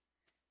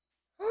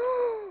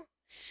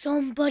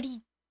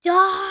 Somebody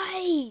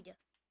died.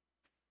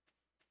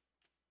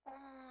 Oh,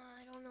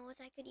 I don't know if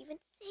I could even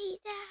say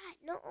that.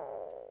 No,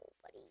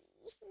 buddy.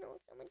 No,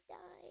 someone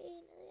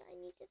died. I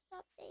need to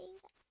stop saying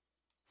that.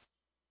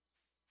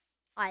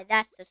 Alright,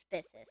 that's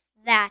suspicious.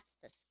 That's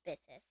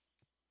suspicious.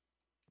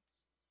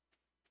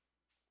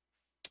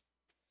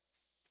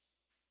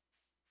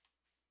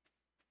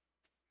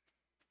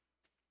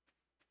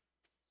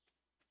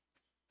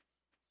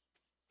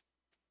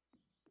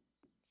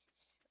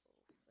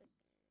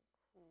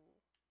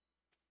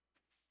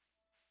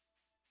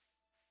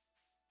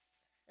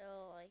 So,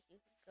 like, you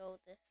could go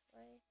this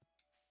way?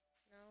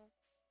 No?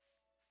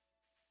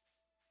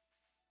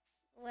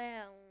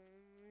 Well,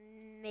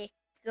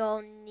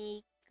 Miko,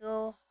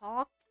 Nico,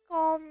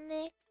 Hako,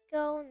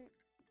 Miko.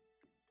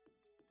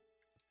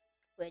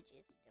 Which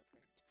is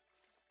different.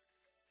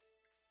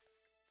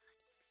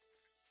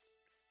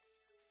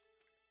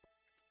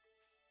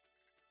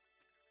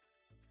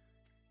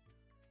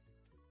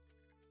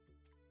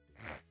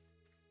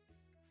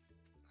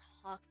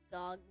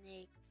 Haka,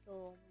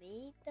 Nico,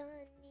 Mita,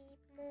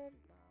 Nimo,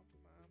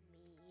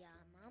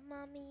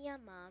 Mamma Mia,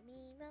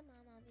 Mommy,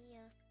 Mamma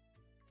Mia.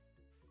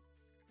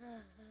 I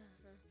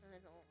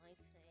don't like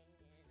saying it.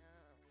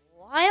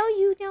 Why are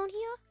you down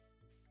here?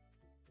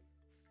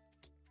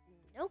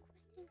 No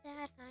questions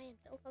asked. I am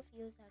so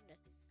confused. I'm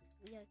just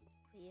clear.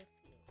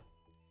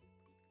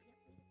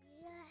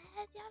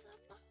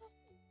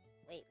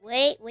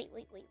 Wait.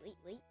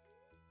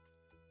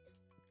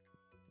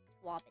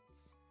 Wobbits.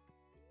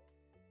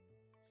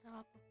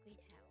 Stop,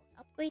 upgrade house.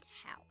 Upgrade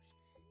house.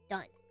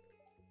 Done.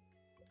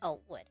 Oh,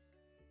 wood.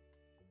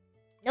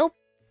 Nope.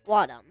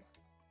 Bottom.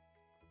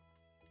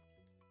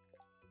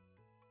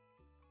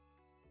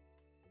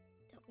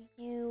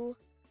 W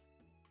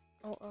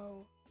O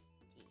O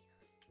D.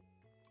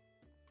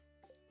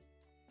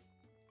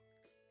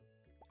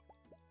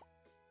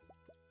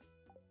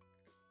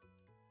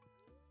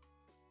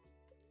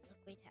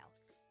 Upgrade house.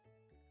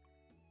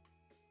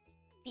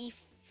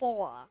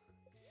 Before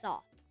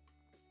stop.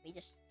 We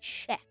just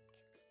check.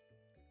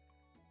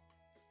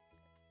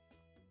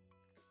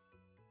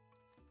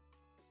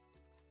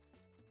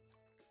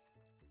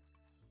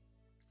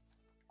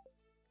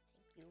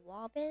 Thank you,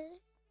 Robin.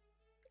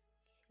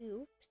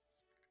 Coops.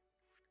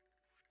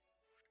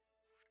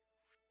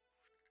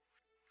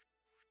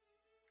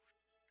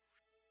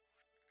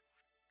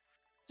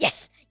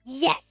 Yes,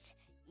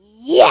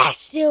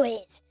 do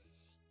it.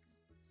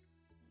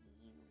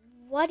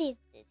 What is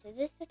this? Is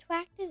this a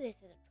tractor? This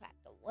is a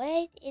tractor.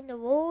 What in the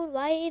world?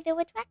 Why is there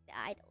a tractor?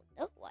 I don't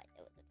know why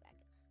there was a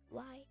tractor.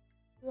 Why?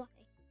 Why?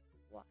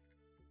 Why?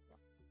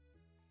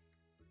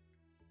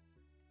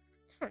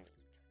 Why? I don't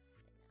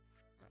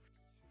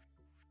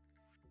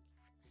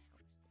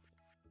need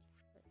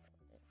a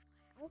tractor now.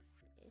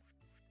 Houses.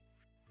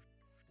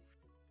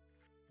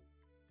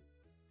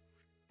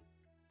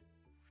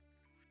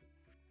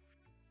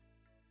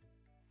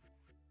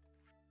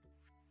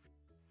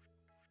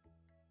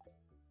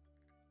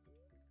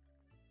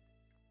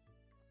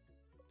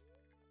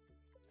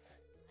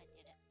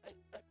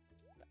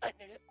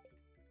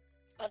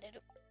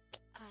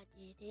 I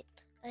did it.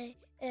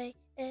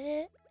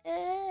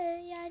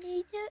 I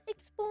need to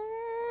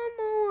explore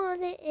more of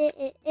this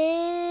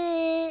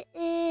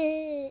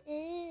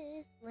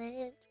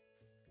land.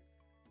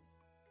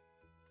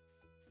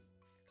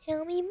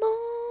 Tell me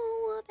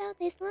more about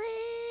this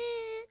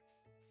land.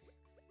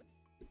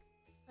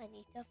 I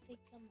need to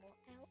figure more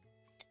out.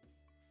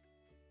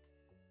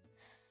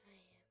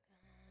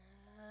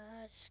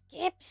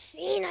 Skip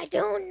scene. I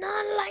do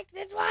not like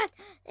this one.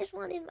 This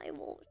one is my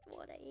worst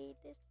one. I hate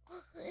this.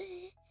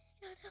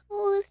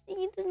 All the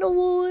scenes in the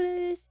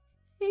waters.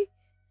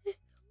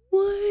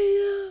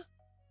 Why?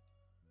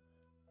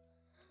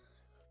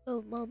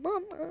 Oh, Mamma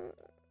Mia.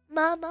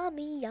 Mamma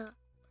Mia.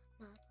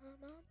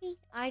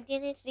 I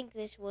didn't think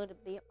this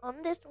would be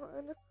on this one. I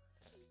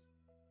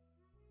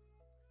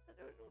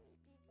don't know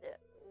if that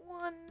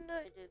one.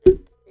 I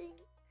didn't think.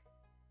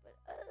 But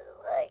I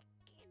like it.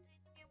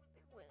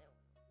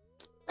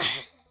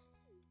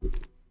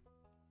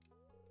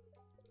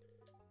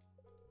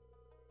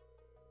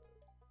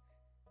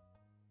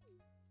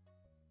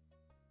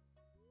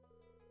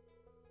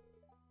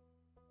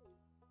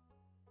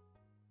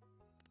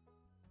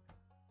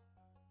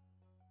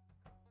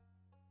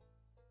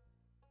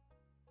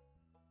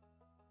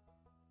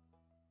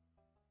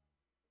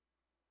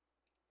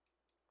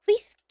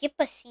 Please skip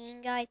a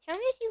scene, guys. Tell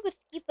me if you could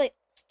skip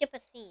a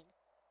scene.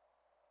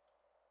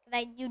 Because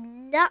I do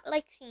not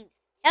like scenes.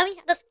 Tell me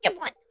how to skip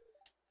one.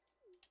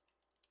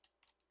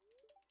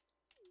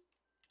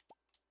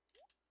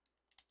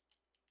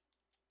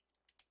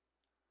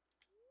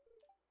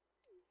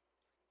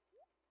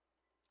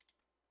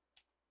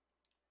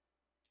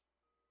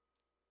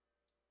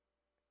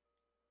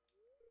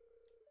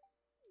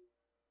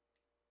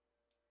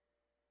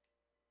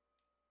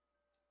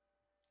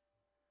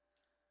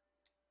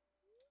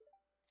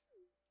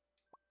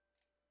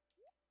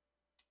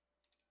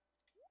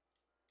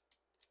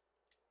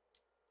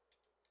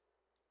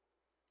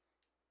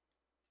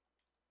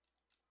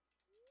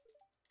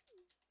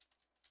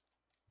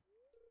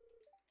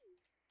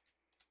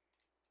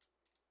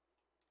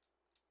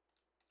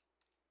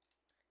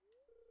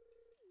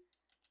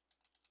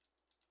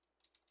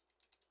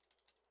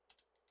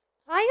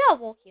 I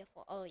gotta walk here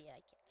for. Oh yeah,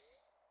 I can.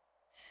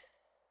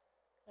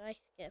 Can I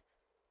skip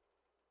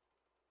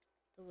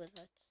the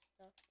wizard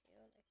stuff?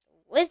 The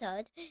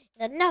wizard is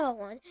another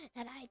one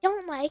that I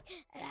don't like.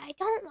 That I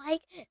don't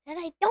like.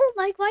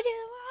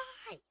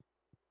 Why?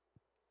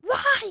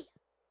 Why?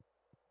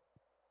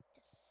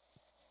 This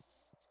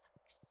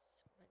sucks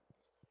when this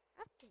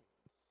happens.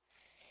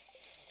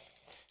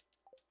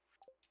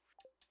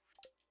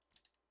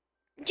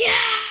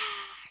 Yeah.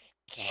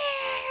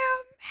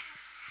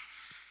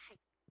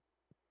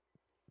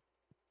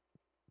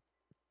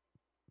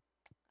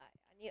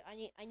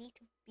 I need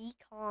to be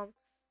calm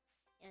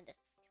and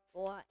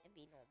explore and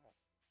be normal.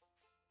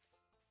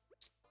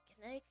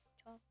 Can I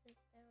chop this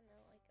down? No,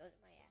 I go to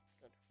my axe,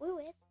 go through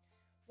it.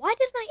 Why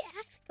does my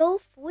axe go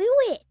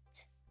through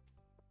it?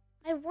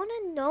 I want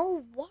to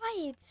know why.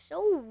 It's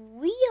so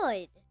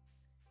weird.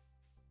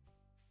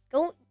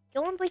 Go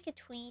and break a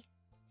tree.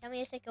 Tell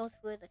me if it goes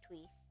through the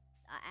tree.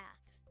 The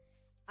axe.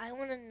 I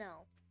want to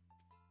know.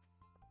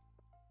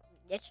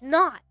 It's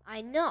not.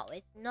 I know.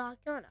 It's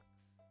not gonna.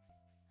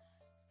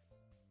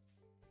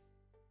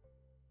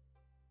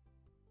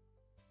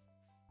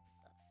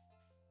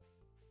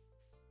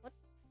 What's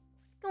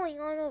going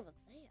on over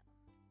there?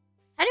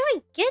 How do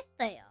I get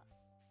there?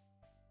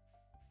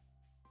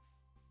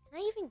 Can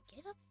I even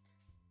get up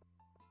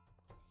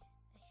there?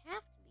 I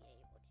have to be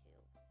able to.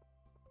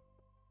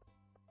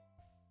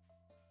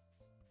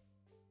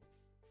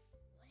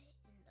 What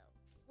in the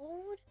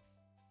world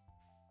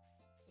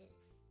is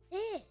this?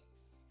 What?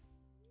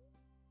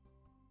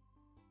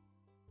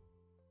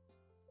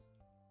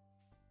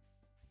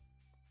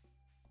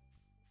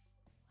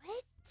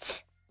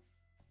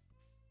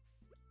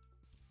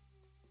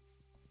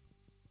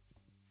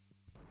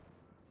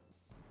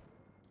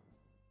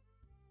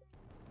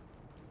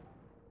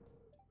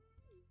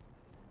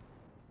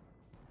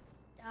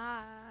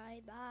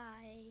 Die,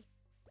 bye.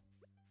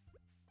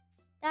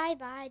 Die,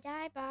 bye,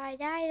 die, bye,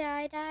 die,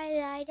 die, die,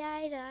 die,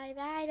 die, die,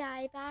 bye,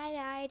 die, bye,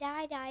 die,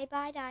 die, die,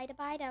 bye, die,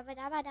 bye, die,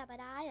 bye, die, die,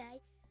 die.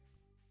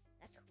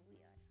 That's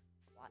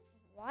weird.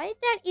 Why is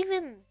that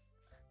even?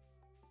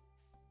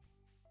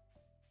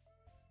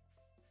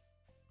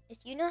 If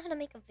you know how to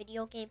make a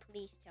video game,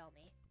 please tell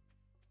me.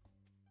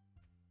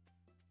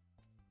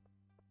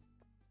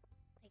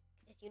 Like,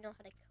 if you know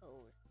how to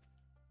code,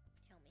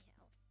 tell me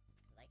how.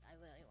 Like, I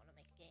really want to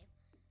make a game.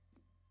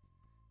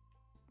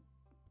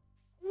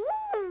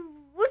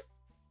 What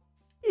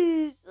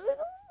is? I don't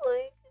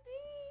like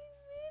these.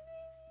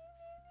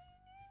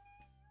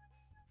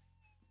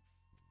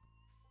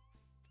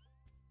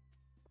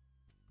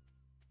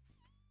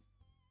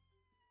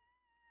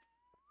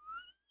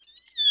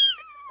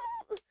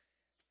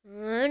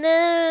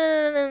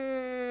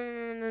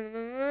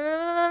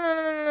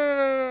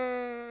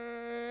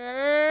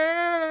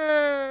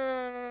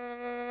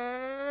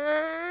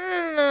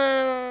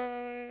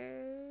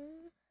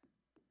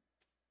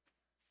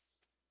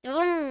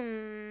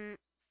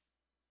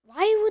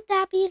 Why would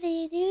that be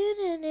the?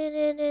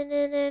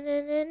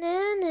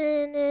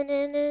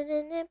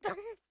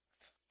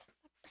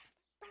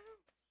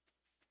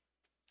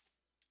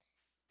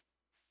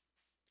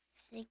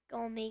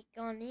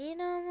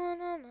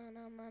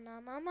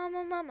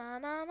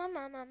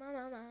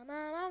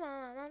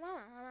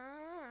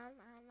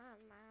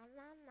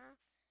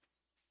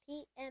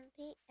 PM,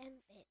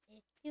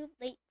 it's too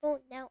late for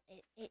now.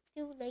 It's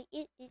too late.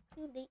 It's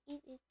too late.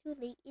 It's too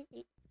late. It's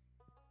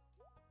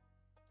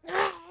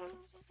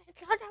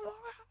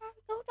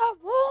gonna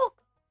walk.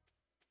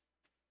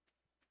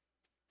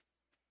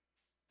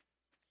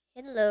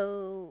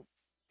 Hello,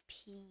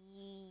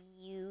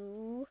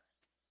 PU.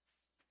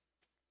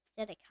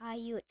 Instead of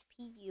Caillou, it's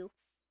PU.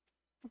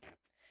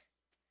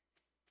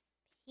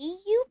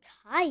 PU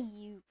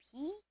Caillou.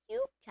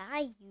 PU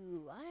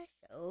Caillou. I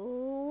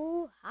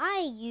show.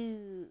 Hi,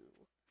 you.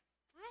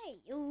 Hi,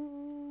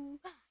 you.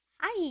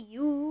 Hi,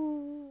 you.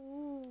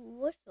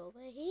 What's over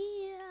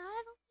here?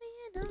 I don't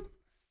really know.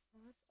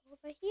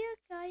 What's over here,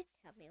 guys?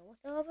 Tell me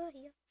what's over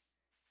here.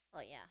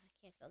 Oh, yeah. I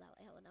can't go that way.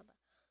 I have a number.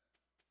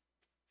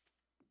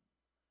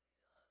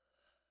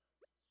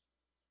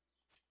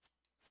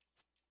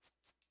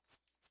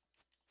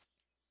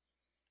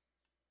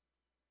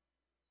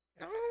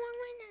 No,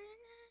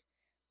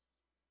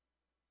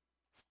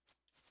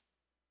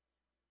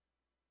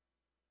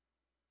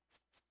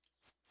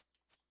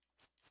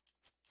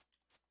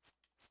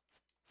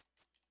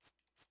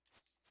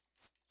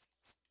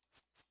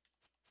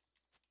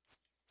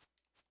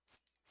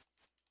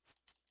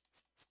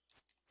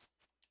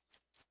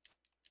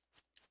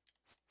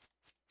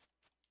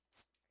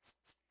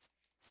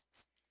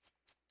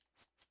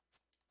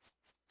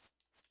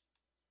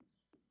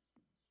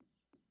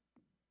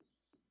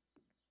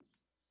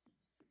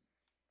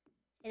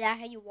 Is that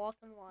how you walk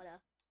on water?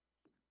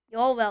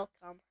 You're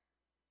welcome.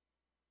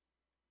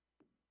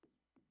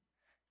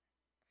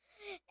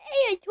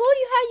 Hey, I told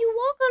you how you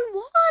walk on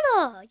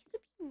water. You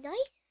could be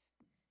nice.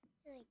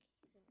 Like,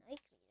 you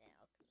can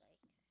like me now,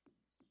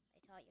 cause I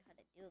taught you how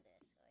to do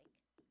this. Like,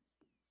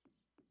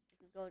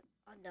 you could go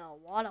under a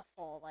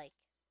waterfall. Like,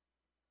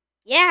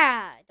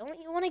 yeah. Don't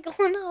you want to go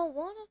under a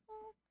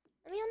waterfall?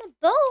 Let me on a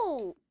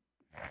boat.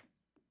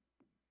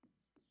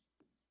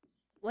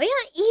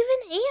 Where even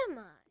am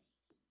I?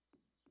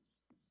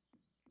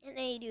 And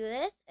then you do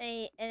this,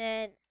 and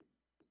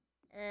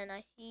then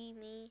I see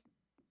me.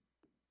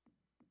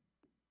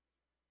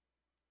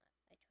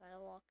 I try to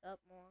walk up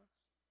more.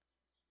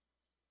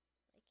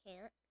 I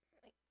can't.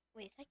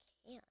 Wait, I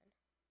can.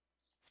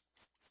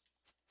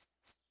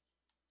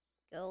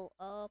 Go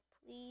up,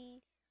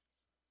 please.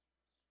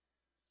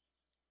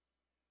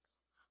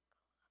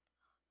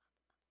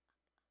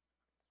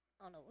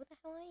 I don't know what the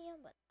hell I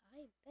am, but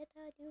I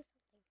better do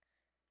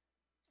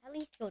something. At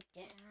least go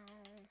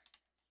down.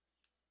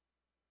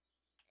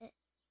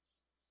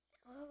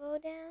 I'll go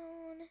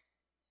down.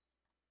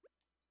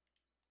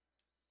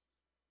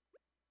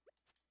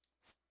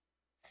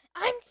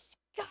 I'm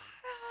stuck.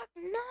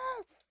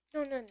 No.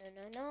 No, no, no,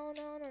 no, no,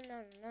 no, no, no, no,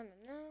 no,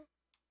 no.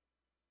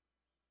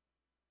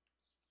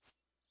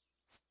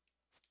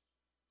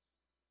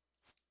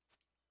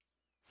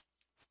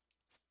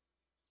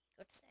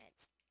 Go to the end.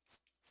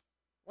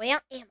 Where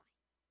am I?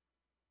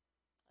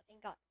 Oh,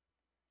 thank God.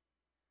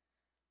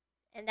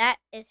 And that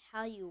is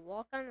how you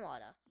walk on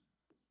water.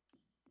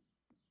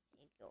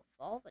 You go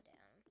further down.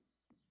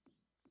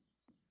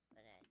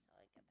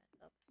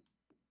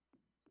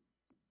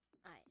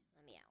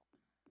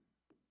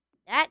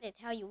 that is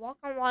how you walk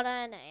on water,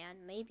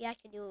 and maybe I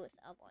could do it with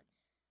the other one.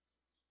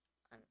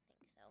 I don't think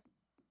so.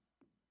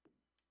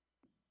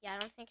 Yeah, I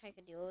don't think I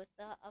could do it with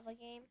the other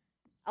game.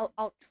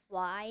 I'll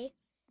try,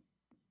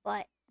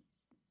 but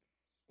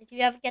if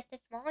you ever get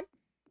this mod,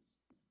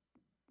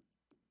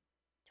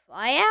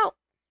 try out.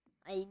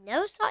 I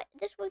never thought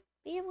this would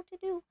be able to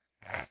do.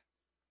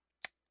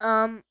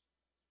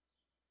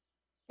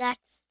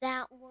 That's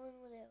that one.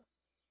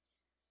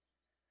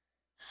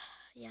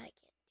 Yeah, I can't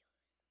do it.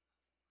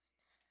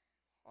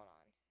 Hold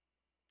on.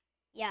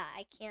 Yeah,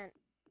 I can't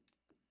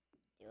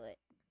do it.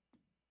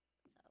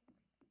 So.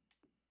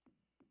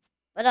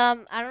 But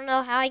I don't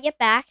know how I get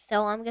back,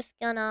 so I'm just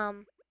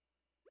gonna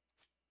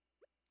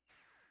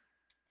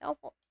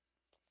help.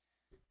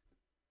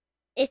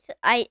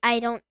 I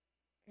don't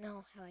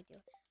know how I do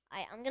it.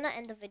 I'm gonna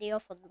end the video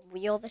for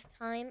real this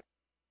time.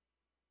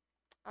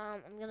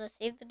 I'm gonna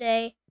save the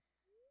day,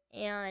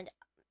 and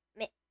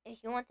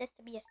if you want this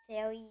to be a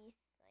series,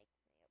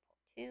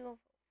 like 2,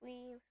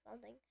 3,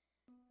 something,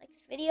 like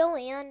this video,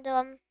 and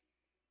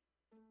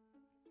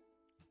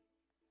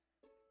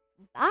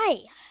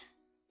bye.